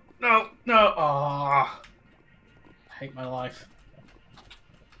 No! No! No! Ah. I hate my life.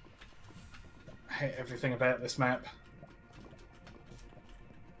 I hate everything about this map.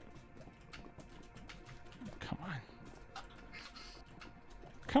 Come on.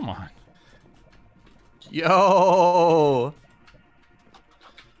 Come on. Yo!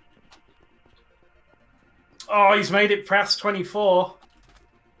 Oh, he's made it past 24.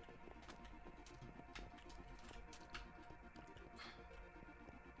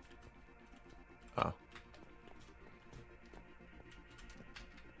 Oh.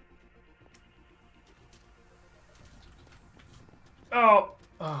 Oh.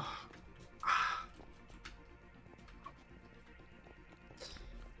 Oh.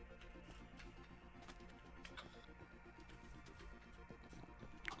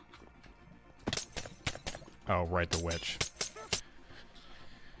 Oh, right, the witch.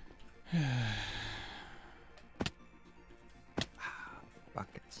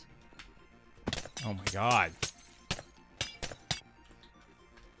 Buckets. Oh my god.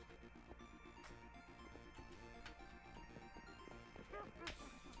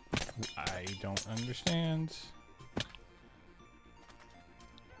 I don't understand.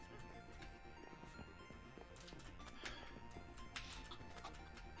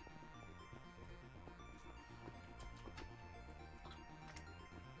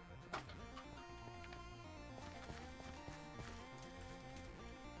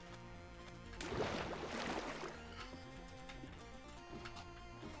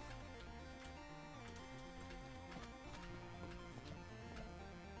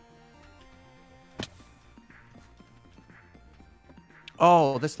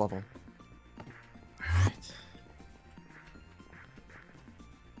 Oh, this level.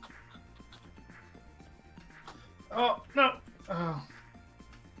 Oh, no. Oh.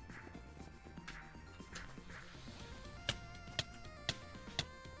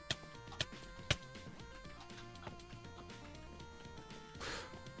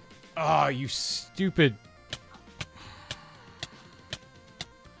 Oh, you stupid.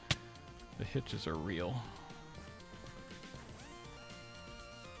 The hitches are real.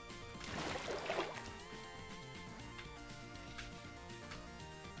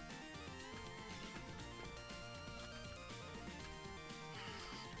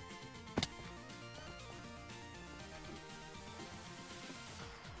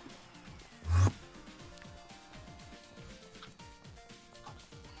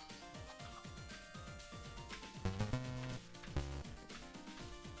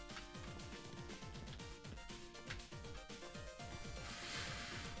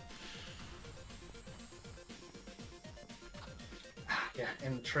 Yeah,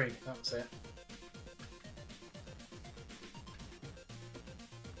 in the tree. That was it.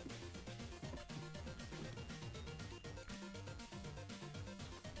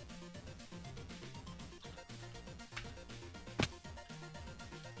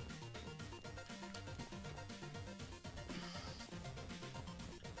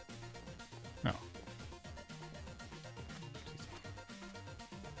 No.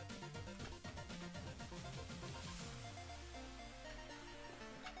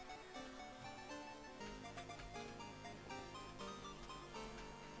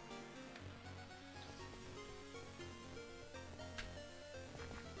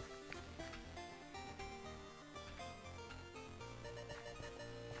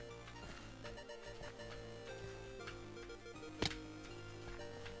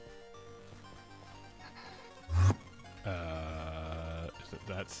 Is it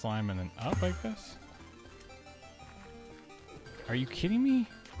that slime and then up, I guess? Are you kidding me?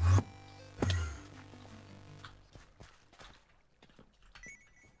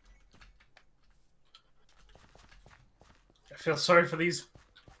 I feel sorry for these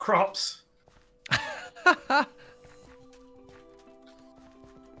crops.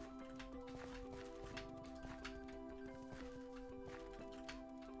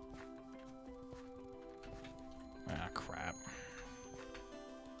 Ah, crap.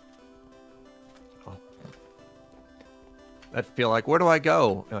 Oh. I'd feel like, where do I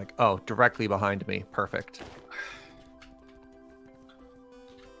go? And like, oh, directly behind me. Perfect.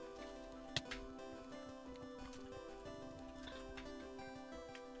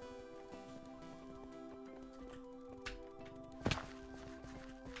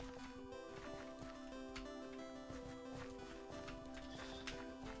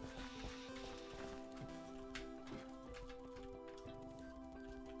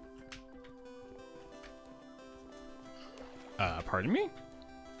 Pardon me?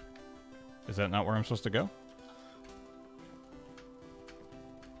 Is that not where I'm supposed to go?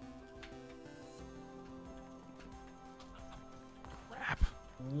 Crap.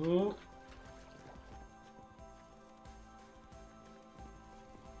 Ooh.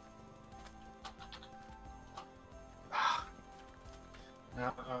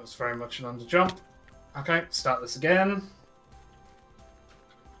 Now, that was very much an underjump. Okay, start this again.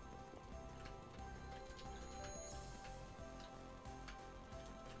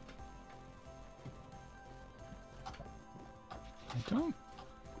 I don't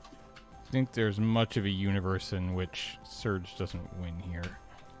think there's much of a universe in which Surge doesn't win here.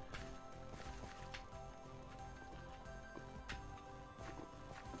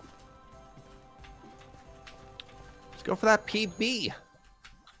 Let's go for that PB.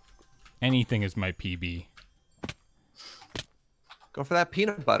 Anything is my PB. Go for that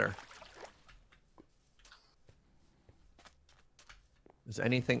peanut butter. Is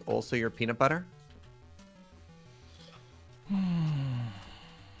anything also your peanut butter?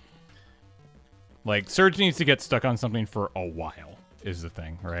 Like, Surge needs to get stuck on something for a while, is the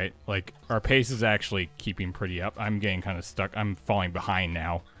thing, right? Like, our pace is actually keeping pretty up. I'm getting kind of stuck. I'm falling behind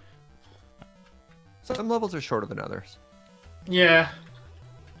now. Some levels are shorter than others. Yeah.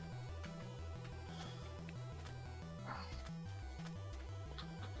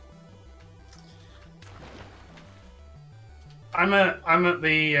 I'm at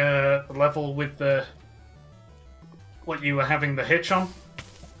the level with the what you were having the hitch on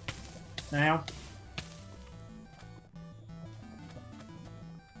now.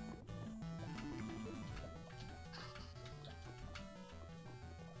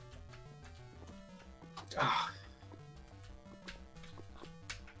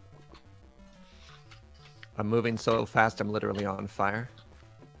 I'm moving so fast, I'm literally on fire.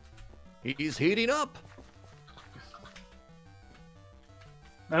 He's heating up.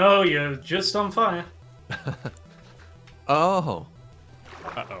 Oh, you're just on fire. Oh.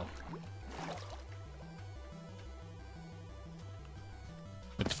 Uh-oh.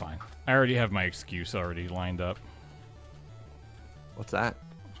 It's fine. I already have my excuse already lined up. What's that?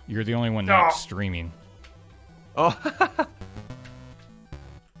 You're the only one not Oh. streaming. Oh.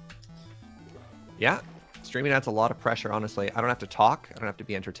 Yeah. Streaming adds a lot of pressure, honestly. I don't have to talk. I don't have to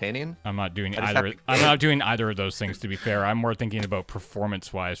be entertaining. I'm not doing I just either. have to- I'm not doing either of those things, to be fair. I'm more thinking about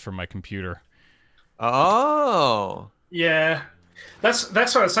performance-wise for my computer. Oh. Yeah, that's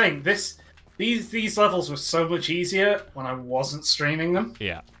what I was saying. These levels were so much easier when I wasn't streaming them.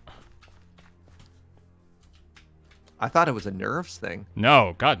 Yeah. I thought it was a nerves thing.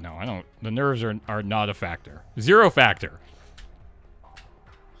 No, God, no. I don't. The nerves are not a factor. Zero factor.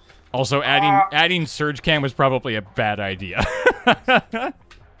 Also, adding Surge Cam was probably a bad idea. But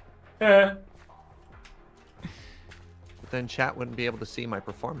then chat wouldn't be able to see my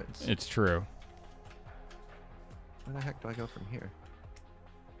performance. It's true. Where the heck do I go from here?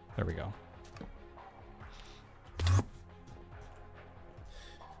 There we go.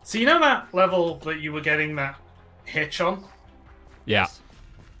 So you know that level that you were getting that hitch on? Yeah.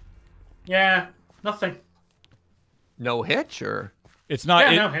 Yeah, nothing. No hitch, or? It's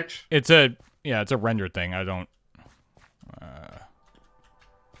not. Yeah, no hitch. It's a render thing. I don't.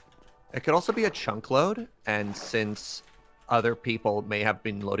 It could also be a chunk load, and since other people may have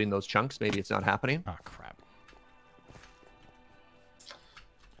been loading those chunks, maybe it's not happening. Oh crap.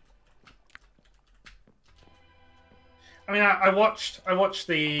 I mean, I watched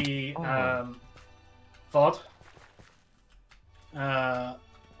the VOD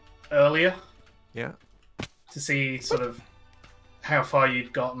earlier Yeah. to see sort of how far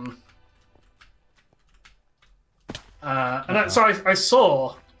you'd gotten. So I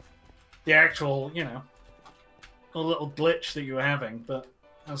saw the actual, a little glitch that you were having, but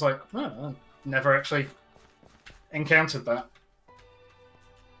I was like, oh, I never actually encountered that.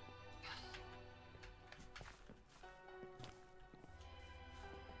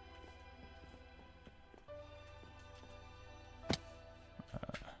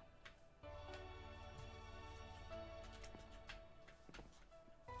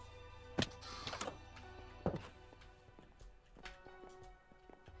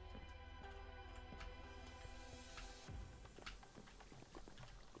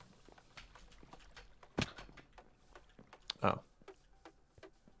 Oh.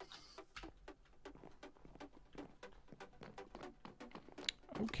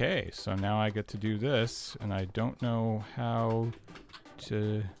 Okay, so now I get to do this, and I don't know how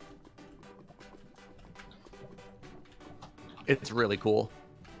to. It's really cool.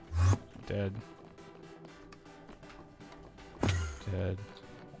 Dead. Dead.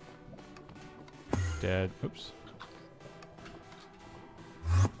 Dead. Oops.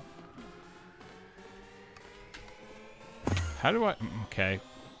 How do I... Okay.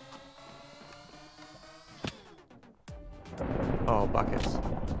 Oh, buckets.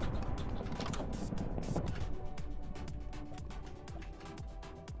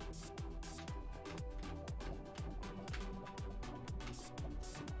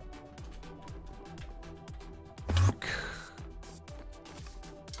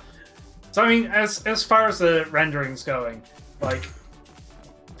 So I mean, as far as the rendering's going, like,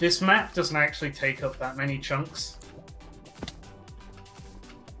 this map doesn't actually take up that many chunks.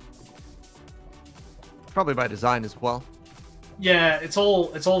 Probably by design as well. Yeah, it's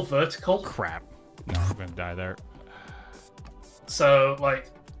all vertical. Crap. No, I'm gonna die there. So like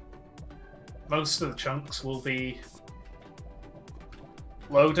most of the chunks will be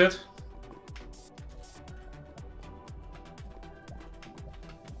loaded.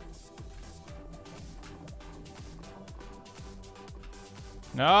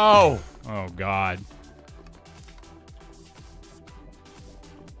 No! Oh, God.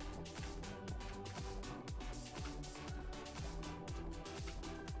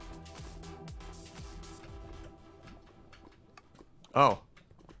 Oh.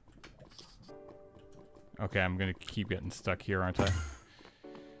 Okay, I'm gonna keep getting stuck here, aren't I?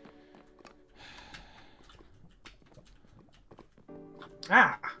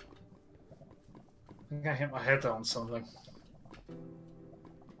 Ah! I think I hit my head on something.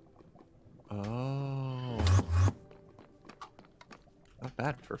 Oh. Not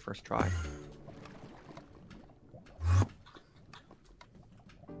bad for first try.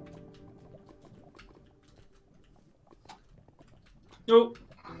 Oh!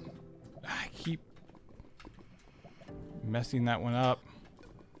 I keep messing that one up.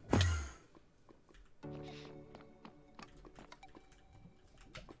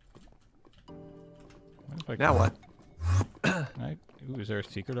 Now what? Ooh, is there a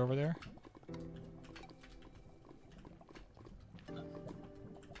secret over there?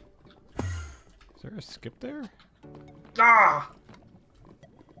 Is there a skip there? Ah!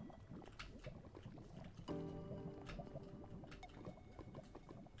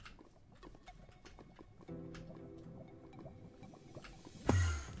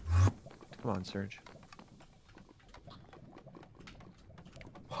 Come on, Serge.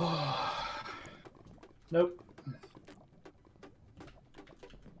 Nope.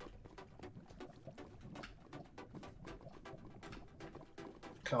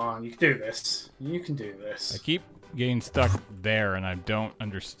 Come on, you can do this. You can do I this. keep getting stuck there, and I don't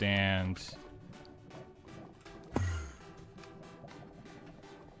understand. I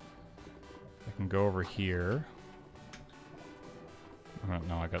can go over here. Oh,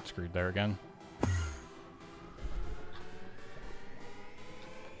 no, I got screwed there again.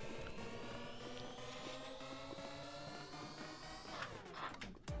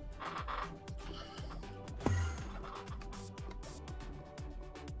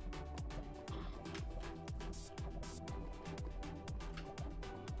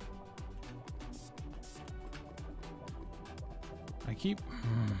 I keep...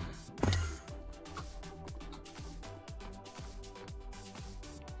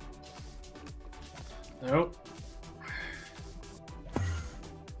 Nope.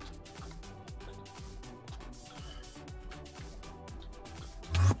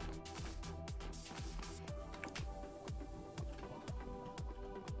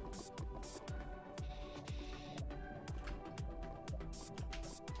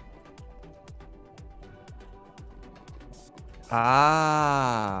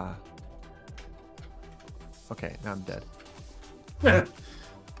 Ah. Okay, now I'm dead.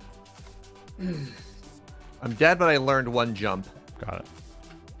 I'm dead, but I learned one jump. Got it.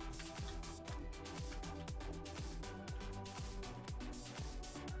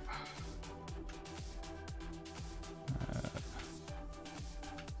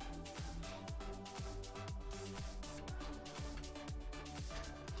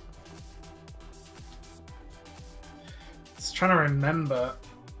 Just trying to remember,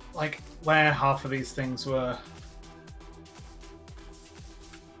 like, where half of these things were.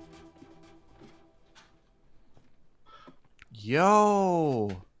 Yo.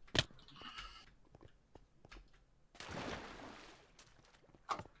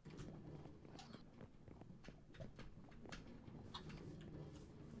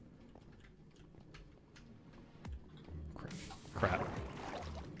 Crap.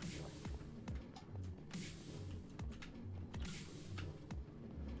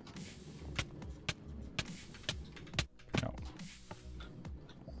 No.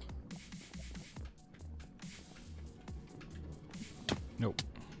 Nope.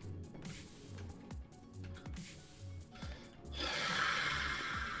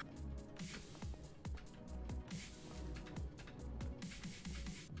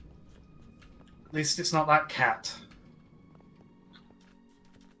 At least it's not that cat.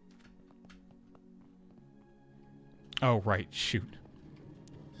 Oh, right. Shoot.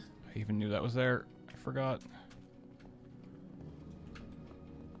 I even knew that was there. I forgot.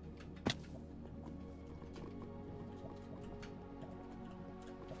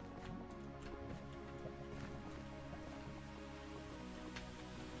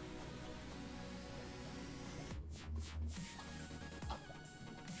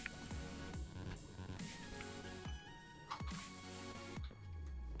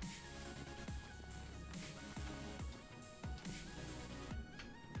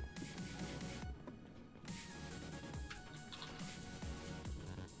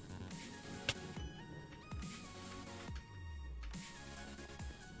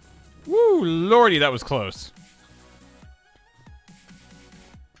 Ooh, lordy, that was close.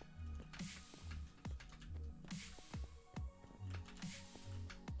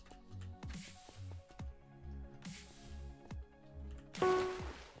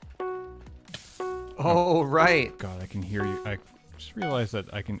 Oh, right. God, I can hear you. I just realized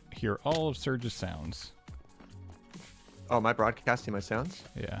that I can hear all of Surge's sounds. Oh, am I broadcasting my sounds?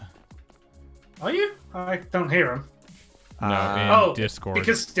 Yeah. Are you? I don't hear them. No, in Discord.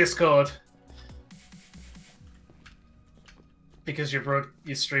 Because Discord. Because you're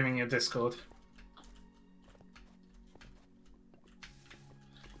streaming your Discord.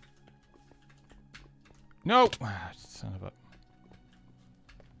 Nope. Son of a...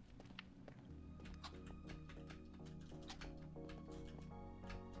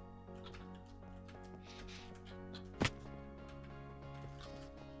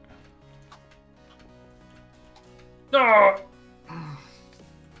 No.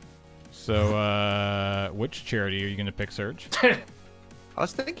 So, which charity are you going to pick, Surge? I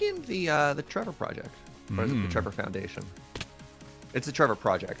was thinking the Trevor Project. Or is it the Trevor Foundation? It's the Trevor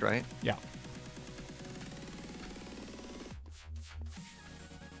Project, right? Yeah.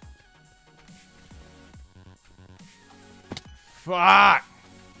 Fuck!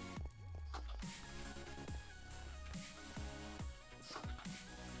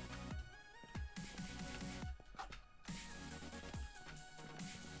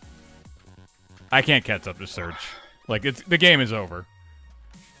 I can't catch up to Surge. Like, the game is over.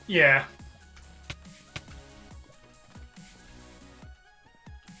 Yeah.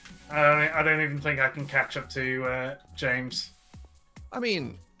 I don't even think I can catch up to James. I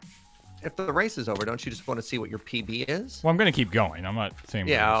mean, if the race is over, don't you just want to see what your PB is? Well, I'm going to keep going. I'm not saying...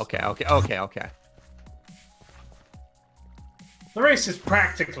 Yeah, okay. The race is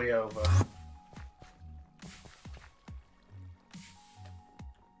practically over.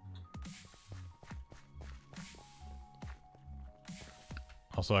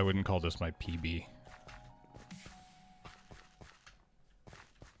 Also, I wouldn't call this my PB.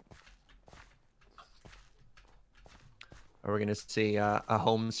 Are we going to see a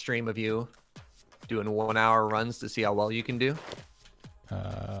home stream of you doing 1 hour runs to see how well you can do?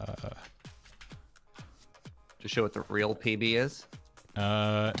 To show what the real PB is?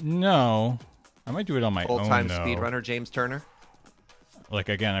 No. I might do it on my own, Full-time though. speedrunner James Turner? Like,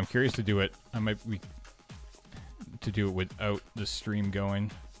 again, I'm curious to do it. I might be... to do it without the stream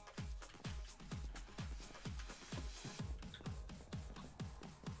going.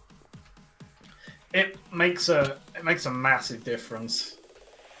 It makes a massive difference.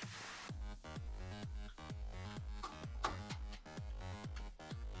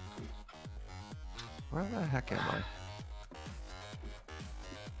 Where the heck am I?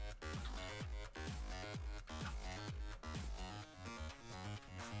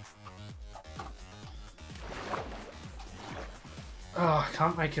 Oh, I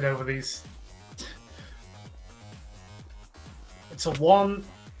can't make it over these. It's a one.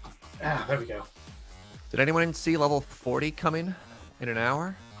 Ah, there we go. Did anyone see level 40 coming in an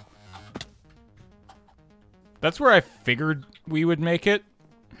hour? That's where I figured we would make it.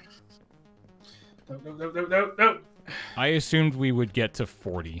 No. I assumed we would get to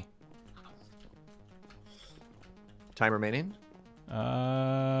 40. Time remaining?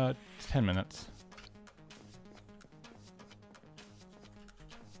 10 minutes.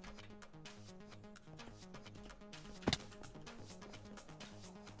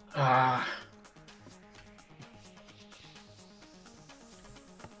 Ah.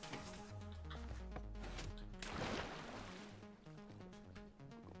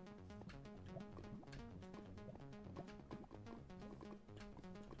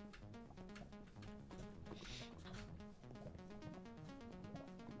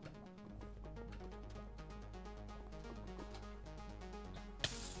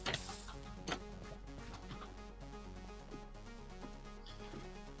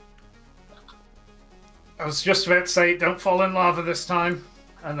 I was just about to say, don't fall in lava this time,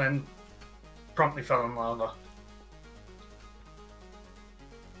 and then promptly fell in lava.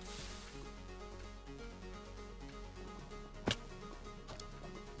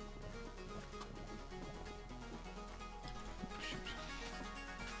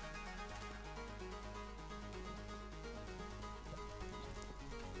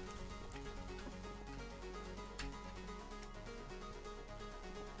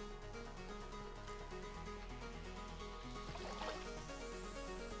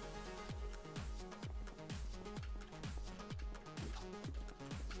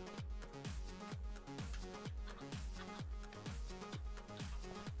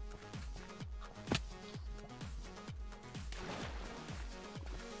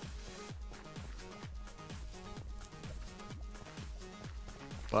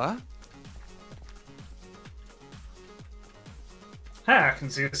 What? Hey, I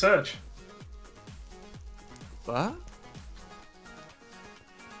can see a surge. What?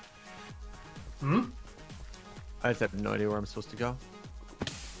 Hmm? I just have no idea where I'm supposed to go.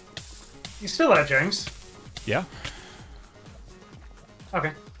 You still there, James? Yeah,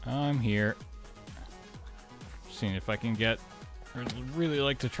 Okay. I'm here. Seeing if I can get. I'd really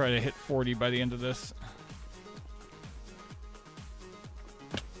like to try to hit 40 by the end of this.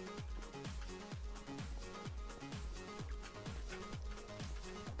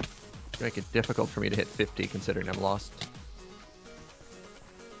 Make it difficult for me to hit 50 considering I'm lost.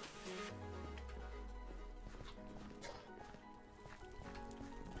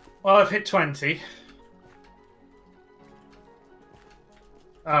 Well, I've hit 20.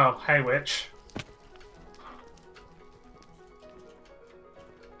 Oh, hey, witch.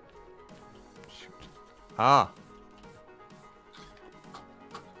 Ah.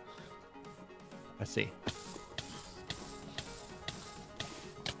 I see.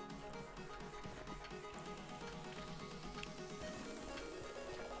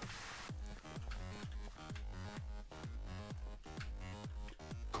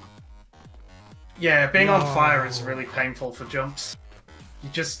 Yeah, being on fire is really painful for jumps. You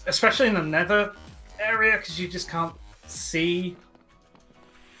just, especially in the nether area, because you just can't see.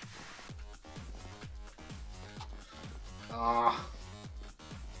 Ah.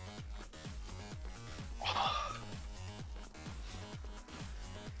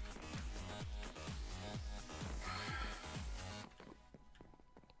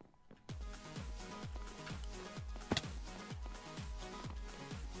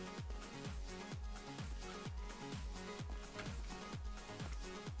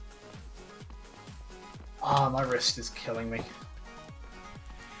 Ah, my wrist is killing me.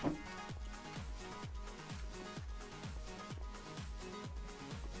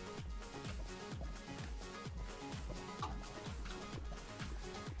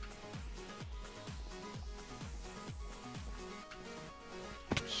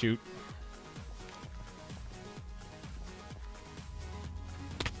 Shoot.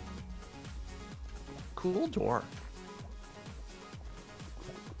 Cool door.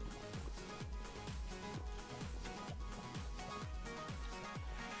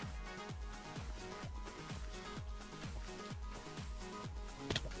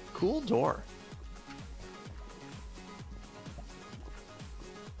 Cool door.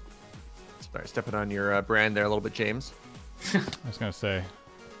 Sorry, stepping on your brand there a little bit, James. I was gonna say,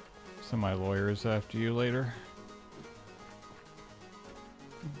 some of my lawyers after you later.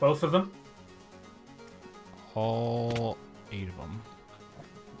 Both of them? All 8 of them.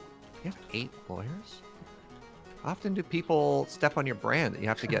 You have 8 lawyers? How often do people step on your brand that you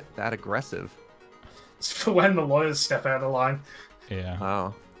have to get that aggressive? It's for when the lawyers step out of line. Yeah.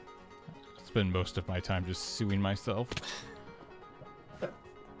 Oh. Spend most of my time just suing myself.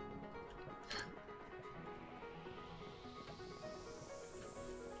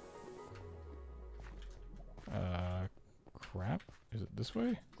 Crap. Is it this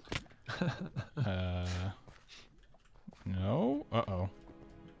way? No? Uh-oh.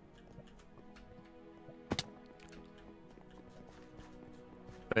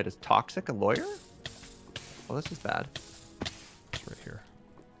 Wait, is Toxic a lawyer? Well, this is bad. It's right here.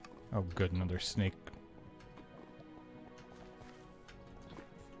 Oh, good. Another snake.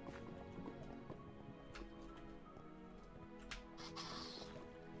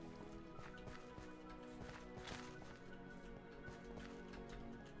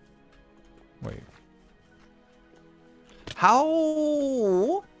 Wait.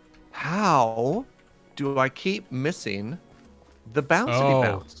 How do I keep missing the bouncy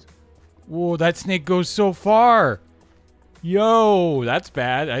bounce? Whoa, that snake goes so far. Yo, that's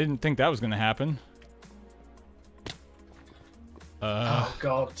bad. I didn't think that was going to happen. Oh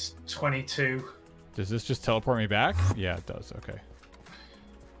god, 22. Does this just teleport me back? Yeah, it does. Okay.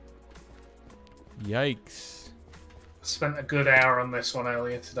 Yikes. Spent a good hour on this one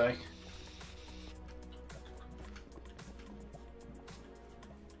earlier today.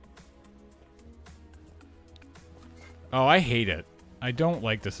 Oh, I hate it. I don't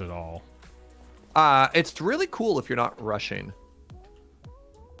like this at all. It's really cool if you're not rushing.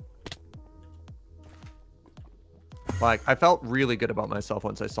 Like, I felt really good about myself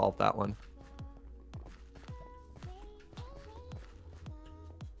once I solved that one.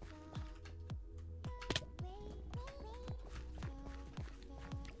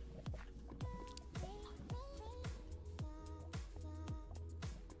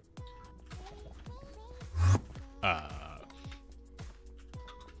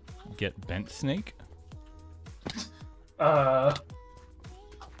 Get bent snake?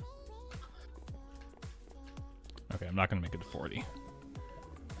 Okay, I'm not going to make it to 40.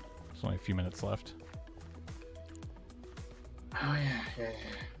 There's only a few minutes left. Oh, yeah.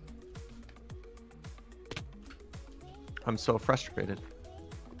 I'm so frustrated.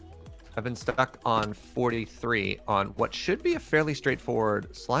 I've been stuck on 43 on what should be a fairly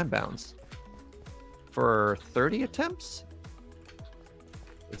straightforward slime bounce. For 30 attempts?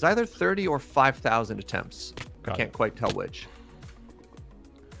 It's either 30 or 5,000 attempts. I can't quite tell which.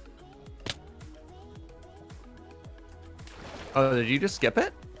 Oh, did you just skip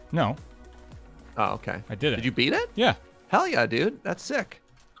it? No. Oh, okay. I did it. Did you beat it? Yeah. Hell yeah, dude. That's sick.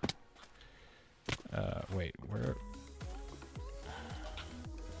 Wait, where...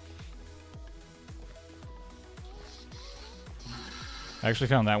 I actually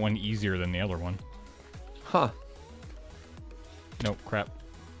found that one easier than the other one. Huh. Nope, crap.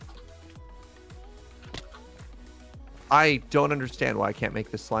 I don't understand why I can't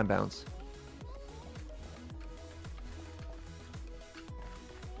make this slime bounce.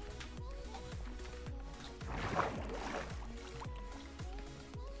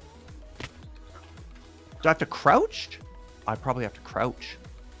 Do I have to crouch? I probably have to crouch.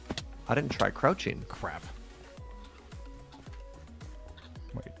 I didn't try crouching. Crap.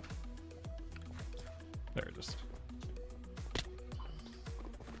 Wait. There it is.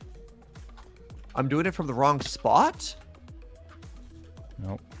 I'm doing it from the wrong spot?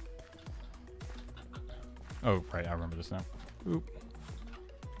 Nope. Oh, right. I remember this now. Oop.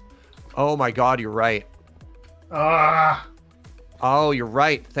 Oh my god, you're right. Ah! Oh, you're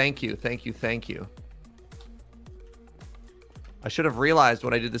right. Thank you, thank you, thank you. I should have realized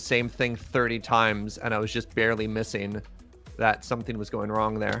when I did the same thing 30 times and I was just barely missing that something was going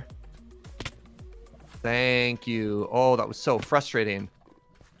wrong there. Thank you. Oh, that was so frustrating.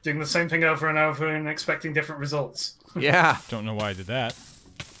 Doing the same thing over and over and expecting different results. Yeah. Don't know why I did that.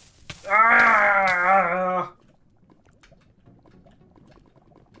 Ah!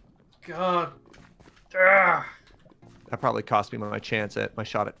 God. Ah! That probably cost me my chance at my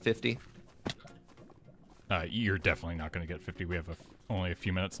shot at 50. You're definitely not going to get 50. We have only a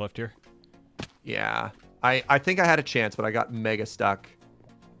few minutes left here. Yeah. I think I had a chance, but I got mega stuck.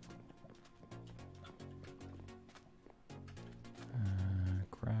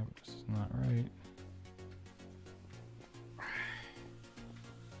 Crap. This is not right.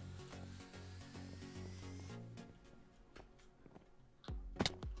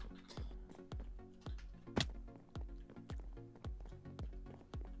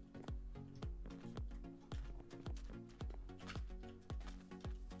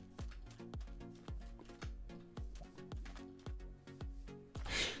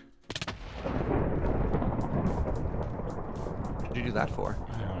 What did you do that for?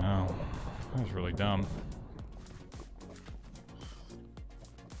 I don't know. That was really dumb.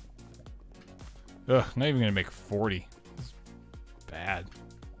 Ugh, not even gonna make 40. That's bad.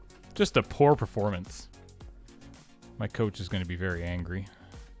 Just a poor performance. My coach is gonna be very angry.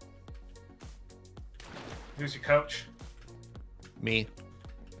 Who's your coach? Me.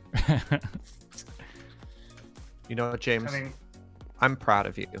 You know what, James? I mean, I'm proud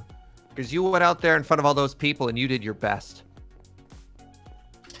of you. Because you went out there in front of all those people and you did your best.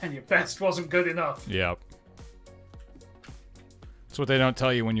 and your best wasn't good enough. Yep. That's what they don't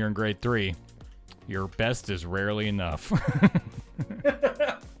tell you when you're in grade 3. Your best is rarely enough.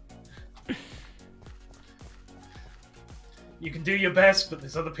 You can do your best, but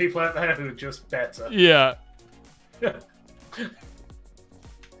there's other people out there who are just better. Yeah. There's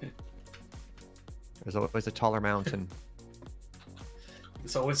always a taller mountain.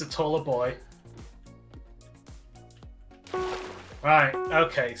 There's always a taller boy. Right,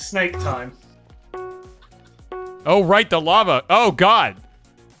 okay, snake time. Oh, right, the lava. Oh, God.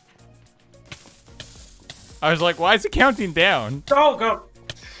 I was like, why is it counting down? Oh, God!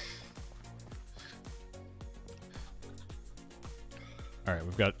 All right,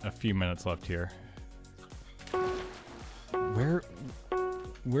 we've got a few minutes left here. Where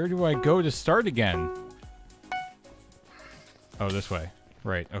do I go to start again? Oh, this way.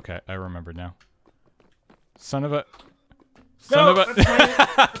 Right, okay, I remember now. Son of a... No,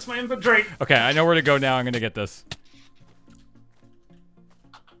 that's my inventory. Okay, I know where to go now. I'm gonna get this.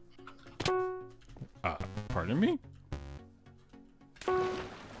 Pardon me?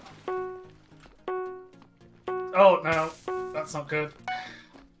 Oh, no. That's not good.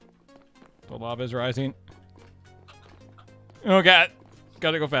 The lava's rising. Oh, God.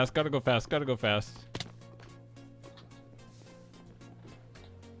 Gotta go fast, gotta go fast, gotta go fast.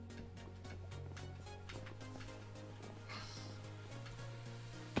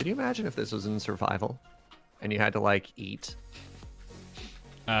 Can you imagine if this was in survival and you had to, like, eat?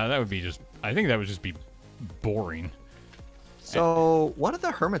 That would be just... I think that would just be boring. So one of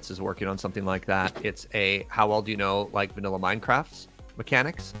the hermits is working on something like that. It's a how well do you know like vanilla Minecraft's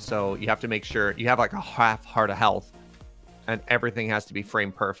mechanics? So you have to make sure you have like a half heart of health, and everything has to be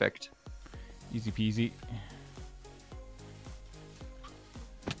frame perfect. Easy peasy.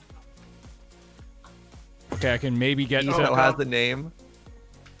 Okay, I can maybe get. Ezo has the name.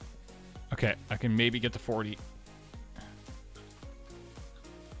 Okay, I can maybe get to 40.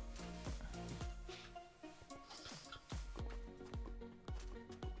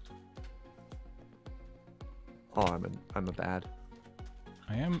 Oh, I'm a bad.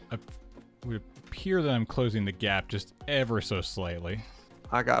 It would appear that I'm closing the gap just ever so slightly.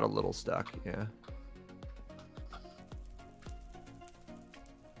 I got a little stuck, yeah.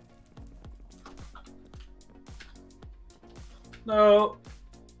 No.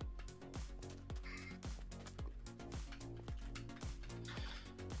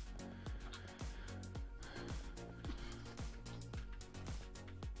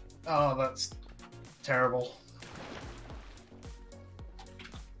 Oh, that's terrible.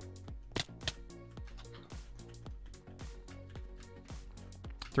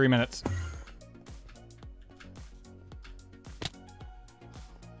 Three minutes.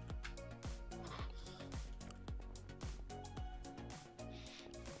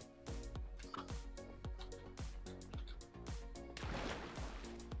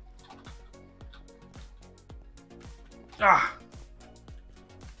 Ah.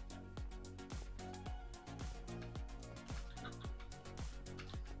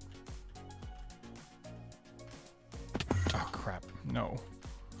 Oh, crap. No.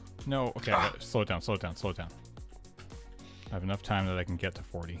 No. Okay, slow it down, slow it down, slow it down. I have enough time that I can get to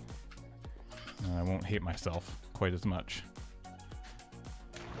 40. And I won't hate myself quite as much.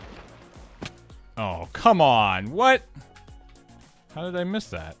 Oh, come on. What? How did I miss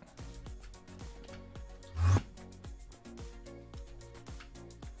that?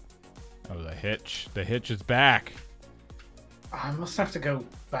 Oh, the hitch. The hitch is back. I must have to go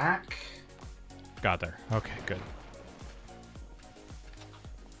back. Got there. Okay, good.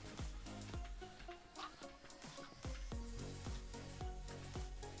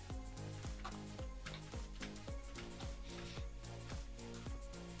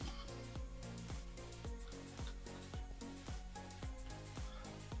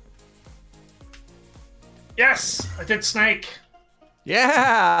 Yes, I did snake.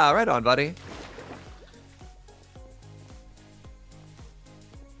 Yeah, right on, buddy.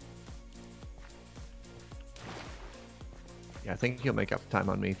 Yeah, I think he'll make up time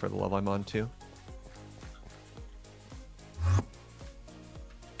on me for the level I'm on too.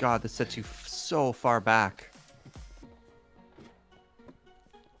 God, this sets you so far back.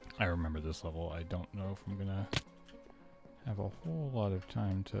 I remember this level. I don't know if I'm gonna have a whole lot of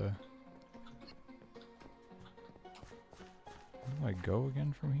time to... Where do I go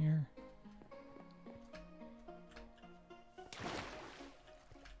again from here?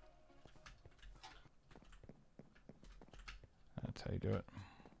 That's how you do it.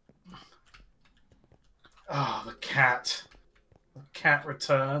 Oh, the cat. The cat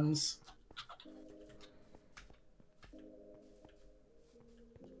returns.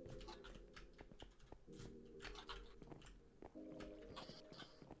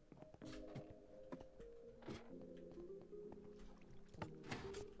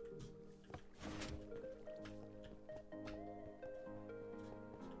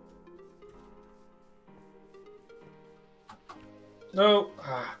 No.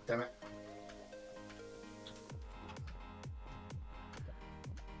 Ah, damn it.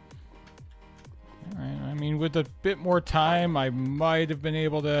 Alright, I mean, with a bit more time, I might have been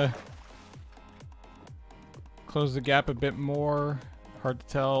able to close the gap a bit more. Hard to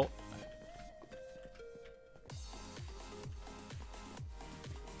tell.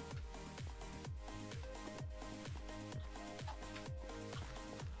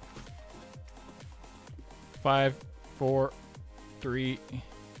 Five, 4, 3,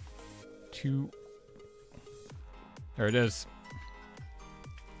 2. There it is.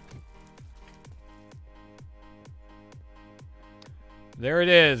 There it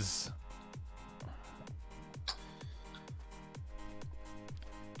is.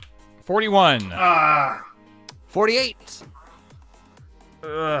 $41. 48.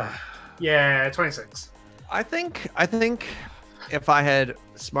 Ugh. Yeah, 26. I think if I had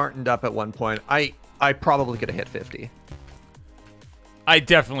smartened up at one point, I probably could have hit 50. I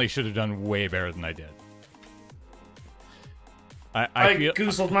definitely should have done way better than I did. I feel...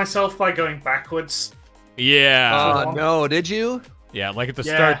 goozled myself by going backwards. Yeah. Oh, no, did you? Yeah, like at the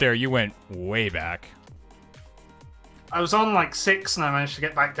start there, you went way back. I was on like 6 and I managed to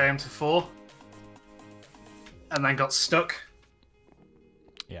get back down to 4. and then got stuck.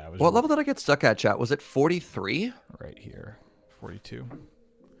 Yeah, it was What level did I get stuck at, chat? Was it 43? right here. 42.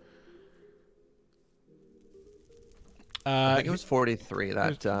 I think it was 43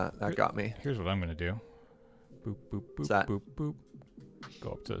 that got me. Here's what I'm going to do. Boop, boop, boop, that? boop, boop.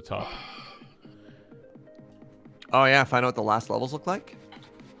 Go up to the top. Oh, yeah. Find out what the last levels look like.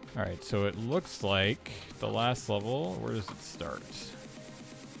 All right, so it looks like the last level, where does it start?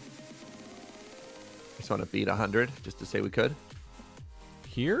 Just want to beat 100 just to say we could.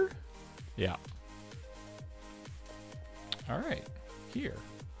 Here? Yeah. All right, here.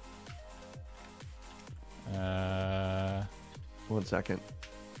 1 second.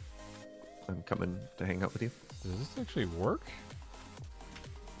 I'm coming to hang out with you. Does this actually work?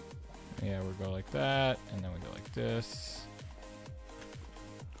 Yeah, we go like that, and then we go like this.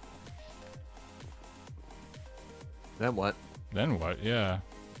 Then what? Then what? Yeah.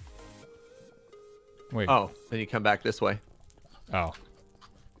 Wait. Oh, then you come back this way. Oh.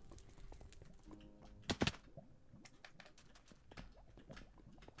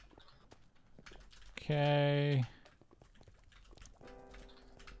 Okay.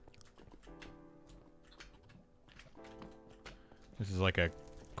 This is like a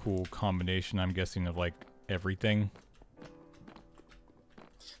cool combination, I'm guessing, of like everything.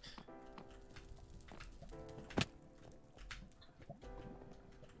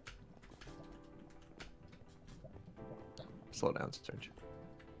 Slow down, Serge.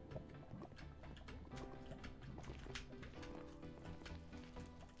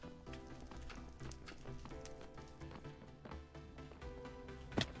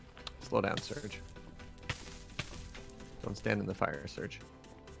 Slow down, Serge. Don't stand in the fire, Serge.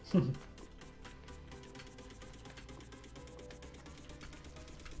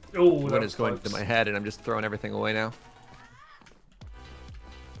 Oh, What is going to my head, and I'm just throwing everything away now.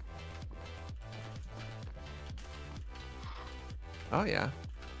 Oh, yeah.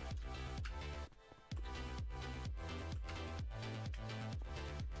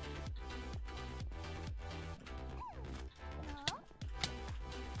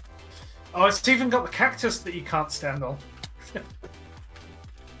 Oh, it's even got the cactus that you can't stand on.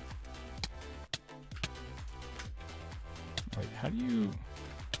 Wait, how do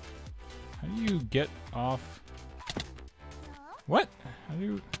you get off? What? How do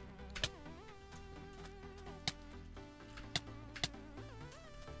you?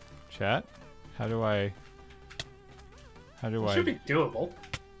 Chat? How do I? It should be doable.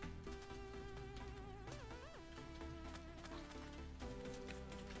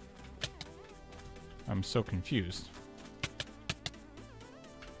 I'm so confused.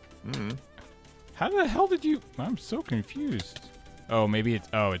 Mm-hmm. How the hell did you? I'm so confused. Oh, maybe it's.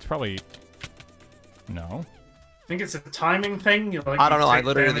 Oh, it's probably. No. I think it's a timing thing. Like, I don't know. I take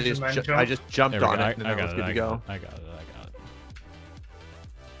literally damage just and then I jump. just jumped There we on go. it, and I was good to go. I got it.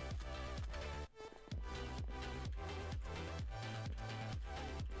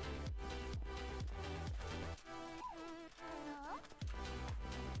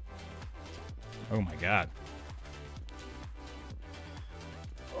 Oh my god.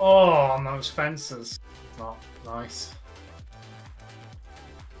 Oh, on those fences. Not nice.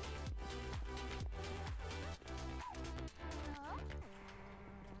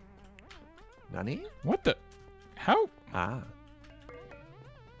 Nani? What the? How? Ah.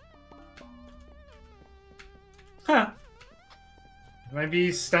 Huh.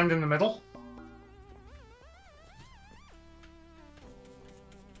 Maybe stand in the middle.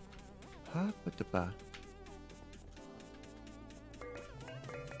 Ha-ba-da-ba.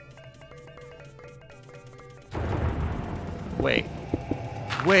 Wait.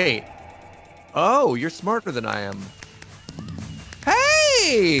 Wait. Oh, you're smarter than I am.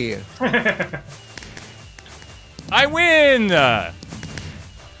 Hey! I win!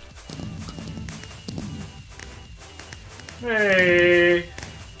 Hey.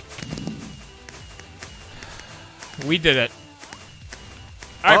 We did it.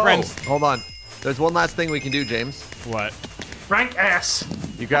 All right, friends. Hold on. There's one last thing we can do, James. What? Rank S.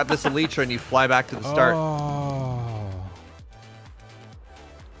 You grab this Elytra and you fly back to the start. Oh.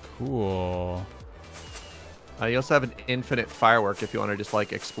 Cool. You also have an infinite firework if you want to just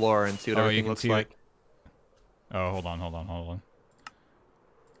like explore and see what Oh, you everything can looks see like. it. Oh, hold on.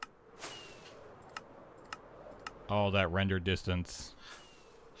 Oh, that render distance.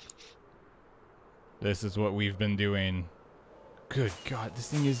 This is what we've been doing. Good God, this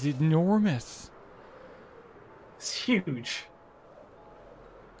thing is enormous. It's huge.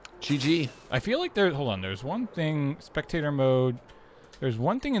 GG. I feel like there's one thing, spectator mode. There's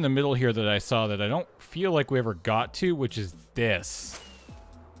one thing in the middle here that I saw that I don't feel like we ever got to, which is this.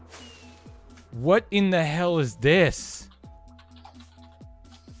 What in the hell is this?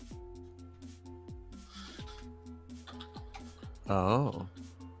 Oh.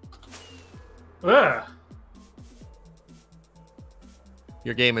 Ugh.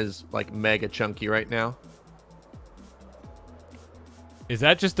 Your game is like mega chunky right now. Is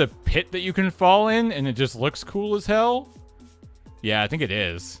that just a pit that you can fall in and it just looks cool as hell? Yeah, I think it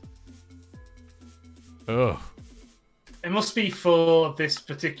is. Ugh. It must be for this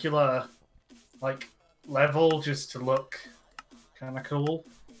particular, like, level just to look kind of cool.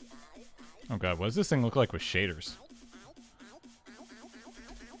 Oh god, what does this thing look like with shaders?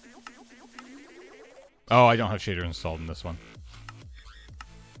 Oh, I don't have shader installed in this one.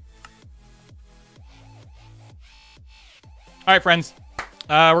 All right, friends.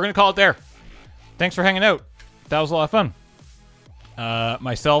 We're going to call it there. Thanks for hanging out. That was a lot of fun.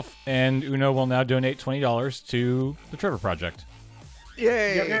 Myself and Uno will now donate $20 to the Trevor Project.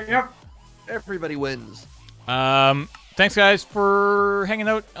 Yay! Yep. Everybody wins. Thanks, guys, for hanging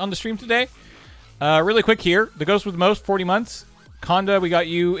out on the stream today. Really quick here. The Ghost with the most, 40 months. Conda, we got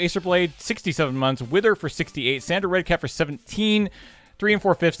you. Acer Blade, 67 months. Wither for 68. Sandra Redcat for 17. 3 and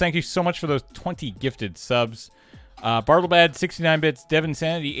 4/5. Thank you so much for those 20 gifted subs. Bartlebad, 69 bits. Devin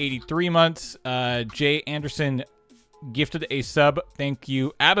Sanity, 83 months. Jay Anderson gifted a sub. Thank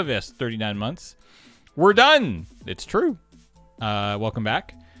you. Abavis, 39 months. We're done. It's true. Welcome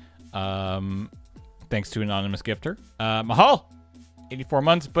back. Thanks to Anonymous Gifter. Mahal, 84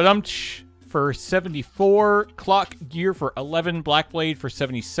 months. Badumch for 74. Clock Gear for 11. Blackblade for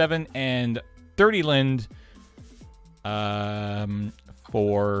 77. And 30 Lind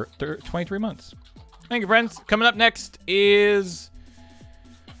for 23 months. Thank you, friends. Coming up next is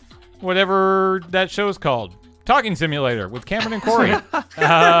whatever that show is called. Talking Simulator with Cameron and Corey.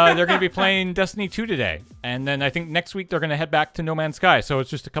 They're going to be playing Destiny 2 today. And then I think next week they're going to head back to No Man's Sky. So it's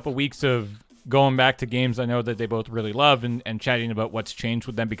just a couple weeks of going back to games I know that they both really love and chatting about what's changed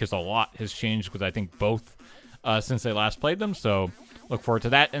with them because a lot has changed with, I think, both since they last played them. So look forward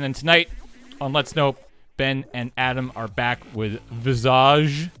to that. And then tonight on Let's Know, Ben and Adam are back with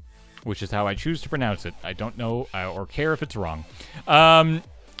Visage, which is how I choose to pronounce it. I don't know or care if it's wrong.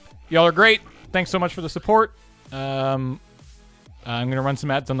 Y'all are great. Thanks so much for the support. I'm going to run some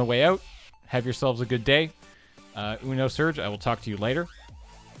ads on the way out. Have yourselves a good day. Uno Surge, I will talk to you later.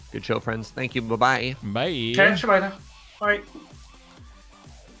 Good show, friends. Thank you. Bye-bye. Catch Bye. you later. Bye.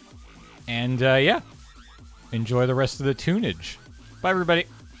 And, yeah. Enjoy the rest of the tunage. Bye, everybody.